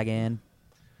of the Dragon.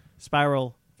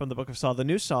 Spiral from the Book of Saw, the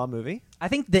new Saw movie. I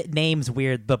think the name's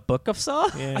weird. The Book of Saw.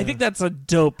 Yeah. I think that's a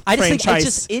dope I just think franchise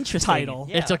it's just interesting. title.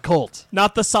 Yeah. it's a cult.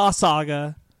 Not the Saw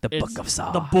Saga, The It's Book of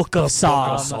Saw. the Book of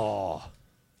Saw. Saw.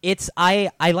 It's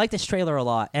I like this trailer a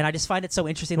lot, and I just find it so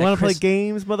interesting You that want to play Chris,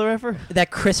 games, mother effer?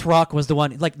 that Chris Rock was the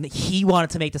one. Like he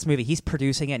wanted to make this movie. He's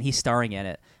producing it and he's starring in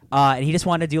it. And he just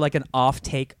wanted to do like an off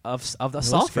take of the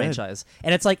Saw looks good. franchise.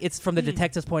 And it's like it's from the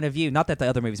detective's point of view. Not that the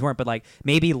other movies weren't, but like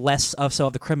maybe less of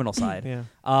the criminal side. Yeah.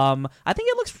 I think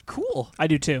it looks cool. I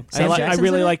do too. Sam I Jackson's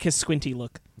really in it? like his squinty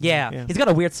look. Yeah. Yeah. He's got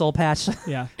a weird soul patch.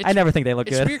 Yeah. I never think they look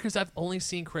It's good. weird because I've only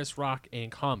seen Chris Rock in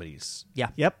comedies,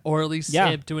 Yep. or at least Yeah.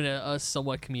 him doing a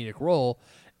somewhat comedic role,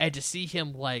 and to see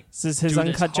him like This is his do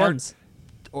this Uncut hard- Gems.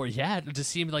 or to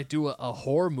see him like do a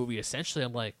horror movie. Essentially,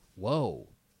 I'm like, whoa,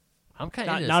 I'm kind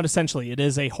of Not essentially. It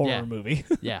is a horror Yeah. movie.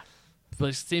 yeah.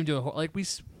 But see him doing like we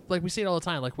see it all the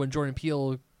time. Like when Jordan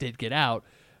Peele did Get Out,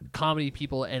 comedy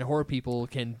people and horror people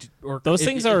can or Those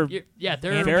things are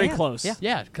they're very yeah. close. Yeah.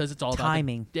 yeah, because it's all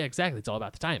Timing. About exactly. It's all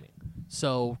about the timing.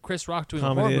 So Chris Rock doing a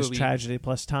Comedy horror is movie. tragedy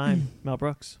plus time. Mel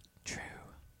Brooks. True.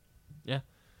 Yeah.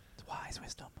 It's wise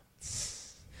wisdom.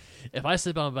 If I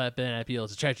slip on a banana peel,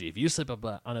 it's a tragedy. If you slip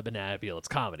on a banana peel, it's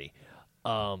comedy.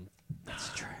 That's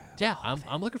true. Yeah,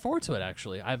 I'm looking forward to it.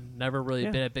 Actually, I've never really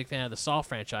been a big fan of the Saw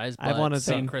franchise, but I've wanted to-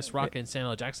 seeing Chris Rock and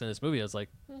Samuel L. Jackson in this movie, I was like,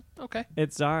 okay.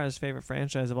 It's Zara's favorite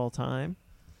franchise of all time.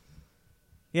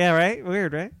 Yeah, right?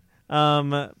 Weird, right?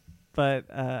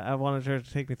 But I wanted her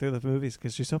to take me through the movies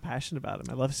because she's so passionate about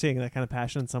them. I love seeing that kind of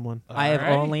passion in someone. I have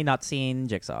Alright. only not seen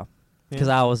Jigsaw because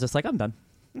Yeah. I was just like, I'm done.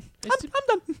 It's- I'm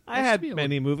done. I Nice had to be able-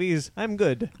 many movies. I'm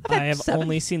good. I have 7.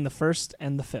 only seen the first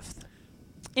and the fifth.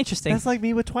 Interesting. That's like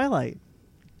me with Twilight.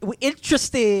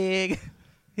 Interesting.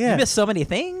 Yeah. You missed so many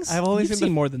things. I've only You've seen seen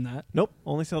the more than that. Nope,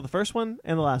 only saw the first one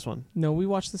and the last one. No, we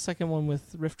watched the second one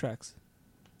with Riff Tracks.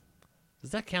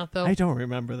 Does that count though? I don't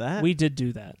remember that. We did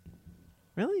do that.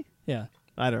 Really? Yeah.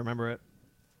 I don't remember it.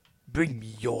 Bring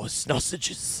me your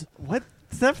sausages. What?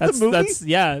 Is that for That's the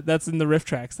movie? that's in the Riff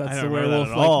Tracks. That's I the don't remember that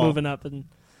werewolf at like all. moving up and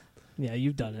yeah,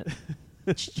 you've done it.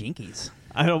 Jinkies.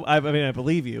 I don't. I mean, I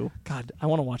believe you. God, I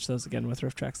want to watch those again with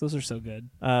Riff Tracks. Those are so good.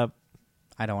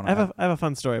 I don't want I to. have a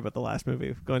fun story about the last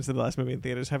movie. Going to see the last movie in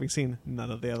theaters, having seen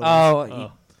none of the other ones.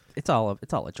 Oh, it's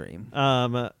all a dream.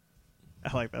 I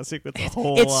like that sequence a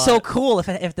whole It's lot. so cool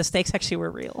if the stakes actually were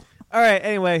real. All right.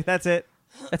 Anyway, that's it.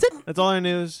 That's it. That's all our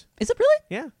news. Is it really?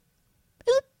 Yeah.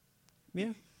 Is it?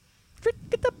 Yeah.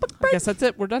 Get the book I guess that's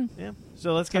it. We're done. Yeah.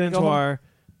 So let's get Time to into go home. our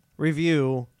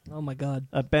review Oh my God.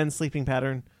 of Ben's sleeping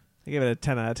pattern. I give it a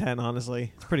 10 out of 10.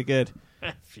 Honestly, it's pretty good.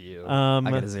 Phew. I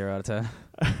got a 0 out of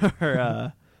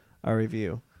 10. our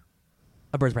review.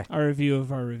 A bird's brain. Our review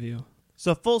of our review.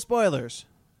 So full spoilers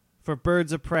for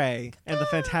Birds of Prey and the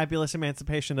fantabulous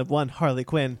emancipation of one Harley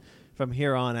Quinn from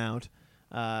here on out.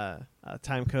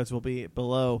 Time codes will be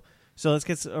below. So let's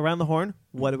get around the horn.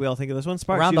 What do we all think of this one?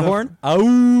 Sparks, Around you the go horn.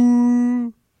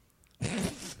 Oh.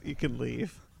 You can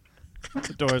leave.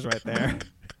 The door's right there.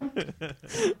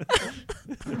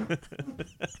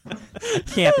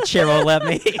 Can't. The chair won't let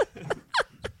me.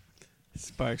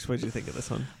 Sparks, what did you think of this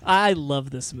one? I love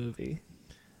this movie.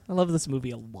 I love this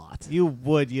movie a lot. You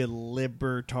would, you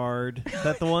libertard. Is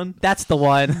that the one? That's the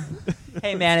one.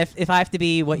 Hey man, if I have to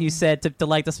be what you said to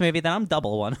like this movie, then I'm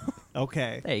double one.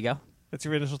 Okay. There you go. That's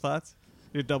your initial thoughts?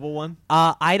 Your double one?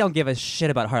 I don't give a shit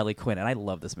about Harley Quinn, and I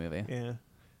love this movie. Yeah.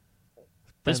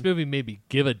 This movie made me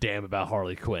give a damn about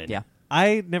Harley Quinn. Yeah.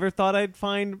 I never thought I'd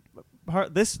find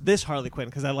this Harley Quinn,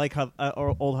 because I like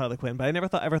old Harley Quinn, but I never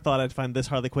thought I'd find this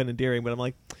Harley Quinn endearing. But I'm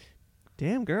like,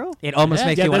 damn, girl. It almost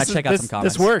makes you want to check out some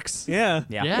comics. This works. Yeah.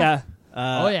 Yeah.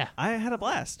 Oh yeah. I had a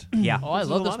blast. Yeah. Oh, I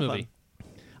love this movie.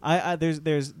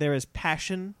 There is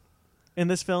passion in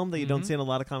this film that you don't see in a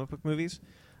lot of comic book movies.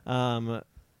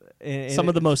 Some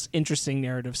of the most interesting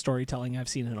narrative storytelling I've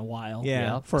seen in a while.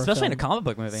 Yeah. Especially in a comic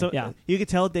book movie. So, yeah. You could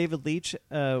tell David Leitch,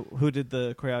 who did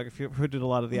the choreography, who did a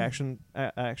lot of the action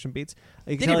beats.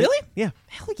 Did he really? Yeah.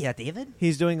 Hell yeah, David.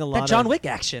 He's doing a lot That John Wick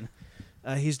action.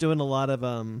 He's doing a lot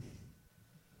of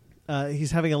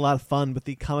he's having a lot of fun with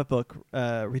the comic book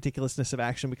ridiculousness of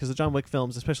action, because the John Wick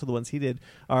films, especially the ones he did,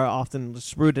 are often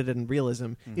just rooted in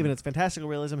realism. Even if it's fantastical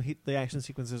realism, the action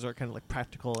sequences are kind of like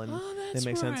practical and That's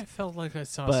they make where sense. I felt like I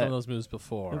saw some of those movies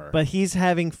before. But he's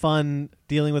having fun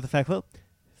dealing with the fact, well,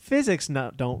 physics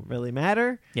don't really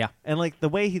matter. Yeah. And like the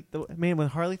way when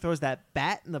Harley throws that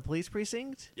bat in the police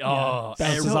precinct,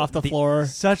 bounces off the floor.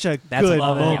 such a That's good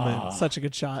lovely. moment. Such a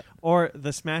good shot. Or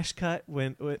the smash cut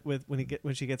when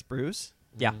she gets Bruce.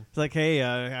 Yeah. It's like,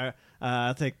 hey,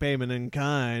 I'll take payment in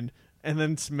kind, and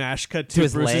then smash cut to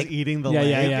his Bruce leg. is eating the Yeah,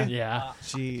 leg. Yeah.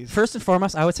 Jeez. First and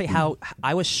foremost, I would say how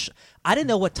I was. I didn't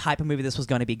know what type of movie this was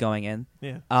going to be going in.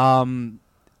 Yeah.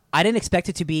 I didn't expect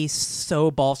it to be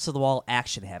so balls to the wall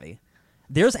action heavy.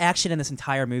 There's action in this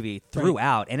entire movie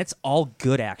throughout, and it's all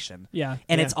good action. Yeah.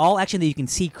 And it's all action that you can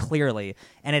see clearly,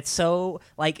 and it's so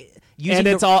like using And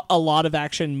it's a lot of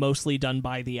action mostly done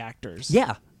by the actors.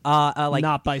 yeah. Like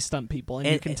not by stunt people, and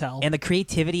you can tell. And the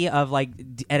creativity of like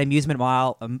at Amusement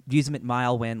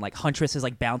Mile when like Huntress is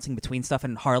like bouncing between stuff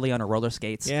and Harley on her roller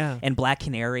skates, Yeah. and Black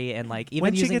Canary, and like even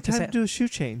when she using get time to do a shoe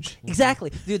change.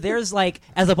 Exactly, dude. There's like,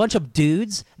 as a bunch of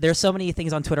dudes, there's so many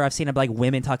things on Twitter I've seen of like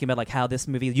women talking about like how this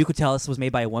movie, you could tell this was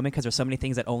made by a woman because there's so many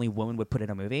things that only women would put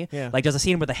in a movie. Yeah. Like there's a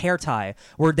scene with a hair tie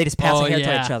where they just pass a hair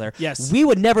tie to each other. Yes. We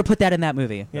would never put that in that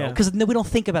movie. Yeah. Because we don't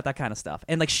think about that kind of stuff,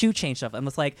 and like shoe change stuff, and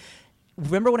it's like.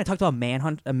 Remember when I talked about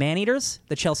man-eaters?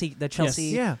 The Chelsea.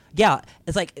 Yeah. Yeah.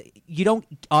 It's like you don't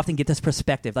often get this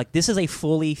perspective. Like this is a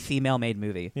fully female-made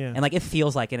movie, Yeah. and like it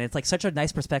feels like it. And it's like such a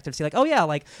nice perspective to see. Like, oh yeah,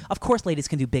 like of course ladies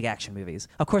can do big action movies.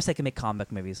 Of course they can make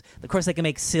comic movies. Of course they can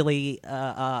make silly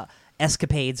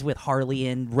escapades with Harley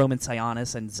and Roman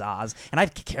Sionis and Zaz. And I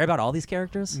care about all these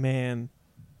characters. Man.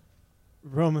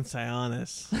 Roman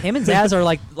Sionis. Him and Zaz are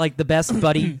like the best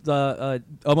buddy,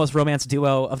 almost romance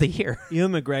duo of the year.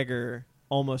 Ewan McGregor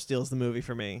almost steals the movie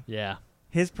for me. Yeah.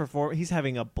 His he's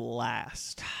having a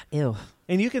blast. Ew.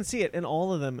 And you can see it in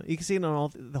all of them. You can see it in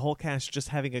all the whole cast just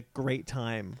having a great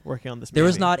time working on this movie. There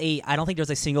was I don't think there's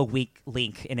a single weak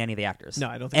link in any of the actors. No,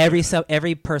 I don't think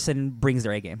every person brings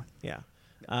their A game. Yeah.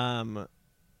 I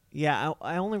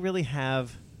only really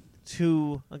have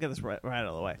two, I'll get this right out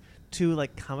of the way, two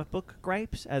like comic book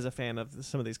gripes as a fan of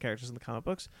some of these characters in the comic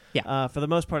books. Yeah. For the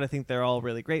most part, I think they're all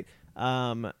really great.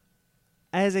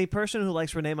 As a person who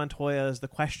likes Renee Montoya's The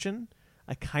Question,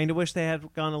 I kind of wish they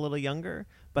had gone a little younger,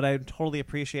 but I totally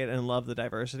appreciate and love the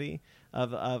diversity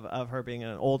of her being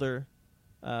an older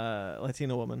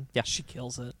Latino woman. Yeah. She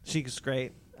kills it. She's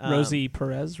great. Rosie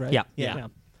Perez, right? Yeah.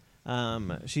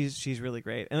 She's really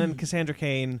great. And then Cassandra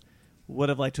Cain would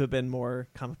have liked to have been more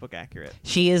comic book accurate.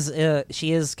 She is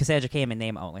Cassandra Cain in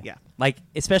name only. Yeah. Like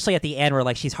especially at the end where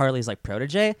like she's Harley's like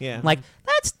protege. Yeah. Like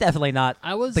that's definitely not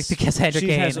like the Cassandra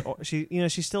Cain.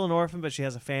 She's still an orphan, but she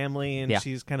has a family and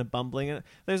she's kind of bumbling. And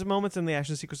there's moments in the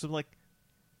action sequence of like,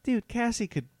 dude, Cassie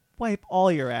could wipe all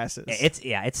your asses.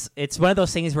 It's one of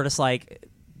those things where just like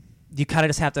you kind of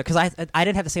just have to, because I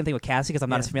didn't have the same thing with Cassie because I'm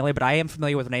not as familiar, but I am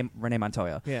familiar with Renee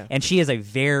Montoya. Yeah. And she is a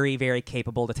very, very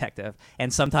capable detective.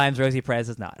 And sometimes Rosie Perez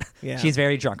is not. Yeah. She's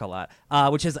very drunk a lot,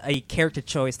 which is a character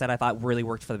choice that I thought really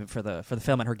worked for the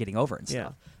film and her getting over and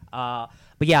stuff.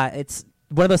 But yeah, it's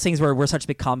one of those things where we're such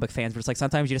big comic book fans, but it's like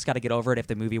sometimes you just got to get over it if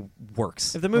the movie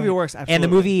works. If the movie works, absolutely. And the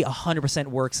movie 100%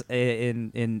 works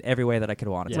in every way that I could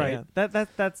want it to. Right. Yeah.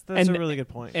 That's a really good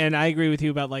point. And I agree with you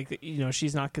about like,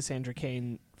 she's not Cassandra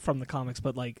Cain from the comics,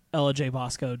 but like Ella J.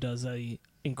 Bosco does a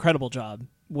incredible job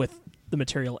with the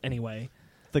material anyway.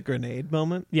 The grenade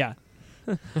moment. Yeah.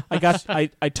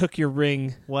 I took your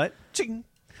ring. What? Ching.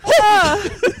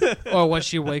 Or when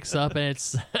she wakes up and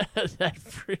it's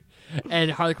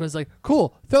and Harley Quinn's like,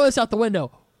 "Cool, throw this out the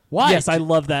window." Why? Yes, I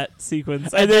love that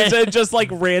sequence. And there's just like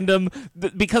random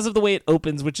because of the way it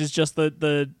opens, which is just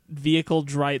the vehicle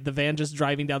the van just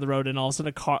driving down the road, and all of a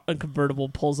sudden a convertible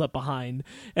pulls up behind,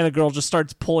 and a girl just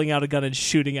starts pulling out a gun and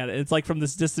shooting at it. And it's like from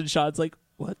this distant shot, it's like,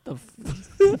 what the?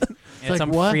 It's like,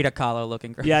 some what? Frida Kahlo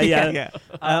looking girl. Yeah.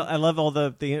 I love all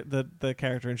the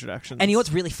character introductions. And you know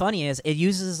what's really funny is it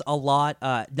uses a lot,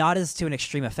 not as to an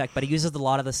extreme effect, but it uses a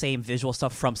lot of the same visual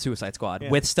stuff from Suicide Squad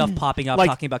with stuff popping up, Like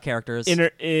talking about characters.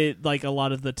 Like a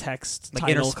lot of the text Like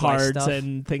title intersplice cards stuff.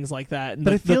 and things like that. And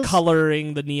But it the feels-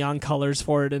 coloring, the neon colors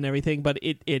for it and everything. But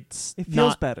it feels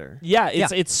feels better. Yeah,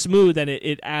 it's smooth and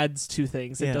it adds to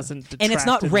things. It Yeah. doesn't detract. And it's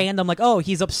not random, like, oh,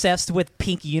 he's obsessed with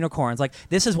pink unicorns. Like,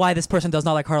 this is why this person does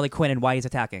not like Harley Quinn and why he's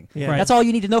attacking. Yeah. Right. That's all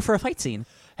you need to know for a fight scene.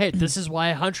 Hey, this is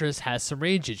why Huntress has some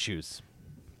rage issues.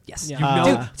 Yes.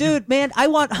 Yeah. Dude, man, I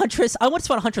want Huntress. I just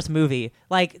want a Huntress movie.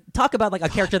 Like, talk about like a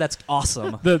character that's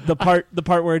awesome. the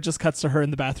part where it just cuts to her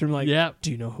in the bathroom. Like, Yeah.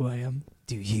 do you know who I am?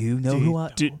 Do you know who I?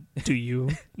 Do you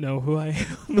know who I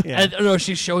am? Yeah. And no,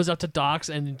 she shows up to Doc's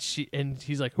and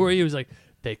he's like, "Who are you?" He's like,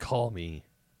 "They call me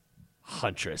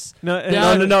Huntress." No.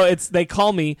 It's they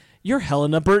call me. You're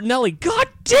Helena Bertinelli. God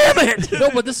damn it! No,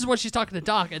 but this is when she's talking to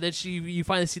Doc, and then you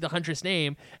finally see the Huntress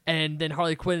name, and then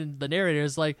Harley Quinn, the narrator,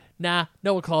 is like, "Nah,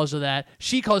 no one calls her that.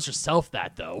 She calls herself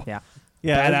that, though." Yeah.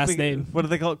 Yeah, Badass name. What do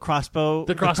they call it? Crossbow.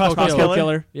 The crossbow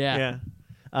Killer. Yeah.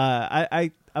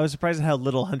 Yeah. I was surprised at how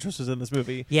little Huntress was in this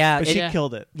movie. Yeah, but it- she Yeah.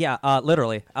 killed it. Yeah,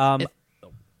 literally.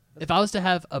 If I was to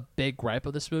have a big gripe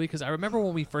of this movie, because I remember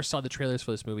when we first saw the trailers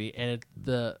for this movie, and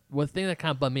the one thing that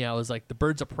kind of bummed me out was like the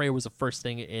Birds of Prey was the first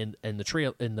thing in the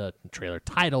trailer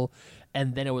title,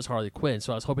 and then it was Harley Quinn.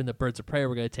 So I was hoping the Birds of Prey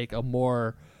were going to take a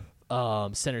more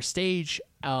center stage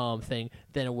thing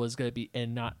than it was going to be,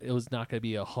 and it was not going to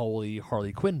be a wholly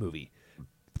Harley Quinn movie.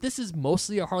 This is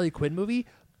mostly a Harley Quinn movie,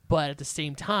 but at the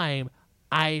same time,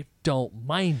 I don't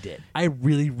mind it. I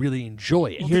really, really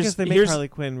enjoy it. Well, because they make Harley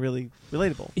Quinn really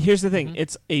relatable. Here's the thing: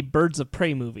 it's a Birds of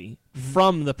Prey movie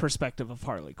from the perspective of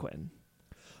Harley Quinn.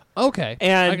 Okay,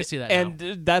 And I can see that.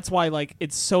 and that's why like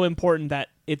it's so important that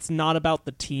it's not about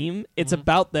the team; it's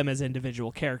about them as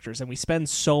individual characters, and we spend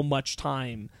so much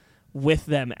time with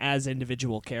them as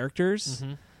individual characters.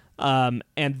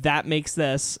 And that makes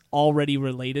this already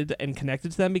related and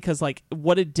connected to them because, like,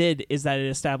 what it did is that it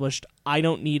established I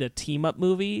don't need a team up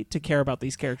movie to care about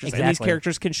these characters, and these Exactly.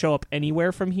 characters can show up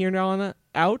anywhere from here on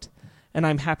out, and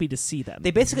I'm happy to see them.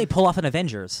 they basically pull off an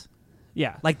Avengers.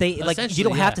 Yeah, Like you don't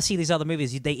Essentially, have yeah. to see these other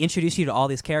movies. They introduce you to all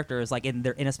these characters like in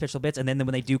their special bits, and then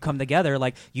when they do come together,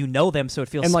 like you know them, so it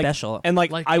feels and like, special. And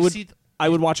like, Like, I you would see I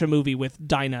would watch a movie with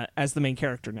Dinah as the main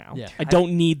character now. Yeah. I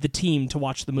don't need the team to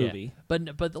watch the movie.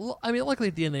 Yeah. But I mean, luckily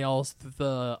at the end they all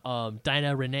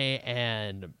Dinah, Renee,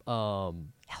 and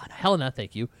Helena.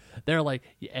 Thank you. They're like,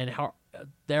 and how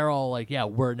they're all like, yeah,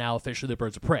 we're now officially the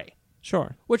Birds of Prey.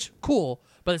 Sure. Which cool,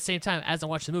 but at the same time, as I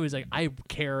watch the movies, like I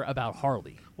care about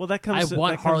Harley. Well, that comes. I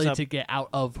want that comes Harley up- to get out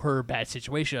of her bad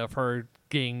situation of her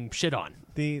getting shit on.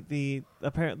 The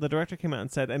director came out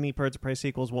and said any Birds of Prey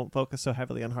sequels won't focus so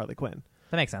heavily on Harley Quinn.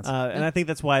 That makes sense. And I think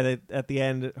that's why at the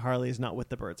end Harley is not with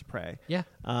the Birds of Prey. Yeah.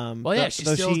 Well, yeah, she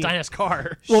steals Dinah's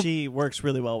car. She works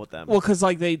really well with them. Well, because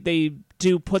like they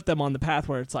do put them on the path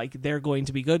where it's like they're going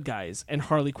to be good guys, and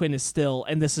Harley Quinn is still,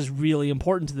 and this is really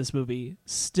important to this movie,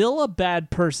 still a bad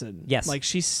person. Yes. like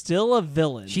she's still a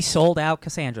villain. She sold out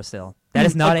Cassandra still. That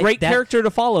is not a great character to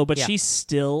follow, but Yeah. she's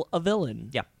still a villain.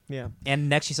 Yeah. yeah. And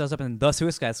next she shows up in the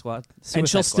Suicide Squad. And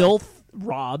she'll still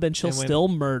rob, and she'll And when- still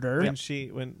murder. When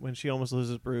she almost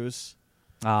loses Bruce,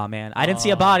 Oh man, I didn't see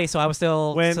a body, so I was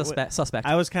still When- suspect.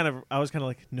 I was kind of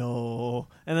like no,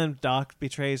 and then Doc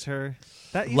betrays her.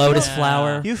 That you Lotus feel-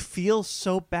 flower. You feel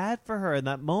so bad for her in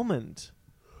that moment.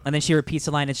 And then she repeats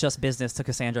the line, "It's just business" to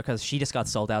Cassandra because she just got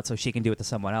sold out, so she can do it to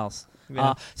someone else.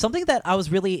 Yeah. Something that I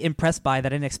was really impressed by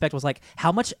that I didn't expect was like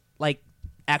how much like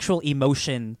actual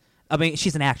emotion. I mean,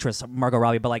 she's an actress, Margot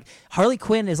Robbie, but like Harley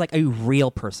Quinn is like a real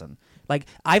person. Like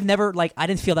I've never I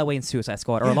didn't feel that way in Suicide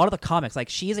Squad or a lot of the comics. Like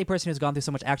she is a person who's gone through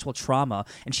so much actual trauma,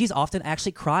 and she's often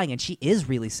actually crying, and she is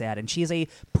really sad, and she is a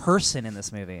person in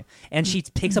this movie, and she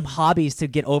picks up hobbies to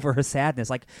get over her sadness,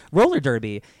 like roller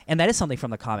derby, and that is something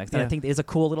from the comics that I Yeah. think is a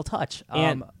cool little touch.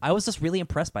 And- I was just really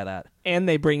impressed by that. And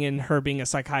they bring in her being a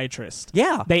psychiatrist.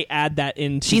 Yeah. They add that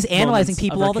into She's analyzing moments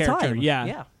people of her all the character. time. Yeah.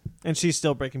 yeah. And she's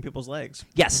still breaking people's legs.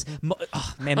 Yes,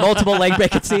 man, multiple leg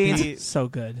breaking scenes. The- So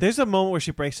good. There's a moment where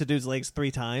she breaks a dude's legs 3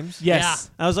 times.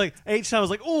 Yes. I was like, each time I was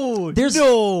like, oh, There's-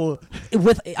 no.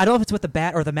 With I don't know if it's with the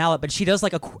bat or the mallet, but she does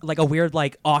like a weird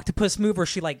like octopus move where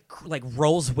she like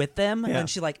rolls with them, Yeah. and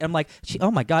she like I'm like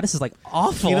oh my god, this is like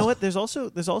awful. You know what? There's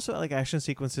also like action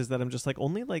sequences that I'm just like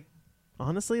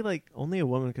honestly, like only a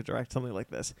woman could direct something like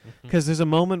this. Because there's a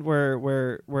moment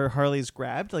where Harley's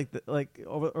grabbed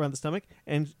around the stomach,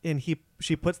 and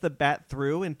she puts the bat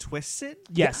through and twists it.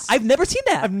 Yes. I've never seen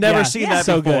that. I've never Yeah. seen Yeah. that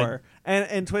So before. good.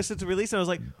 And twists it to release. And I was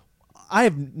like,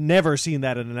 I've never seen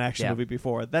that in an action movie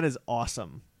before. That is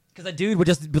awesome. Because a dude would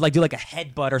just do like a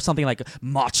headbutt or something like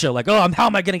macho, like, oh, how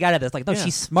am I going to get out of this? Like, no,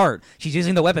 she's smart. She's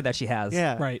using the weapon that she has.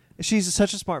 Yeah, right. She's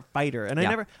such a smart fighter, and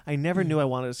I never knew I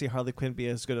wanted to see Harley Quinn be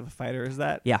as good of a fighter as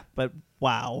that. Yeah, but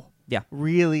wow. Yeah,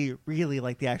 really, really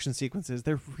like the action sequences.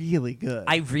 They're really good.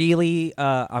 I really,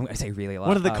 I'm gonna say really a lot.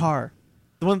 One of the car,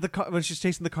 when she's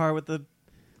chasing the car with the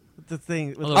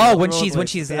thing. With when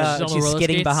she's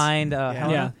skidding behind.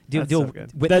 Yeah, the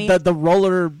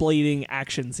rollerblading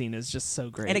action scene is just so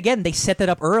great. And again, they set that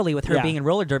up early with her being in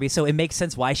roller derby, so it makes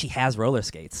sense why she has roller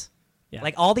skates. Yeah,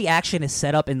 like all the action is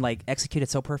set up and like executed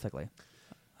so perfectly.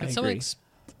 Can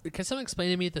someone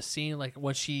explain to me the scene, like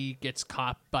when she gets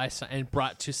caught and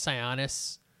brought to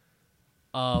Sionis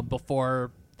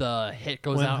before the hit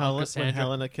goes out? When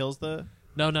Helena kills the.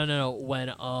 No. When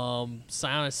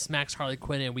Sionis smacks Harley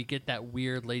Quinn and we get that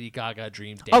weird Lady Gaga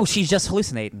dream dance. Oh, she's just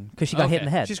hallucinating because she got hit in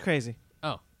the head. She's crazy.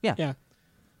 Oh. Yeah.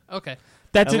 Okay.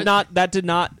 That did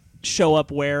not show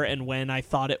up where and when I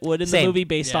thought it would in the movie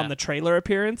based on the trailer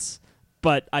appearance,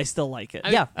 but I still like it.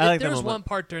 I like There was one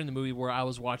part during the movie where I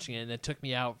was watching it and it took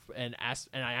me out and I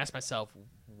asked myself,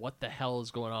 what the hell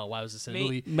is going on? Why was this in the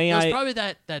movie? It was probably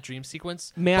that dream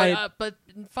sequence. But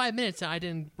in 5 minutes, I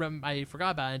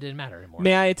forgot about it. And it didn't matter anymore.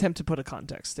 May I attempt to put a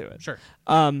context to it? Sure.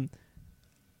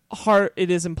 It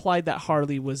is implied that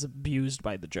Harley was abused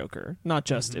by the Joker, not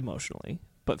just emotionally,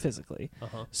 but physically.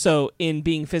 Uh-huh. So in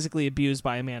being physically abused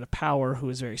by a man of power who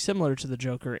is very similar to the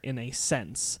Joker in a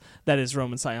sense, that is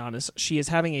Roman Sionis, she is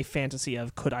having a fantasy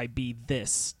of, could I be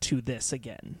this to this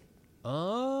again?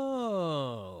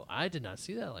 Oh, I did not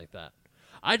see that like that.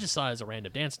 I just saw it as a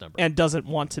random dance number. And doesn't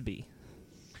want to be.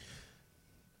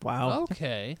 Wow.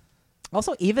 Okay.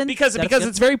 Also, even because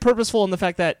it's very purposeful in the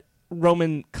fact that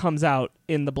Roman comes out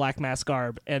in the black mask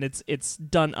garb, and it's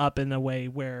done up in a way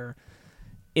where,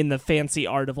 in the fancy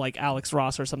art of like Alex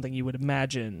Ross or something, you would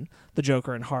imagine the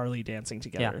Joker and Harley dancing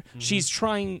together. Yeah. Mm-hmm. She's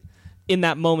trying in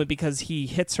that moment because he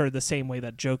hits her the same way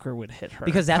that Joker would hit her.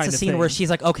 Because that's the scene where she's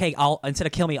like, okay, instead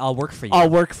of kill me, I'll work for you. I'll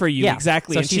work for you, yeah.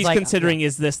 exactly. So and she's like, considering,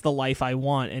 is this the life I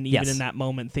want? And even in that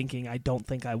moment thinking, I don't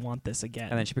think I want this again.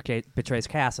 And then she betrays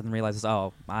Cass and realizes,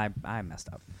 oh, I messed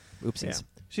up. Oopsies.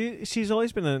 Yeah. She's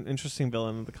always been an interesting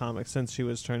villain in the comics since she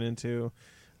was turned into,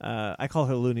 I call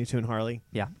her Looney Tune Harley.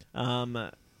 Yeah.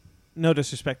 No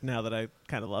disrespect now that I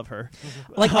kind of love her.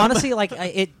 Like, honestly, like,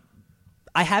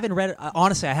 I haven't read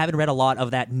a lot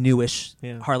of that newish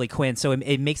Harley Quinn, so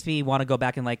it makes me want to go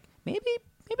back and like maybe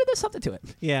there's something to it.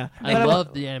 Yeah, I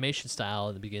love the animation style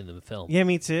in the beginning of the film. Yeah,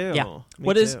 me too. Yeah.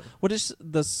 What is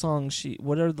the song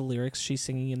what are the lyrics she's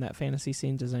singing in that fantasy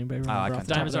scene? Does anybody remember?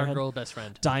 Diamonds are a girl's best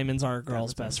friend. Diamonds are a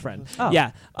girl's best friend. Oh.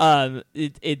 Yeah.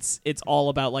 It's all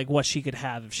about like what she could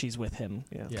have if she's with him.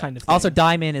 Yeah. Kind of thing. Also,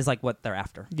 Diamond is like what they're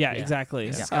after. Yeah, exactly.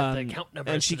 It's got the count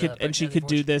numbers and she could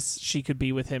do this. She could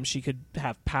be with him. She could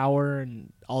have power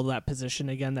and all that position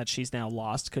again that she's now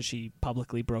lost because she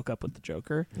publicly broke up with the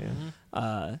Joker. Yeah.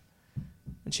 Mm-hmm.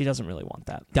 And she doesn't really want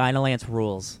that. Dinah Lance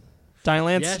rules. Dinah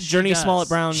Lance, Journey Smollett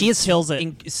Brown, kills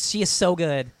it. She is so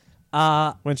good.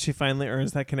 When she finally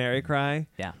earns that canary cry.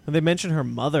 Yeah. When they mentioned her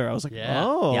mother, I was like,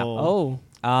 oh.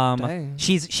 Dang.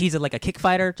 She's like a kick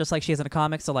fighter, just like she is in the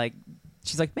comics. So like,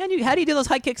 she's like, man, how do you do those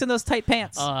high kicks in those tight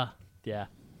pants? Yeah.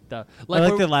 I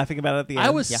like they're laughing about it at the end. I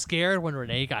was scared when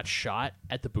Renee got shot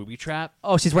at the booby trap.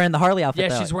 Oh, she's wearing the Harley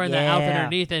outfit. Yeah, she's wearing the outfit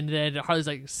underneath, and then Harley's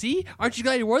like, "See, aren't you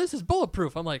glad you wore this? It's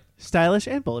bulletproof." I'm like, stylish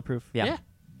and bulletproof. Yeah.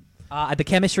 The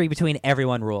chemistry between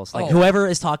everyone rules. Like whoever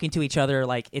is talking to each other,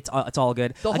 like it's all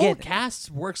good. The whole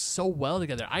cast works so well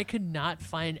together. I could not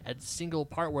find a single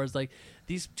part where it's like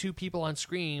these two people on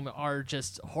screen are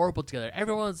just horrible together.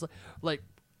 Everyone's like,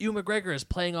 Ewan McGregor is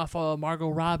playing off of Margot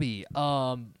Robbie.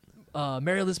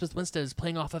 Mary Elizabeth Winstead is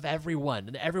playing off of everyone,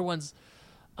 and everyone's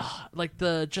like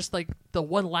the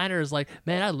one-liner is like,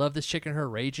 man, I love this chick and her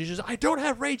rage issues. I don't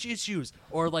have rage issues.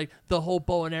 Or like the whole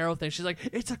bow and arrow thing. She's like,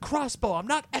 it's a crossbow. I'm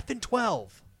not effing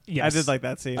 12. Yes. I did like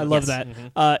that scene. I love that.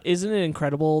 Mm-hmm. Isn't it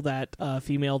incredible that a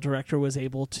female director was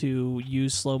able to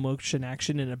use slow motion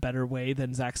action in a better way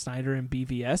than Zack Snyder and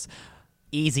BVS?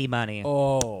 Easy money.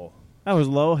 Oh. That was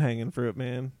low-hanging fruit,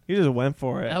 man. You just went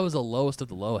for it. That was the lowest of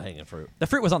the low-hanging fruit. The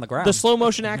fruit was on the ground. The slow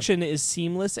motion action is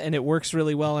seamless, and it works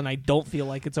really well, and I don't feel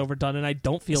like it's overdone, and I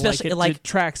don't feel like it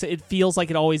detracts. It feels like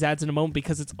it always adds in a moment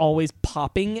because it's always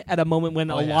popping at a moment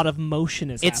when a lot of motion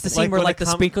is happening. It's the scene where like the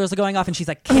sprinklers are going off, and she's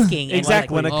like kicking.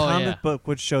 Exactly. When a comic book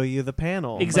would show you the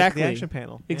panel. Exactly. Like the action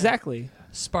panel. Exactly.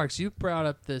 Sparks, you brought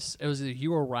up this, it was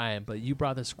you or Ryan, but you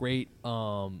brought this great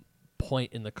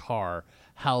point in the car.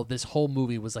 how this whole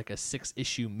movie was like a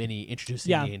 6-issue mini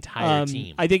introducing the entire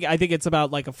team. I think it's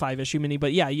about like a 5-issue mini,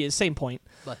 but same point.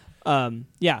 But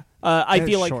I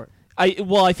feel like short.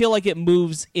 I feel like it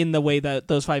moves in the way that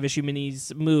those 5-issue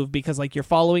minis move, because like you're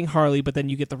following Harley, but then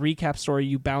you get the recap story,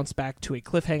 you bounce back to a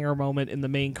cliffhanger moment in the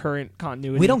main current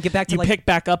continuity. We don't get back to you pick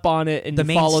back up on it and the you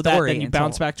main follow that, story then you until-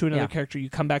 bounce back to another yeah. character, you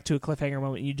come back to a cliffhanger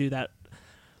moment, and you do that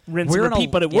rinse We're and in a-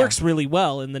 repeat, but it yeah. works really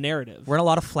well in the narrative. We're in a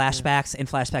lot of flashbacks and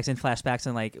flashbacks and flashbacks,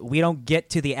 and like we don't get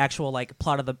to the actual like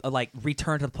plot of the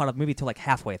return to the plot of the movie till like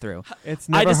halfway through. It's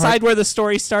I never decide where the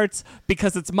story starts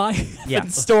because it's my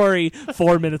story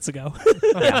 4 minutes ago.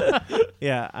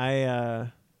 Yeah,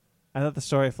 I thought the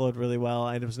story flowed really well.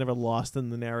 I was never lost in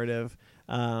the narrative.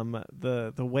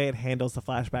 The way it handles the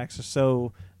flashbacks are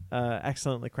so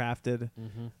excellently crafted.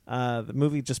 The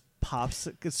movie just pops.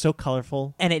 It's so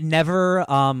colorful. And it never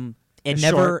It's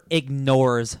never short.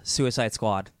 ignores Suicide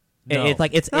Squad. No.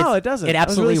 No, it doesn't. It I was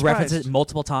absolutely really references surprised. it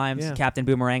multiple times. Yeah. Captain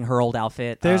Boomerang, her old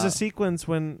outfit. There's a sequence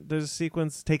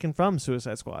taken from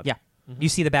Suicide Squad. Yeah. You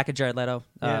see the back of Jared Leto.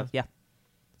 Yeah.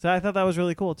 So I thought that was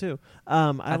really cool too.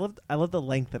 I love the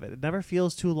length of it. It never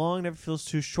feels too long, never feels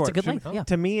too short. It's a good length. Yeah.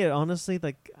 To me, it honestly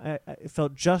it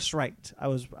felt just right. I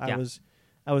was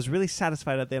really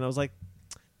satisfied at the end. I was like,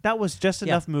 that was just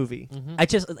enough movie.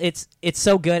 It's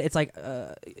so good. It's like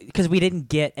because we didn't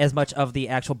get as much of the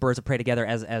actual Birds of Prey together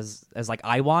as like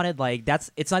I wanted. Like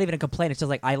it's not even a complaint. It's just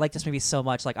like I like this movie so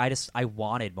much. Like I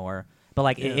wanted more. But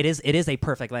like it is a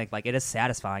perfect length. Like it is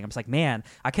satisfying. I'm just like, man,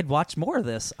 I could watch more of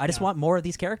this. I just want more of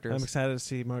these characters. I'm excited to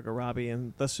see Margot Robbie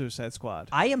in the Suicide Squad.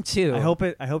 I am too.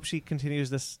 I hope she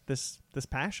continues this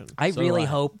passion. I So really do I.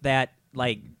 hope that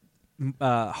like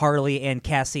Harley and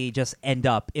Cassie just end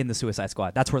up in the Suicide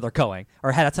Squad. That's where they're going.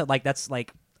 Or that's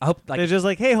like I hope like They're just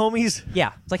like, hey, homies.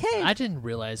 yeah. It's like hey, I didn't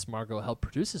realize Margot helped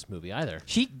produce this movie either.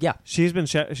 she's She's been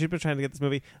trying to get this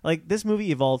movie. Like this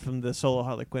movie evolved from the solo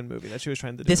Harley Quinn movie that she was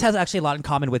trying to do. This has actually a lot in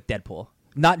common with Deadpool.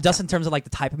 Not just in terms of like the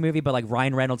type of movie, but like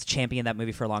Ryan Reynolds championed that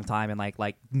movie for a long time and like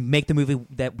make the movie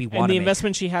that we want. And the to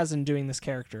investment she has in doing this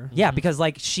character. Yeah, because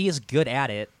like she is good at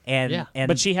it, and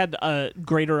But she had a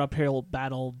greater uphill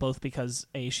battle, both because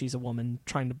she's a woman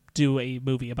trying to do a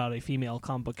movie about a female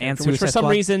comic book And character, which for Suicide some Squad.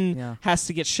 reason Yeah. has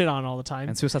to get shit on all the time.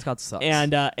 and Suicide Squad sucks.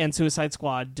 And Suicide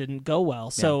Squad didn't go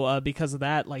well. So because of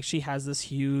that, like she has this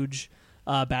huge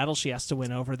battle she has to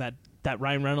win over that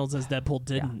Ryan Reynolds as Deadpool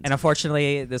Yeah. didn't. And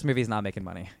unfortunately, this movie is not making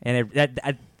money, and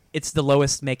it's the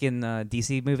lowest making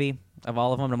DC movie of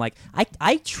all of them. And I'm like,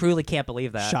 I truly can't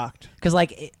believe that. Shocked. Because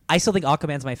like I still think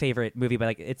Aquaman's my favorite movie, but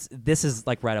like this is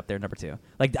like right up there, number 2.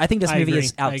 Like I think this I movie agree.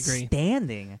 is I agree.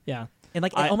 outstanding, yeah. in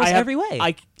like I almost have- every way.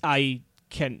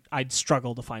 I'd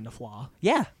struggle to find a flaw.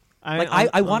 yeah.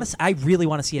 I want to. I really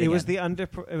want to see it. It again. was the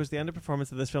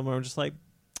underperformance of this film where I'm just like,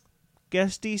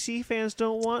 guess DC fans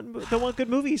don't want good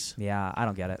movies. Yeah, I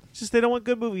don't get it. It's just they don't want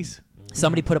good movies.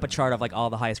 Somebody put up a chart of like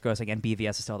all the highest grossing, and BVS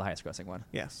is still the highest grossing one.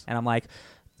 Yes. And I'm like,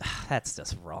 that's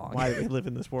just wrong. Why do we live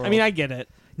in this world? I mean, I get it.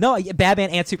 No, Batman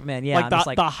and Superman. Yeah, like, I'm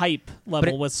just the hype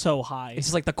level it- was so high. it's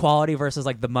just like the quality versus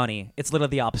like the money. It's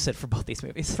literally the opposite for both these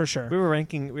movies. for sure. we were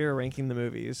ranking the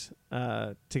movies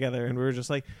together, and we were just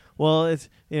like, well, it's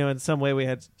in some way we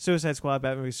had Suicide Squad,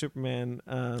 Batman v Superman,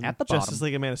 At the Justice bottom.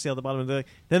 League, and Man of Steel at the bottom. And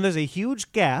then there's a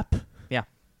huge gap. Yeah,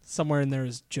 Somewhere in there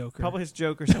is Joker. Probably his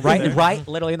Joker. somewhere right, there. right,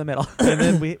 literally in the middle.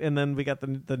 and then we got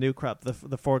the new crop,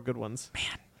 the 4 good ones. Man,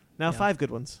 now Yeah. 5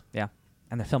 good ones. Yeah,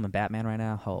 and they're filming Batman right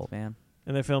now. Oh man,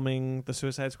 And they're filming the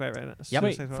Suicide Squad right now. Yep.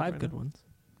 Wait, Suicide Squad 5 right good now. ones.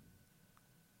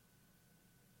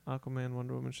 Aquaman,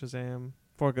 Wonder Woman, Shazam.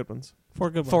 4 good ones. 4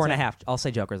 good ones. 4.5. I'll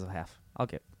say Joker's a half. I'll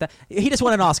get that. He just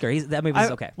won an Oscar. That movie's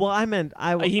okay. Well, I meant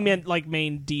He meant like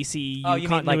main DCU Oh, you mean,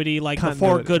 like, continuity, like the 4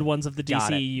 continuity. good ones of the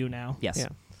Got it. DCEU now. Yes. Yeah.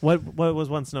 What was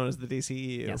once known as the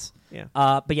DCEU. Yes. Yeah.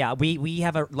 But yeah, we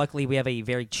have luckily we have a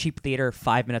very cheap theater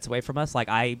 5 minutes away from us. Like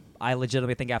I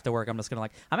legitimately think after work I'm just gonna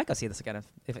I might go see this again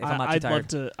if I'm not too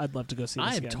tired. I'd love to go see this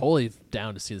I'm again. totally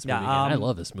down to see this movie again. I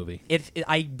love this movie.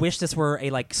 I wish this were a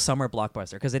like summer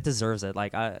blockbuster because it deserves it.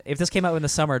 Like if this came out in the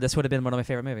summer, this would have been one of my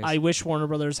favorite movies. I wish Warner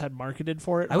Brothers had marketed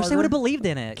for it. I wish they would have believed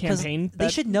in it. 'Cause Campaign They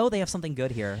that- should know they have something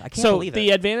good here. I can't So believe the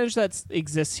it. advantage that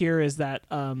exists here is that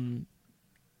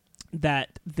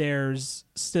that there's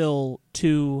still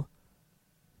 2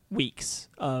 weeks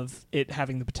of it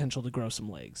having the potential to grow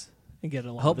some legs and get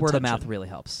a lot Hope of word of attention. mouth really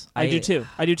helps. I do too.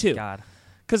 God.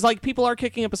 Because like people are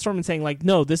kicking up a storm and saying like,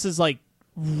 no, this is like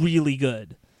really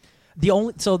good.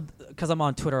 Because I'm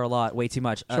on Twitter a lot, way too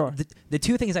much. Sure. The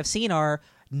 2 things I've seen are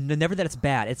never that it's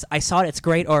bad. It's I saw it, it's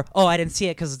great, or I didn't see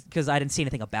it because I didn't see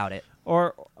anything about it.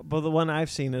 But the one I've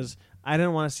seen is I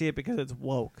didn't want to see it because it's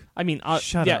woke. I mean,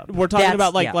 Shut yeah, up. we're talking That's-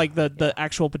 about yeah. the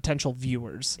actual potential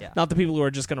viewers, not the people who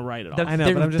are just going to write it off. I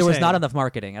know, but I'm just there was saying. not enough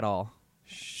marketing at all.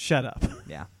 Shut up.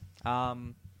 Yeah.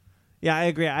 Yeah, I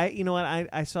agree. You know what?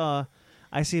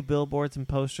 I see billboards and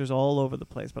posters all over the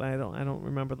place, but I don't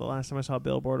remember the last time I saw a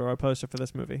billboard or a poster for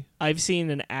this movie. I've seen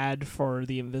an ad for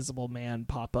The Invisible Man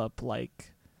pop up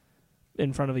like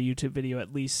in front of a YouTube video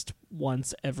at least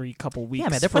once every couple weeks. Yeah,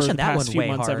 man, they're for pushing the that past one few way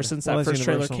months hard. ever since Well, that that's first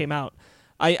trailer Universal. came out.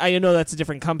 I know that's a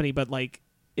different company, but like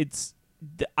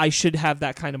I should have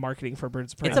that kind of marketing for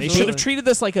Birds of Prey. It's a They big- should have treated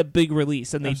this like a big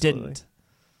release, and they Absolutely. didn't.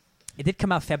 It did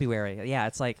come out February. Yeah,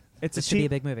 it's like this should be a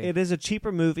big movie. It is a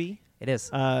cheaper movie. It is.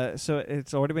 So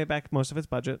it's already made back most of its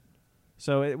budget.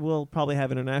 So it will probably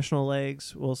have international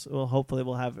legs. Hopefully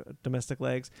we'll have domestic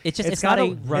legs. It's not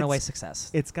a runaway success.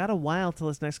 It's got a while till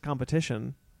its next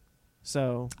competition.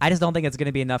 So I just don't think it's going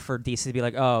to be enough for DC to be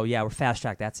like, oh yeah, we're fast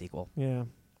track that sequel. yeah,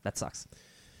 That sucks.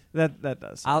 that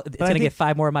does. It's But going to get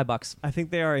 5 more of my bucks. I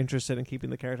think they are interested in keeping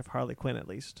the character of Harley Quinn at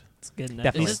least. It's getting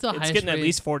Definitely. at Is this the least, it's highest getting at rated-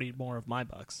 least 40 more of my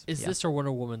bucks. Is this or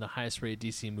Wonder Woman the highest rated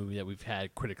DC movie that we've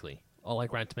had critically? Oh,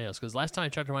 like Rotten Tomatoes, because last time I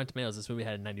checked Rotten Tomatoes, this movie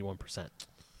had a 91%.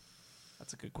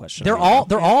 That's a good question. They're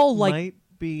all like Might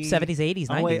be 70s, 80s,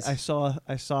 90s. Oh wait,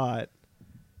 I saw it.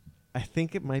 I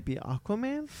think it might be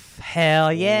Aquaman.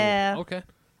 Hell yeah, Okay.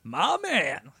 my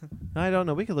man. I don't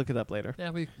know. We could look it up later. Yeah,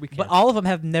 we can. But all of them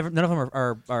have never. None of them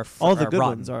are All the good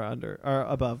rotten. ones are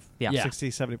above Yeah.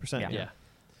 60-70%.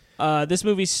 Yeah. This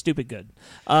movie's stupid good. It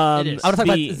is. I want to talk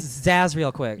about the- Zaz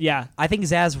real quick. Yeah. I think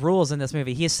Zaz rules in this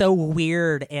movie. He is so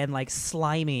weird and like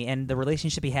slimy, and the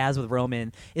relationship he has with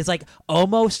Roman is like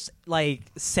almost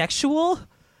like sexual.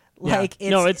 Yeah. Like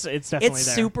No, it's definitely it's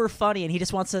there. super funny, and he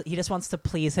just wants to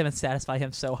please him and satisfy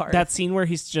him so hard. That scene where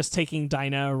he's just taking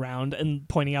Dinah around and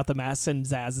pointing out the mess, and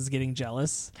Zaz is getting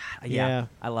jealous. yeah,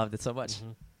 I loved it so much.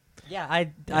 Yeah,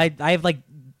 I have like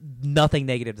nothing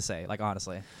negative to say. Like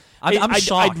honestly, I'm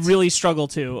shocked. I'd really struggle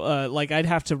to. Like I'd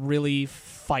have to really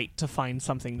fight to find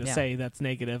something to Yeah. say that's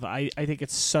negative. I think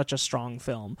it's such a strong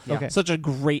film. Yeah. Okay. Such a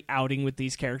great outing with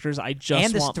these characters. I just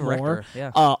And this want director, more.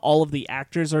 yeah. All of the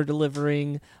actors are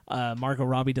delivering. Margot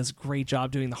Robbie does a great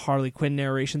job doing the Harley Quinn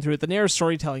narration through it. The narrative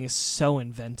storytelling is so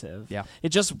inventive. Yeah. It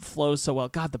just flows so well.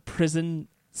 God, the prison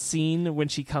scene when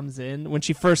she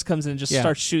first comes in, just Yeah.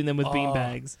 starts shooting them with Oh.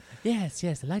 beanbags. Yes,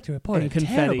 I'd like to report And a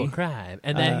confetti. terrible crime.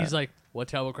 And then he's like, what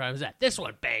terrible crime is that? This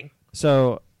one, bang.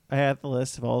 So I have the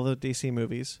list of all the DC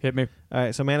movies. Hit me. All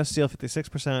right, so Man of Steel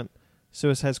 56%,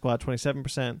 Suicide Squad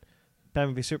 27%,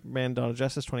 Batman v Superman: Dawn of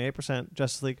Justice 28%,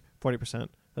 Justice League 40%.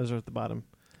 Those are at the bottom.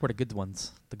 What are good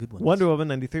ones? The good ones. Wonder Woman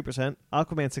 93%,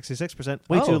 Aquaman 66%,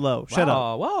 way too low. Shut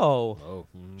up. Whoa. Oh,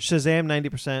 Shazam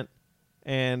 90%,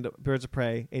 and Birds of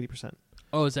Prey 80%.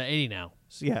 oh, is that 80 now?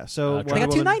 So, yeah, so Okay. They Wonder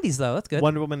got two Woman, 90s though. That's good.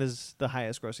 Wonder Woman is the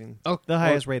highest grossing, Oh, the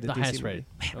highest rated the DC highest movie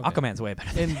rated. Okay. Aquaman's way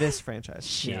better. in this franchise.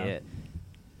 Shit.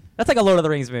 That's like a Lord of the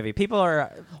Rings movie. People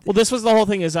are. Well, this was the whole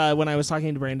thing. Is when I was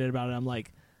talking to Brandon about it, I'm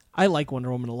like, I like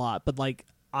Wonder Woman a lot, but like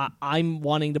I'm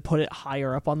wanting to put it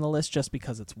higher up on the list just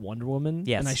because it's Wonder Woman.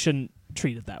 Yes. and I shouldn't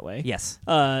treat it that way. Yes.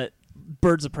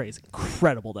 Birds of Prey is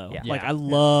incredible though. Yeah. Like Yeah. I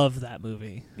love that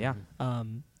movie. Yeah.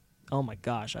 Oh my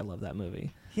gosh, I love that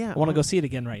movie. Yeah, I want to go see it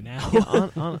again right now.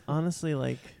 Yeah, honestly,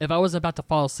 like, If I was about to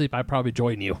fall asleep, I'd probably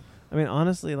join you. I mean,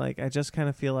 honestly, like, I just kind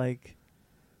of feel like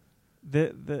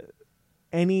the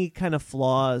any kind of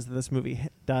flaws that this movie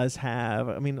does have.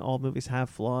 I mean, all movies have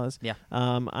flaws. Yeah.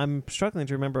 I'm struggling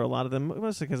to remember a lot of them,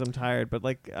 mostly because I'm tired. But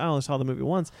like, I only saw the movie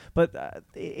once. But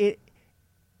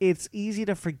it's easy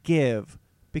to forgive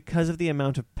because of the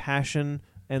amount of passion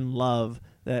and love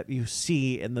that you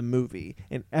see in the movie.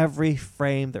 In every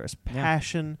frame, there is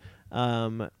passion,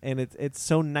 and it's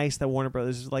so nice that Warner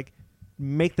Brothers is like,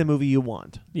 make the movie you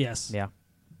want. Yes. Yeah.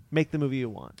 Make the movie you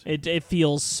want. It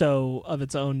feels so of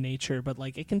its own nature, but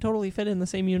like it can totally fit in the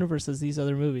same universe as these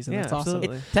other movies, and Yeah, that's awesome.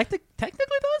 absolutely. It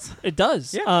technically does. It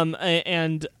does.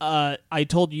 Yeah. I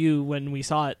told you when we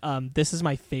saw it, this is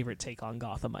my favorite take on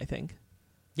Gotham. I think.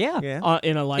 Yeah. Yeah.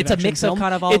 In a live It's a action mix of film.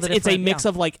 kind of all it's, the it's a different- mix yeah.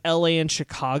 of like LA and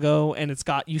Chicago, and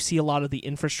you see a lot of the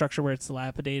infrastructure where it's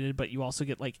dilapidated, but you also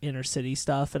get like inner city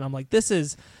stuff, and I'm like, this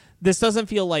doesn't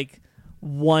feel like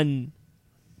one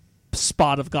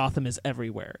spot of Gotham is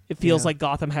everywhere. It feels Yeah. like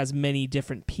Gotham has many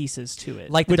different pieces to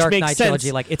it, Like the which Dark makes Knight sense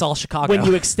trilogy, like it's all Chicago. when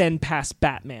you extend past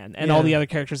Batman and all Yeah. the other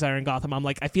characters that are in Gotham. I'm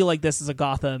like, I feel like this is a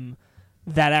Gotham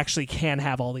that actually can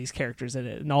have all these characters in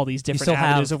it and all these different still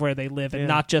avenues have- of where they live, and Yeah.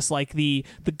 not just like the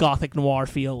gothic noir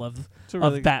feel of It's a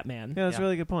really Batman. Yeah, that's Yeah. a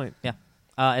really good point.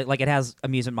 it has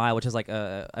Amusement Mile, which is like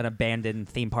an abandoned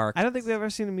theme park. I don't think we've ever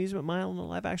seen Amusement Mile in a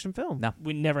live action film. No.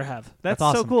 We never have. That's That's so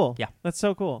awesome. cool. Yeah. That's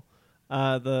so cool.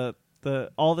 The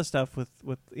all the stuff with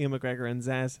Ian McGregor and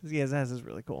Zaz. Yeah, Zaz is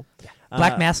really cool.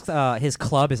 Black Mask, his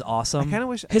club is awesome. I kind of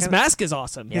wish his mask is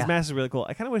awesome. His mask is really cool.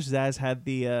 I kind of wish Zaz had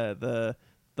the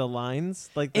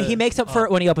lines like and he makes up for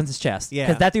it when he opens his chest. Yeah,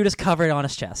 because that dude is covered on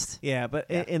his chest. Yeah, but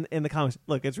in the comics,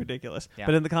 look, it's ridiculous. Yeah.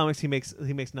 But in the comics, he makes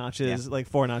notches like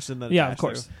 4 notches in the of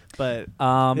course. Through.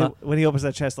 But when he opens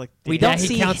that chest, like we don't he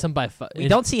see counts him by. We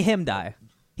don't see him die.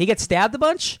 He gets stabbed a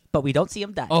bunch, but we don't see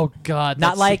him die. Oh God!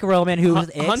 Not like Roman, who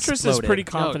Huntress is pretty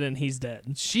confident he's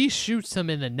dead. She shoots him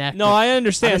in the neck. No, I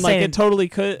understand. Like it totally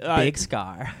could. Big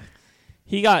scar.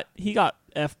 He got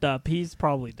effed up. He's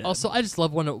probably dead. Also, I just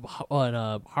love when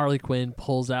Harley Quinn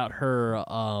pulls out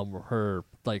her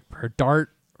dart,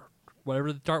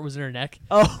 whatever the dart was in her neck.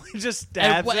 Oh, he just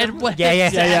stabs him.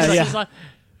 Yeah.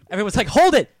 Everyone's like,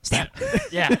 hold it, stab.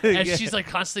 Yeah, and she's like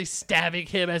constantly stabbing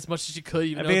him as much as she could,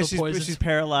 even though the poison. She's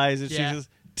paralyzed, and she's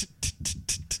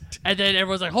just. And then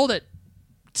everyone's like, hold it.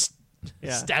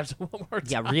 Stabs him one more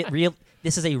time. Yeah, real.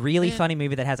 This is a really funny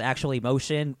movie that has actual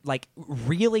emotion, like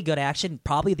really good action.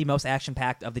 Probably the most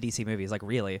action-packed of the DC movies. Like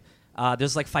really,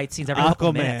 there's like fight scenes every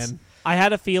couple minutes. I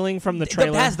had a feeling from the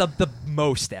trailer. It has the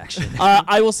most action.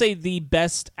 I will say the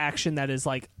best action that is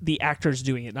like the actors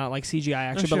doing it, not like CGI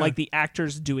action, but like the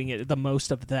actors doing it, the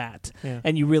most of that. Yeah.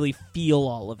 And you really feel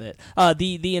all of it.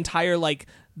 The entire like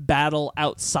battle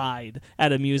outside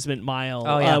at Amusement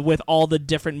Mile with all the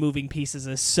different moving pieces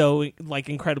is so like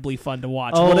incredibly fun to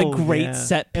watch. What a great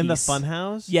set piece. In the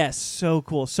funhouse? Yes. So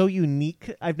cool. So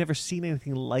unique. I've never seen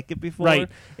anything like it before. Right.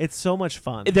 It's so much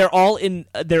fun. They're all in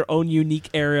their own unique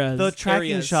areas. The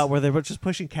tracking shot where they were just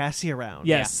pushing Cassie around.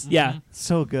 Yes. Yeah.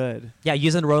 So good. Yeah,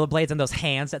 using rollerblades and those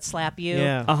hands that slap you.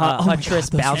 Yeah. Huntress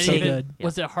bouncing. So good.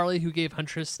 Was it Harley who gave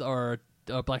Huntress or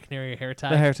Black Canary a hair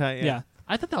tie? The hair tie, yeah.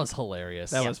 I thought that was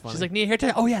hilarious. That was funny. She's like, need a hair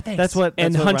tie? Oh yeah, thanks. That's what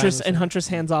Huntress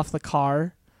hands off the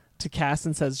car to Cass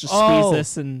and says, just squeeze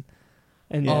this and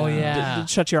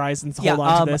shut your eyes and hold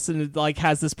on to this, and it like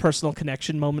has this personal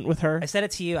connection moment with her. I said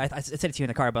it to you. I said it to you in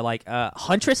the car, but like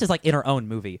Huntress is like in her own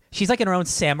movie. She's like in her own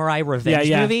samurai revenge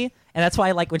movie, and that's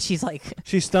why like when she's like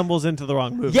she stumbles into the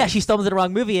wrong movie. Yeah, she stumbles into the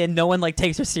wrong movie, and no one like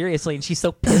takes her seriously, and she's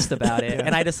so pissed about it.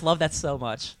 And I just love that so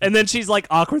much. And then she's like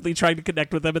awkwardly trying to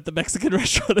connect with them at the Mexican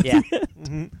restaurant. Yeah,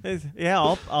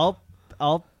 yeah.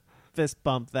 I'll fist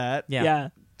bump that. Yeah.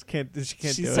 She can't do it's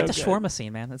it. like the shawarma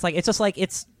scene, man. It's like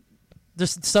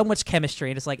there's so much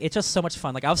chemistry, and it's just so much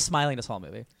fun. Like I was smiling this whole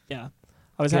movie. Yeah,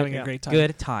 I was having a great time.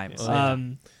 Good times.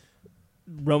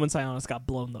 Roman Sionis got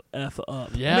blown the F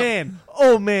up. Yeah, man.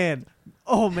 Oh man.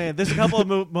 There's a couple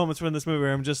of moments in this movie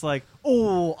where I'm just like,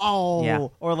 or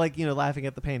like laughing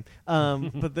at the pain.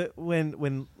 But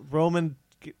when Roman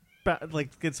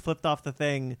gets flipped off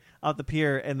the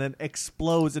pier and then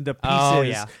explodes into pieces. Oh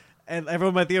yeah. And everyone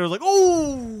in my theater was like,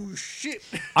 "Oh shit!"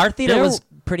 Our theater was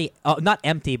pretty not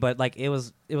empty, but like it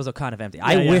was kind of empty.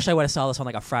 I wish I would have saw this on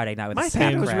like a Friday night with my the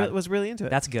same theater crowd. was really into it.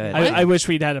 That's good. I wish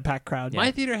we'd had a packed crowd.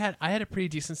 My theater had a pretty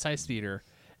decent sized theater,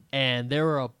 and there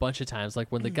were a bunch of times like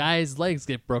when the guy's legs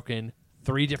get broken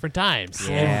 3 different times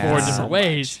in 4 different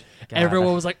ways.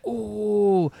 Everyone was like,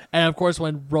 "Ooh!" And of course,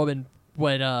 when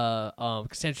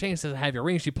Cassandra Chang says, "Have your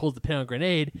ring," she pulls the pin on a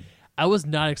grenade. I was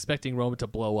not expecting Roman to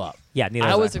blow up. Yeah, neither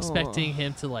I was I. expecting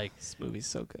him to like. This movie's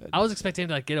so good. I was expecting him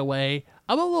to like get away.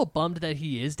 I'm a little bummed that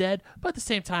he is dead, but at the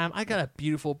same time, I got a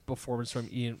beautiful performance from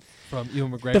Ian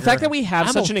McGregor. The fact that we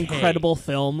have such an incredible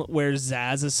film where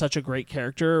Zaz is such a great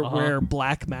character, where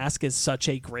Black Mask is such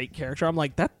a great character, I'm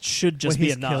like, that should just be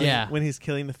enough. When he's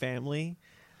killing the family,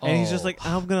 and he's just like,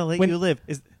 "I'm gonna let you live."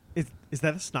 Is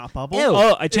that a snot bubble? Ew.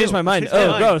 Oh, I changed my mind.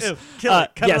 Oh, gross. Ew. Kill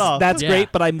it. Cut it off. That's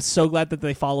great, but I'm so glad that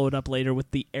they follow it up later with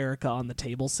the Erica on the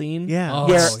table scene. Yeah.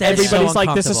 Where everybody's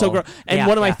like, this is so gross. And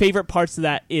one of my favorite parts of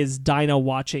that is Dinah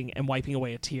watching and wiping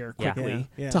away a tear quickly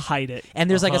to hide it. And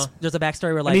there's like there's a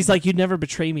backstory where like... And he's like, you'd never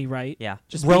betray me, right? Yeah.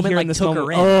 Just Roman like took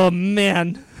her in. Oh,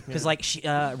 man. Because like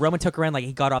Roman took her in, like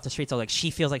he got off the street, so like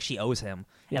she feels like she owes him.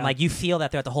 And like you feel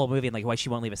that throughout the whole movie, and like why she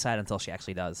won't leave his side until she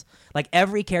actually does. Like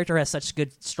every character has such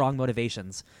good, strong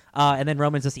motivations, and then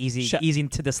Roman's just easy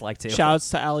to dislike too. Shouts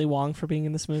to Ali Wong for being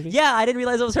in this movie. Yeah, I didn't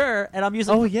realize it was her, and I'm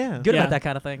usually good about that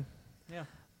kind of thing.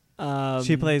 Yeah,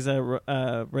 she plays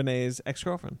Renee's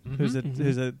ex-girlfriend, who's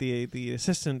the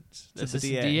assistant to the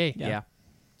DA.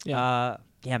 Yeah,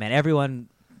 man. Everyone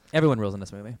rules in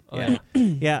this movie. I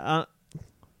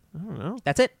don't know.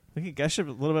 That's it. We could gush a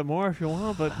little bit more if you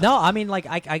want, but no, I mean, like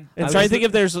I'm trying to think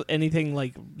if there's anything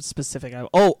like specific.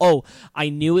 I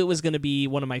knew it was going to be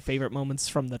one of my favorite moments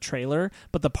from the trailer,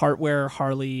 but the part where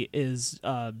Harley is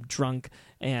drunk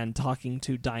and talking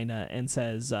to Dinah and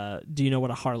says, "Do you know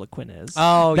what a Harlequin is?"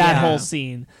 Oh, that whole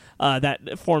scene.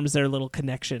 that forms their little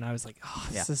connection. I was like, oh,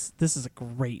 Yeah. this is a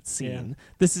great scene. Yeah.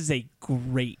 This is a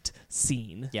great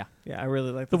scene. Yeah. I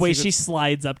really like The way she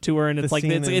slides up to her, and it's like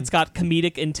scene it's got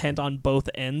comedic intent on both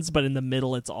ends, but in the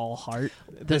middle, it's all heart.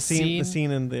 the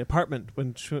scene in the apartment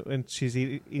when she's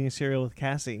eating cereal with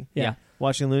Cassie. Yeah.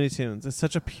 Watching Looney Tunes. It's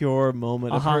such a pure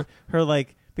moment of her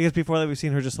like, because before that we've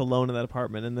seen her just alone in that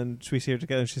apartment, and then we see her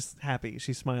together and she's happy,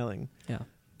 she's smiling. Yeah.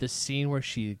 The scene where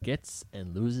she gets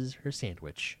and loses her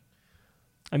sandwich.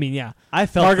 I mean, yeah. I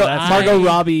felt Margot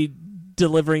Robbie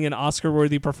delivering an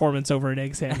Oscar-worthy performance over an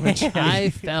egg sandwich. I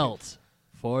felt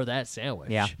for that sandwich.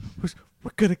 Yeah.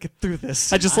 We're gonna get through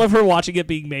this. I just love her watching it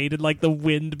being made and like the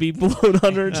wind being blown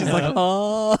on her, and she's like,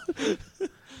 "Oh."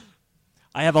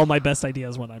 I have all my best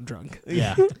ideas when I'm drunk.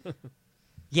 Yeah.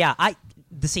 Yeah,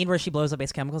 the scene where she blows up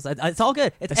base chemicals, it's all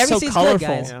good. It's every so scene's colorful. good,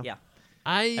 guys. Yeah. Yeah.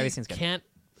 I good. can't.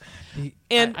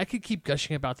 And I could keep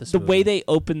gushing about this The movie. way they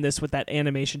open this with that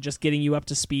animation, just getting you up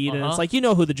to speed, and it's like, you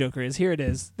know who the Joker is. Here it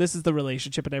is. This is the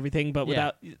relationship and everything. But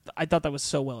Yeah. I thought that was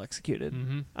so well executed.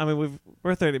 Mm-hmm. I mean,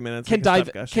 we're 30 minutes. Can We stop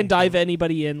dive gushing.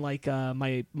 anybody in like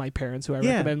my parents who I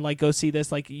Yeah. recommend like go see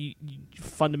this. Like you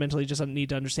fundamentally just need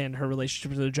to understand her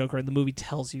relationship to the Joker, and the movie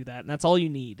tells you that, and that's all you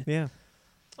need. Yeah.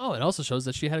 Oh, it also shows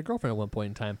that she had a girlfriend at one point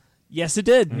in time. Yes, it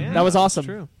did. Yeah, That was that's awesome.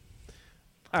 True.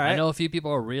 All right. I know a few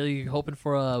people are really hoping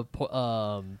for a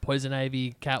Poison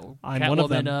Ivy, I'm one of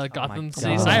Catwoman, them. Gotham my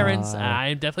City God. Sirens.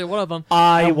 I'm definitely one of them.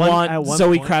 I At one want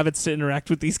Zoe point- Kravitz to interact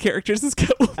with these characters as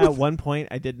Catwoman. At one point,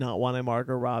 I did not want a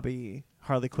Margot Robbie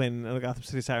Harley Quinn and the Gotham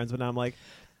City Sirens, but now I'm like,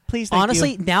 please, thank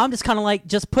Honestly, you. now I'm just kind of like,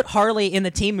 just put Harley in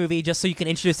the team movie just so you can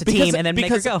introduce the team and then make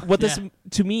her go. What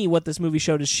this movie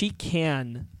showed is she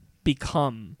can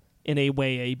become, in a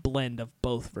way, a blend of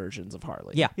both versions of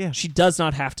Harley. Yeah. Yeah. She does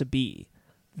not have to be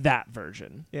that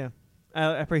version. Yeah.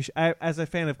 I appreciate. As a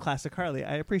fan of classic Harley,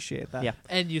 I appreciate that. Yeah.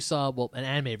 And you saw an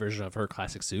anime version of her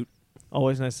classic suit.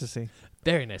 Always nice to see.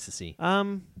 Very nice to see.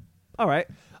 All right.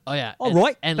 Oh yeah. All and,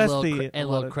 right. And That's little the little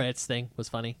allotted- credits thing was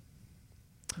funny.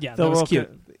 Yeah, The that was World cute.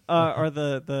 Cup- or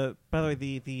the by the way,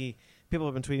 the people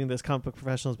have been tweeting this. Comic book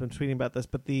professionals have been tweeting about this,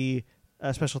 but the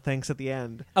special thanks at the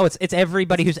end. Oh, it's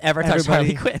everybody who's ever touched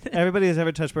Harley Quinn. Everybody who's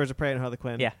ever touched Birds of Prey and Harley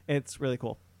Quinn. Yeah. It's really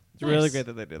cool. It's Nice. really great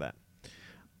that they do that.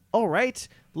 All right,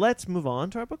 let's move on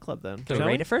to our book club then. Can we shall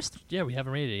rate it first? Yeah, we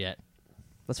haven't rated it yet.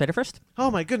 Let's rate it first.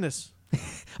 Oh my goodness. I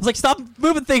was like, stop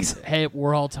moving things. Hey,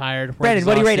 we're all tired. We're Brandon,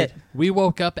 what do you rate exhausted. We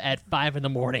woke up at 5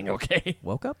 a.m. Okay.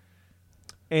 Woke up.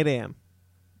 8 a.m.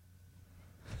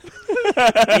 You hear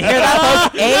that,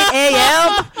 folks? 8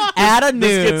 a.m. out of noon.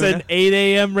 This gets an 8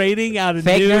 a.m. rating out of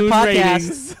Fake Nerd noon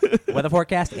ratings. Podcast. Weather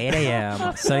forecast, 8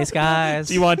 a.m. Sunny skies.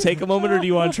 Do you want to take a moment or do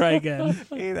you want to try again?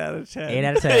 8 out of 10. 8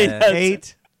 out of 10.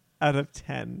 8 out of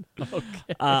 10.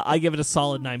 I give it a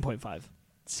solid 9.5.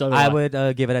 So do I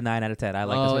would give it a 9 out of 10. I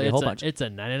like this movie a whole bunch. It's a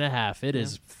 9.5. It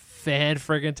is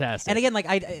fan-friggin-tastic. And again, like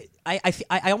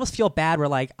I almost feel bad where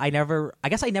like I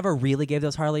guess I never really gave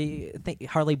those Harley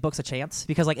books a chance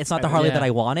because like it's not the Harley Yeah. that I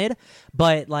wanted.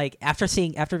 But like after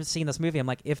seeing this movie, I'm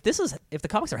like, if the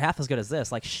comics are half as good as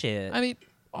this, like shit. I mean,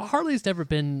 Harley's never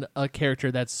been a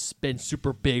character that's been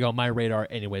super big on my radar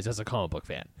anyways as a comic book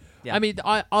fan. Yeah. I mean,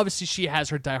 obviously she has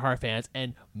her diehard fans,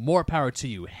 and more power to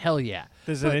you. Hell yeah.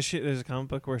 There's an issue. There's a comic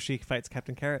book where she fights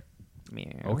Captain Carrot.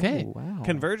 Okay. Ooh, wow.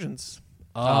 Convergence.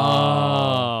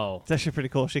 Oh. It's actually pretty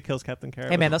cool. She kills Captain Carrot.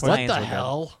 Hey man, with those a What tie-ins the were good.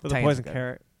 hell? with a tie-ins poison are good.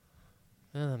 carrot.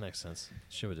 That makes sense.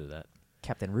 She would do that.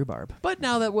 Captain Rhubarb. But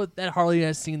now that Harley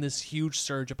has seen this huge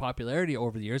surge of popularity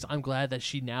over the years, I'm glad that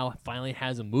she now finally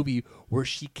has a movie where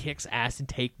she kicks ass and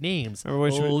take names, Remember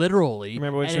when she was- literally.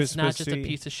 remember when and she was it's not supposed just to a be-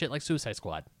 piece of shit like Suicide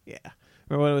Squad. Yeah.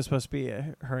 Remember when it was supposed to be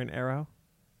her and Arrow?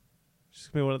 She's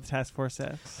going to be one of the Task Force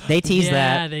Fs. They teased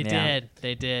yeah, that. they did.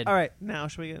 They did. All right. Now,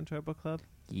 should we get into our book club?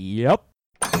 Yep.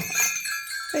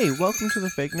 Hey, welcome to the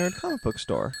Fake Nerd Comic Book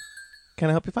Store. Can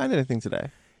I help you find anything today?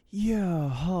 Yeah,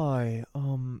 hi.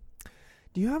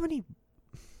 Do you have any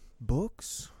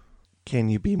books? Can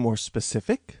you be more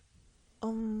specific?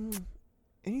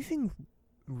 Anything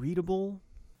readable?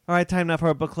 All right. Time now for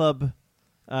our book club.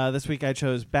 This week I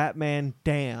chose Batman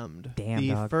Damned. Damn, the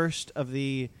dog. first of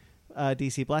the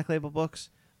DC Black Label books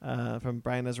from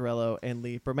Brian Azzarello and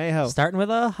Lee Bermejo. Starting with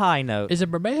a high note. Is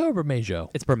it Bermejo or Bermejo?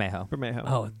 It's Bermejo. Bermejo.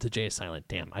 Oh, the J is silent.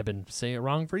 Damn, I've been saying it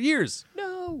wrong for years.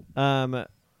 No.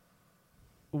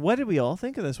 What did we all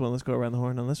think of this one? Let's go around the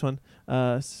horn on this one.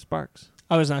 Sparks.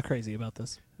 I was not crazy about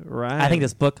this. Right. I think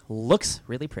this book looks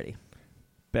really pretty.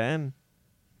 Ben.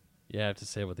 Yeah, I have to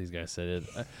say what these guys said.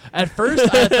 At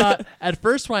first, I thought. At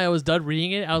first, when I was done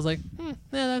reading it, I was like, "Yeah,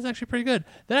 that's actually pretty good."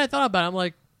 Then I thought about it. I'm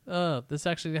like, this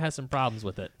actually has some problems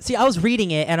with it. See, I was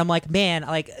reading it, and I'm like, man,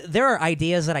 like there are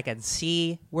ideas that I can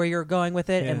see where you're going with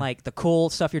it, and like the cool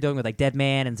stuff you're doing with like Dead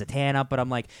Man and Zatanna. But I'm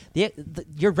like,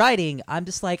 your writing, I'm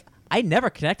just like, I never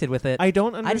connected with it. I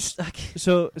don't understand.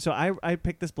 So I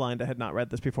picked this blind. I had not read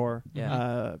this before.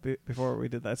 Yeah. Before we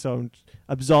did that, so I'm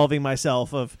absolving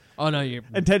myself of. Oh no, you're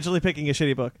intentionally picking a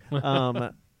shitty book.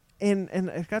 And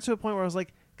it got to a point where I was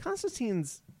like,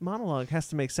 Constantine's monologue has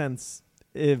to make sense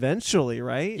eventually,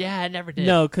 right? Yeah, it never did.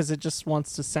 No, because it just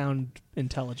wants to sound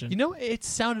intelligent. You know, it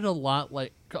sounded a lot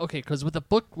like because with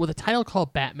a title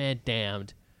called Batman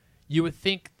Damned, you would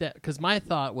think that because my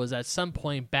thought was at some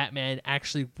point Batman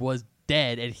actually was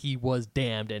dead and he was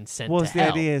damned and sent to hell.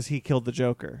 The idea is he killed the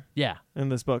Joker. Yeah. In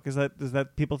this book, is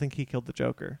that people think he killed the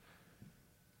Joker?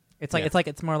 It's like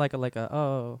it's more like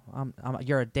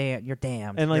you're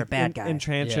damned, and like you're a bad guy.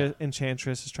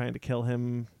 Enchantress is trying to kill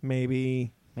him,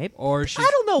 maybe. Or I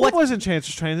don't know what was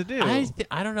Enchantress trying to do.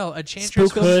 I don't know.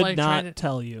 Enchantress could like not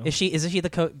tell you. Isn't she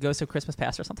the Ghost of Christmas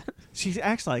Past or something? She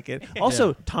acts like it.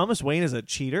 Also, Thomas Wayne is a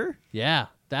cheater. Yeah,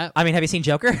 that. I mean, have you seen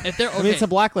Joker? If they're, okay. I mean, it's a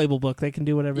Black Label book. They can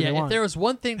do whatever they want. If there was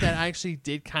one thing that I actually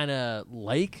did kind of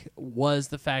like was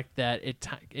the fact that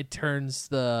it turns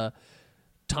the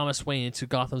Thomas Wayne into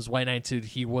Gotham's White Knight.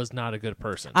 He was not a good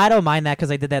person. I don't mind that because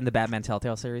they did that in the Batman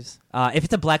Telltale series. If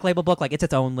it's a Black Label book, like it's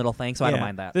its own little thing, so I don't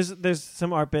mind that. There's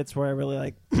some art bits where I really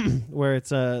like, where it's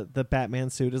the Batman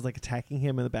suit is like attacking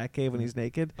him in the Batcave when he's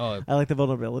naked. Oh, I like the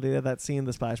vulnerability of that scene,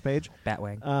 the splash page.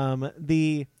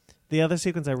 Batwing. The other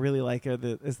sequence I really like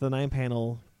is the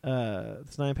 9-panel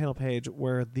page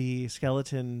where the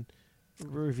skeleton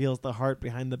reveals the heart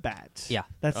behind the bat. Yeah,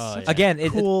 that's again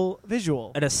cool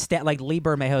visual. Like Lee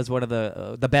Bermejo is one of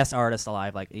the best artists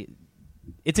alive. Like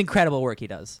it's incredible work he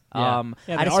does. The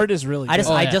art is really good.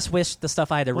 I just wish the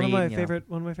stuff I had to read. One of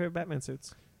my favorite Batman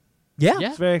suits. Yeah, I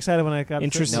was very excited when I got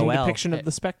interesting depiction of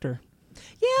the Spectre.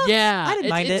 Yeah, I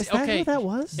didn't mind it. Is that who that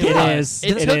was? It is.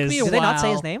 It took me a while. Did they not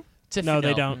say his name? No,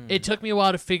 they don't. It took me a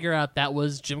while to figure out that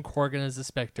was Jim Corgan as the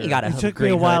Spectre. It took me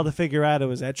a while to figure out it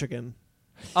was Etrigan.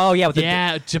 Oh yeah, with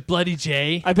Bloody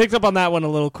J. I picked up on that one a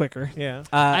little quicker. Yeah.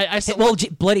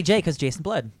 Bloody J because Jason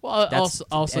Blood. Well,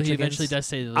 also he eventually does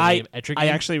say the name Etrigan. I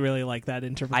actually really like that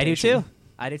interpretation.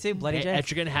 I do too. Bloody J.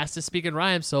 Etrigan has to speak in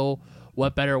rhyme, so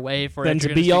what better way for than Etrigan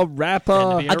to be a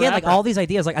rapper? Again, like all these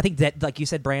ideas, like I think that, like you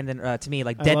said, Brandon, to me,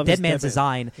 like Dead Man's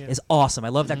design is awesome. I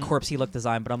love that corpsey look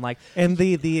design, but I'm like, and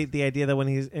the idea that when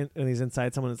he's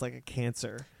inside someone, it's like a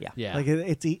cancer. Yeah. Like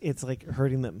it's like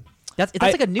hurting them. That's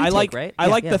like a new take, right? I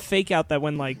like the fake out that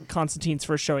when like Constantine's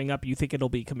first showing up, you think it'll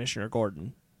be Commissioner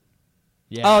Gordon.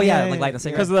 Yeah. Oh yeah, like lighting the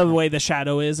cigarette. Because of the way the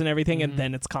shadow is and everything, and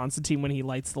then it's Constantine when he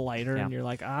lights the lighter, and you're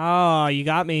like, oh, you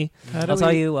got me. How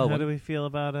do we feel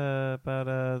about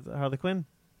Harley Quinn?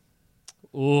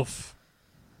 Oof.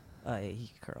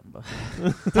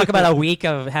 Talk about a week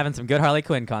of having some good Harley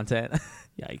Quinn content.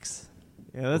 Yikes.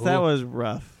 Yeah, that was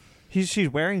rough. She's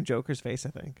wearing Joker's face, I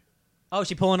think. Oh,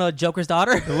 she pulling a Joker's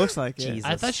daughter? It looks like it. Jesus.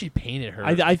 I thought she painted her.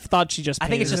 I thought she just painted I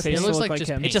think it's just his face it looks to look like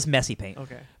just him. paint. It's just messy paint.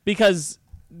 Okay. Because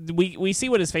we see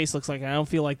what his face looks like, and I don't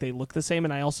feel like they look the same,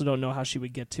 and I also don't know how she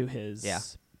would get to his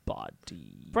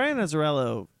body. Brian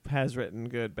Azzarello has written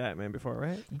good Batman before,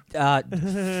 right?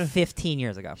 15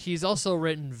 years ago. He's also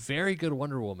written very good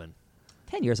Wonder Woman.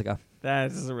 10 years ago.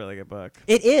 That is a really good book.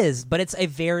 It is, but it's a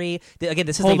very again.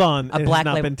 This is a Black It has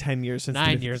not Label. been 10 years since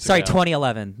 9 years. Sorry, ago.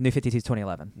 2011. New 52's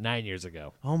 2011. 9 years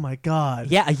ago. Oh my god.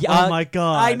 Yeah. Oh my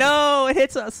god. I know it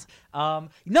hits us.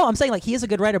 No, I'm saying like he is a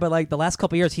good writer, but like the last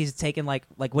couple years he's taken like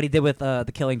what he did with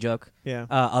The Killing Joke. Yeah.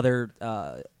 Other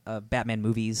Batman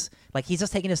movies. Like he's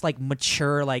just taking this like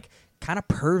mature like kind of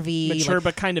pervy, mature like,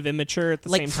 but kind of immature at the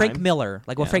same time. Like Frank Miller,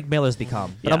 like what Frank Miller's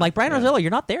become. But I'm like Brian Azzarello, you're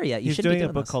not there yet. You He's shouldn't be doing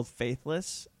doing a book this. called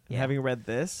Faithless. Yeah. Having read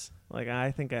this, like I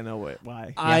think I know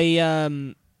why.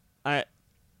 I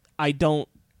don't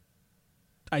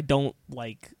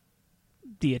like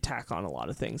the attack on a lot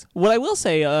of things. What I will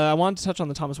say, I wanted to touch on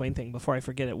the Thomas Wayne thing before I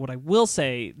forget it. What I will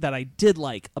say that I did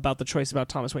like about the choice about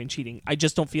Thomas Wayne cheating, I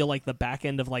just don't feel like the back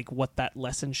end of like what that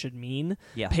lesson should mean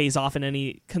pays off in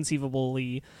any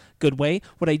conceivably good way.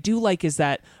 What I do like is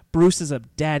that Bruce is a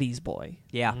daddy's boy.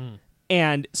 Yeah.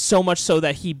 And so much so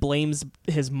that he blames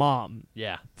his mom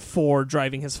for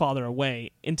driving his father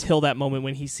away until that moment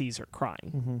when he sees her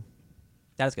crying. Mm-hmm.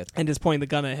 That is good. And is pointing the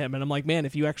gun at him. And I'm like, man,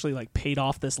 if you actually like paid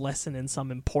off this lesson in some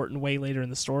important way later in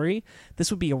the story,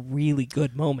 this would be a really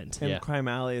good moment. And Crime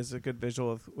Alley is a good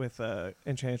visual with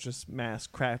Enchantress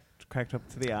mask cracked up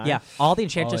to the eye. Yeah, all the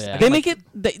Enchantress. They make it.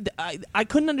 I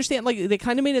couldn't understand. Like they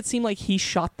kind of made it seem like he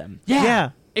shot them.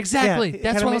 Yeah. Exactly.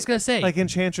 Yeah, that's what I was gonna say. Like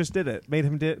Enchantress did it. Made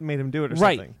him do it or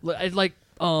right. something. Like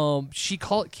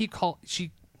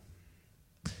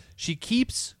she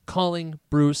keeps calling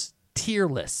Bruce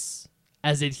tearless,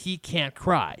 as in he can't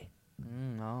cry.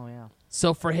 Oh yeah.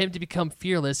 So for him to become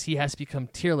fearless, he has to become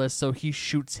tearless. So he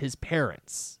shoots his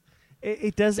parents.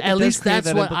 It does. At least create that's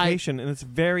that what implication, and it's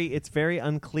very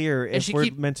unclear if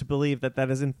we're meant to believe that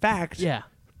is in fact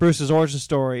Bruce's origin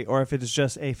story, or if it is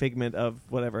just a figment of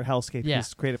whatever hellscape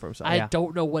he's created for himself. I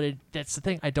don't know what it. That's the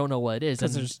thing. I don't know what it is.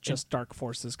 Because there's just dark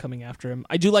forces coming after him.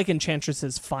 I do like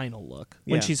Enchantress's final look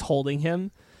when she's holding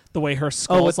him, the way her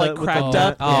skull's cracked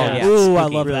up. Ooh, I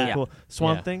love that. Cool.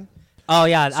 Swamp Thing. Oh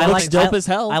yeah, I like dope as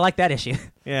hell. I like that issue.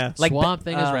 Yeah, like Swamp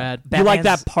Thing is rad. You like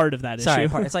that part of that issue?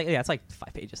 Sorry, it's like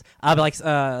 5 pages. But like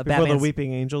before the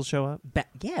weeping angels show up.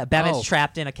 Batman's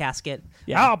trapped in a casket.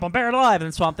 Yeah. Oh, I'm buried alive,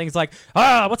 and Swamp Thing's like,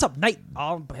 what's up, Knight?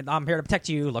 I'm here to protect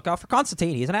you. Look out for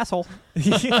Constantine. He's an asshole.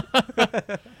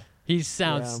 He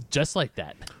sounds just like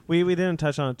that. We didn't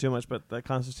touch on it too much, but the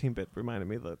Constantine bit reminded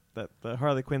me that the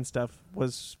Harley Quinn stuff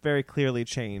was very clearly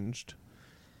changed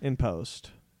in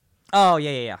post. Oh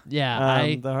yeah.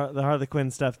 The Harley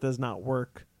Quinn stuff does not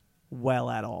work well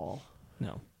at all.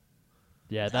 No.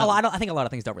 Yeah, I think a lot of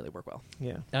things don't really work well.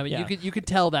 Yeah, I mean, you could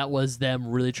tell that was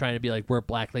them really trying to be like, we're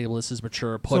Black Label, this is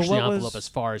mature, push the envelope as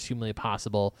far as humanly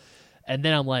possible, and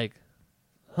then I'm like,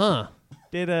 huh?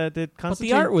 Did Constantine? But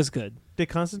the art was good. Did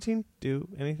Constantine do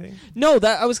anything? No,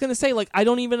 that I was gonna say, like, I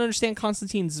don't even understand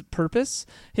Constantine's purpose.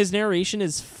 His narration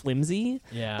is flimsy.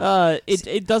 Yeah.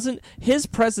 It doesn't. His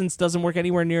presence doesn't work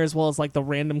anywhere near as well as like the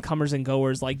random comers and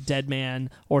goers like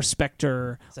Deadman or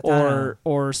Spectre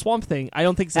or Swamp Thing. I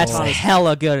don't think that's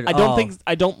hella good.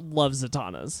 I don't love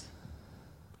Zatanna's.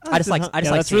 I just like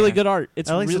that's really good art. It's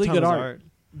like really Zatanna's good art.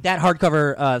 That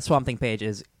hardcover Swamp Thing page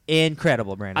is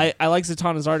incredible, Brandon. I like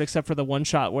Zatanna's art except for the one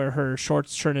shot where her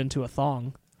shorts turn into a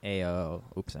thong. Ayo.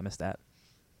 Oops, I missed that.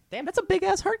 Damn, that's a big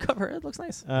ass hardcover. It looks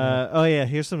nice. Oh yeah,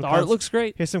 here's some. The art looks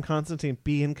great. Here's some Constantine.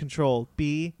 Be in control.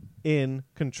 Be in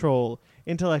control.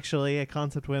 Intellectually, a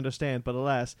concept we understand, but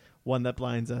alas, one that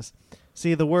blinds us.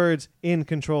 See, the words "in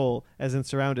control," as in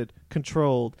surrounded,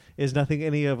 controlled, is nothing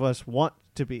any of us want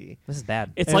to be. This is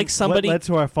bad. It's like somebody led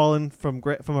to our fallen from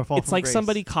our fall. It's like grace.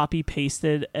 somebody copy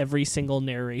pasted every single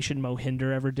narration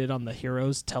Mohinder ever did on the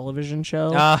Heroes television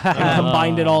show and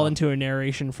combined it all into a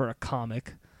narration for a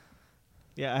comic.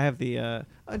 Yeah, I have the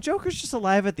Joker's just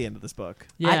alive at the end of this book.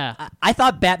 Yeah, I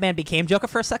thought Batman became Joker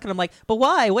for a second. I'm like, but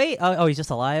why? Wait, he's just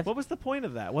alive. What was the point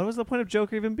of that? What was the point of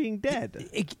Joker even being dead?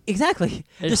 Exactly.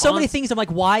 There's so many things. I'm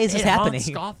like, why is this happening?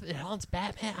 It haunts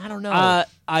Batman. I don't know.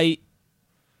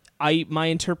 My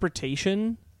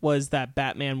interpretation was that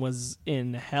Batman was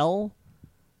in hell.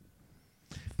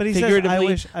 But he says,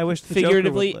 I wish the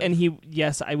figuratively, Joker would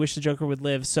live. I wish the Joker would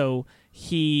live. So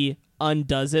he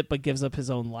undoes it, but gives up his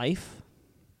own life.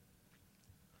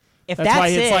 If that's why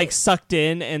it's like sucked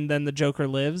in, and then the Joker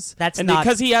lives.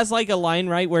 Because he has like a line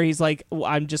right where he's like,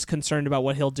 "I'm just concerned about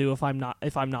what he'll do if I'm not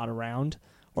around,"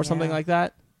 or something like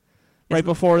that. Right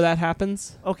before that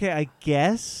happens. Okay, I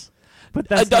guess. But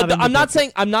that's I'm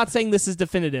not saying this is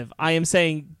definitive. I am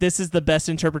saying this is the best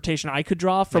interpretation I could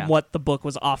draw from what the book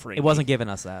was offering. It wasn't giving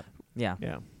us that. Yeah.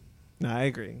 Yeah. No, I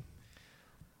agree.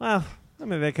 Well, I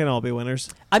mean, they can all be winners.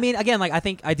 I mean, again, like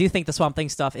I do think the Swamp Thing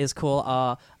stuff is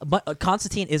cool. But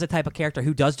Constantine is a type of character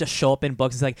who does just show up in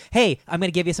books. He's like, "Hey, I'm going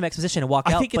to give you some exposition and walk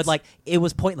out." But like, it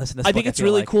was pointless in this book. I think it's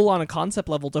really cool on a concept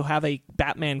level to have a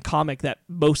Batman comic that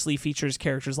mostly features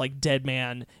characters like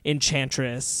Deadman,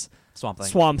 Enchantress,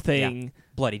 Swamp Thing,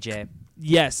 Bloody Jay.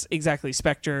 Yes, exactly.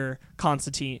 Spectre,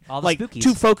 Constantine. All the spookies.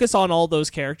 To focus on all those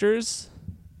characters.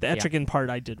 The Etrigan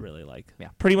part I did really like. Yeah.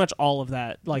 Pretty much all of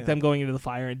that. Like them going into the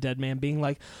fire and Deadman being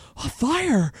like, "Oh,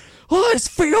 fire! Oh, this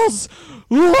feels...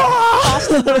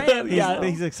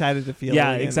 He's excited to feel it.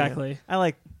 Yeah, exactly.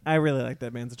 I really like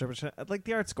that man's interpretation. Like,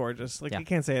 the art's gorgeous. Like, you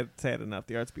can't say it enough.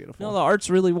 The art's beautiful. No, the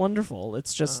art's really wonderful.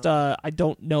 It's just, I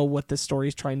don't know what this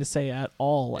story's trying to say at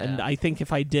all. Yeah. And I think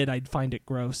if I did, I'd find it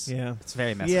gross. Yeah. It's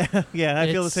very messy. Yeah, I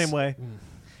feel the same way.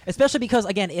 Especially because,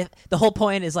 again, if the whole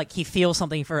point is like he feels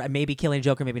something for maybe killing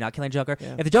Joker, maybe not killing Joker.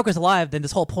 Yeah. If the Joker's alive, then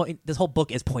this whole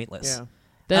book is pointless.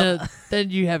 Yeah.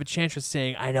 Then you have a chance of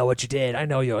saying, "I know what you did. I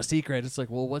know your secret." It's like,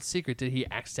 well, what secret? Did he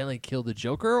accidentally kill the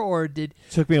Joker, or did?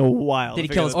 Took me a while. Did he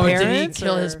kill his parents? Or did he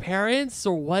kill his parents,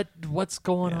 or what? What's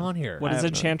going on here? What is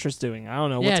Enchantress doing? I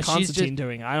don't know. What's Constantine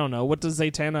doing? I don't know. What does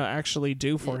Zatanna actually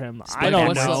do for him? I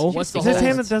don't know.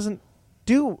 Zatanna doesn't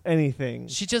do anything.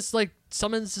 She just like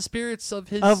summons the spirits of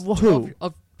his of who?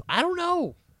 Of I don't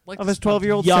know. like of his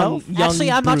 12-year-old young, self. young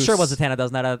Actually, I'm not sure what Bruce. Zatanna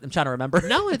does now. I'm trying to remember.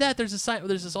 Not only that, there's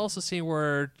this also scene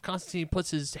where Constantine puts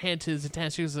his hand to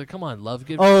Zatanna. She's like, "Come on, love,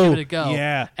 give it a go."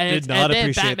 yeah. and, Did it's, not and then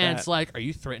appreciate Batman's that. like, "Are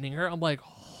you threatening her?" I'm like,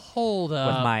 "Hold With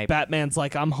up." my Batman's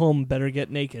like, I'm home, better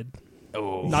get naked.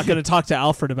 Oh. Not going to talk to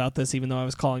Alfred about this, even though I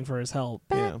was calling for his help.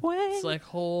 Yeah. It's like,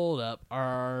 hold up.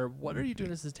 What are you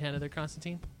doing as Zatanna there,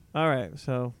 Constantine? All right,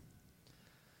 so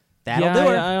that'll yeah, do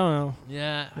her. I don't know.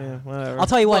 Yeah. yeah, whatever. I'll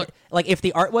tell you what. Look. Like, if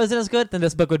the art wasn't as good, then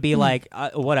this book would be like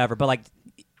whatever. But like,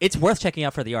 it's worth checking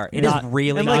out for the art. It is Not-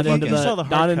 really and, like, Not you into can sell the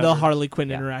not into the hardcover. Harley Quinn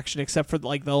Yeah. interaction, except for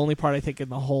like the only part I think in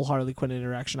the whole Harley Quinn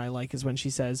interaction I like is when she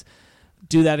says,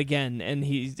 "Do that again," and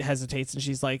he hesitates, and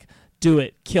she's like, "Do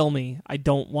it, kill me. I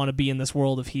don't want to be in this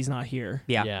world if he's not here."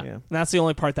 Yeah. yeah. And that's the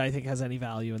only part that I think has any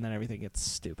value, and then everything gets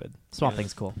stupid. Swamp Yeah.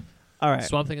 Thing's cool. All right.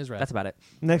 Swamp Thing is red. That's about it.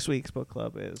 Next week's book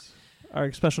club is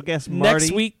our special guest Marty.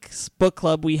 Next week's book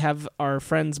club, we have our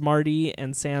friends Marty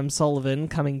and Sam Sullivan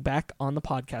coming back on the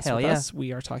podcast Hell with yeah. us.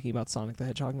 We are talking about Sonic the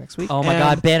Hedgehog next week. Oh my And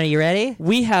God, Ben, are you ready?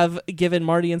 We have given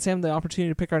Marty and Sam the opportunity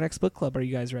to pick our next book club. Are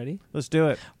you guys ready? Let's do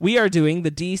it. We are doing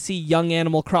the DC Young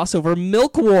Animal crossover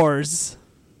Milk Wars.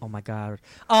 Oh my God.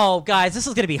 Oh, guys, this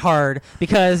is gonna be hard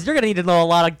because you're gonna need to know a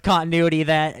lot of continuity.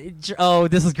 Oh,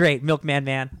 this is great, Milkman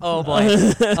Man. Oh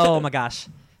boy. Oh my gosh.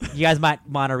 You guys might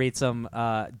want to read some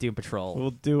Doom Patrol. We'll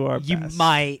do our You best.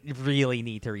 might really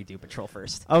need to read Doom Patrol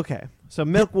first. Okay, so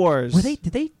Milk Wars. Did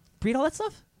they read all that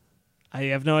stuff? I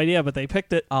have no idea, but they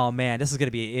picked it. Oh man, this is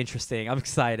gonna be interesting. I'm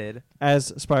excited.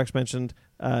 As Sparks mentioned,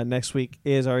 next week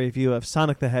is our review of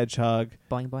Sonic the Hedgehog,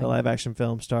 Boing boing. the live-action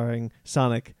film starring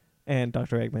Sonic and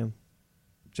Dr. Eggman,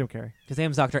 Jim Carrey. His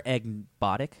name's Dr.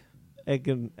 Eggbodic.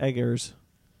 Eggers.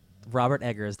 Robert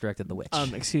Eggers directed The Witch.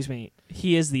 Excuse me.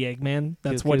 He is the Eggman.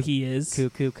 That's what he is.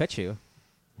 Cuckoo Cuckoo.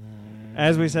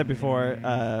 As we said before,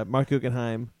 Mark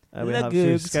Guggenheim will The have a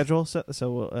series Googs. schedule, so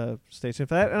we'll stay tuned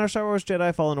for that. And our Star Wars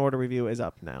Jedi Fallen Order review is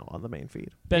up now on the main feed.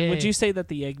 Ben, would Yay. you say that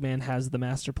the Eggman has the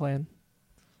master plan?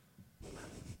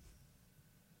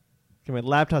 Okay, my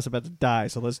laptop's about to die,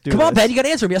 so let's do Come this. on, Ben, you gotta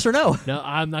answer him, yes or no. No,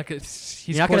 I'm not gonna. He's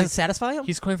You're not going, gonna satisfy him?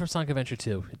 He's going for Sonic Adventure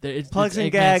 2. Plugs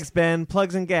and gags, Ben.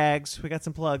 Plugs and gags. We got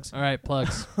some plugs. All right,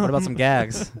 plugs. What about some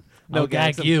gags? I'll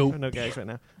gag you. No gags right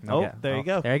now. No Oh, gag. there you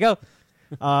go. There you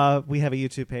go. We have a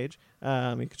YouTube page. You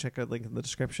can check out the link in the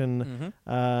description.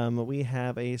 We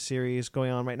have a series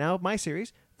going on right now. My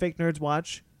series, Fake Nerds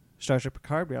Watch Star Trek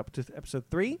Picard. We're up to episode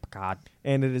 3, God.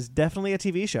 and it is definitely a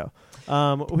TV show.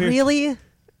 Really?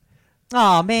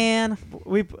 Oh man.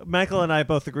 Michael and I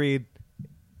both agreed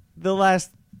the last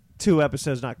 2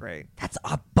 episodes not great. That's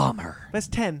a bummer. That's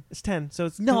 10. It's 10. So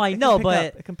it's No, I it can know, pick but-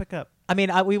 up. It can pick up. I mean,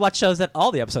 we watch shows that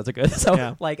all the episodes are good, so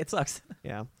Yeah. like it sucks.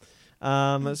 Yeah.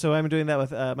 So I'm doing that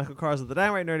with Michael Carls of the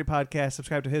Downright Nerdy podcast.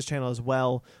 Subscribe to his channel as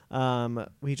well.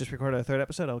 We just recorded our 3rd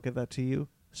episode. I'll give that to you,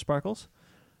 Sparkles.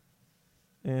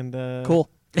 And Cool.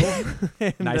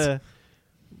 and, Nice.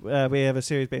 We have a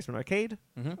series Basement Arcade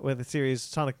Mm-hmm. with a series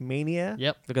Sonic Mania.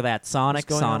 Yep. Look at that, What's Sonic,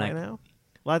 going on Sonic. right now.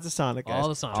 Lots of Sonic, guys. All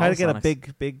the Sonic. Try All to the get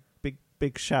Sonics. a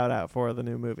big shout out for the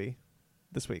new movie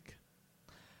this week.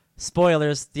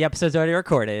 Spoilers: the episode's already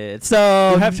recorded,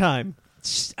 so You have time.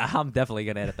 I'm definitely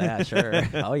gonna edit that. Sure.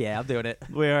 Oh yeah, I'm doing it.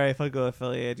 We are a Funko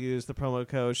affiliate. Use the promo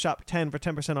code SHOP10 for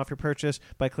 10% off your purchase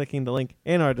by clicking the link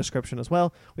in our description as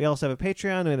well. We also have a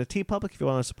Patreon and a TeePublic. If you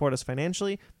want to support us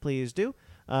financially, please do.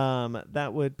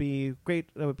 That would be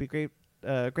great. That would be great.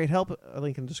 Great help. A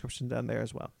link in the description down there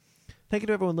as well. Thank you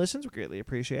to everyone who listens. We greatly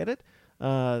appreciate it.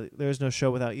 There is no show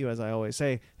without you, as I always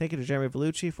say. Thank you to Jeremy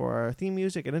Vellucci for our theme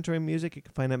music and interim music. You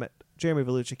can find him at Jeremy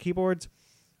Vellucci Keyboards.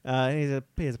 He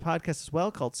has a podcast as well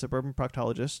called Suburban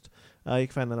Proctologist. You can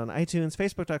find that on iTunes,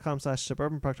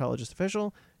 Facebook.com/Suburban Proctologist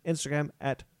Official, Instagram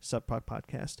at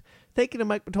SubProcPodcast. Thank you to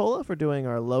Mike Matola for doing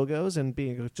our logos and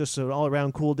being just an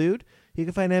all-around cool dude. You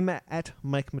can find him at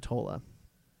Mike Matola.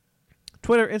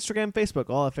 Twitter, Instagram, Facebook,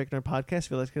 all at Fake Nerd Podcast.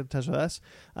 If you'd like to get in touch with us,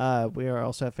 we are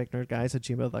also at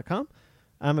fakenerdguys@gmail.com.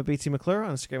 I'm at BT McClure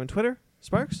on Instagram and Twitter.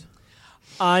 Sparks?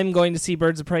 I'm going to see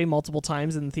Birds of Prey multiple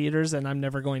times in the theaters, and I'm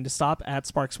never going to stop at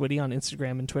Sparks Witty on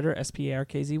Instagram and Twitter,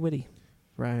 SPARKZ Witty.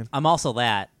 Ryan. I'm also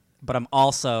that, but I'm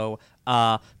also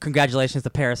congratulations to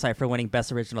Parasite for winning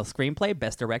Best Original Screenplay,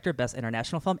 Best Director, Best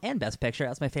International Film, and Best Picture.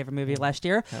 That's my favorite movie last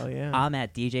year. Hell yeah. I'm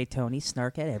at DJ Tony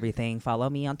Snark at everything. Follow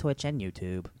me on Twitch and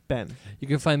YouTube. Ben. You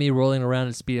can find me rolling around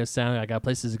at Speed of Sound. I got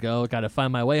places to go. Got to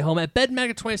find my way home at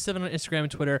BedMaggot27 on Instagram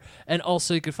and Twitter. And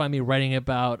also, you can find me writing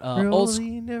about old school.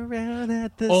 Rolling around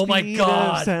at the Oh my speed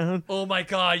God. of sound. Oh my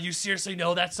God! You seriously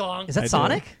know that song? Is that I do.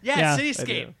 Sonic? Yeah, Yeah,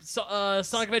 Cityscape.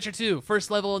 Sonic Adventure 2, first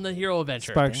level and then Hero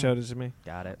Adventure. Sparks showed it to me.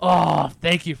 Got it. Oh,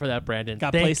 thank you for that, Brandon.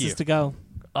 Got Thank places you. to go.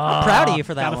 I'm proud of you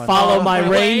for that Gotta one. follow my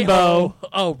rainbow.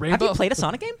 Oh, Have Rainbow. you played a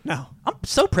Sonic game? No. I'm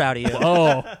so proud of you.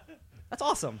 Oh, That's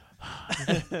awesome.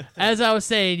 as I was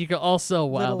saying, you can also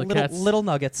Little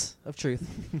nuggets of truth.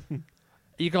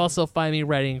 You can also find me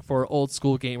writing for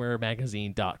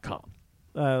oldschoolgamermagazine.com.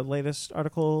 Latest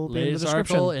article in the Latest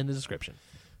description. article in the description.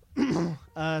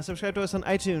 Subscribe to us on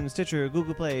iTunes, Stitcher,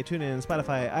 Google Play, TuneIn,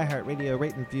 Spotify, iHeartRadio.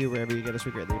 Rate and review wherever you get us.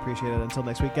 We greatly appreciate it. Until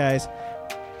next week, guys.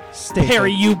 Stay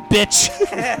Harry, safe. you bitch.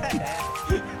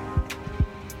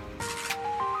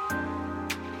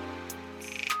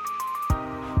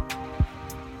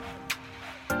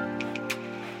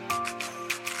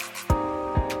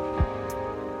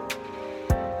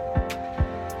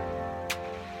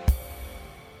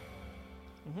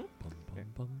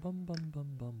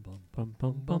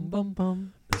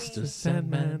 Mr.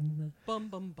 Sandman,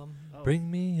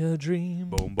 bring me a dream.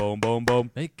 Boom, boom, boom,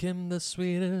 boom. Make him the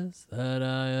sweetest that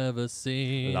I ever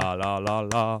seen. La la la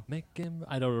la. Make him.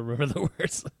 I don't remember the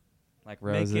words. Like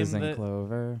Make roses him and the-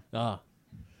 clover.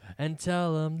 And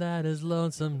tell him that his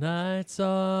lonesome nights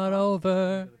are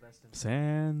over.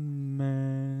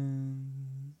 Sandman.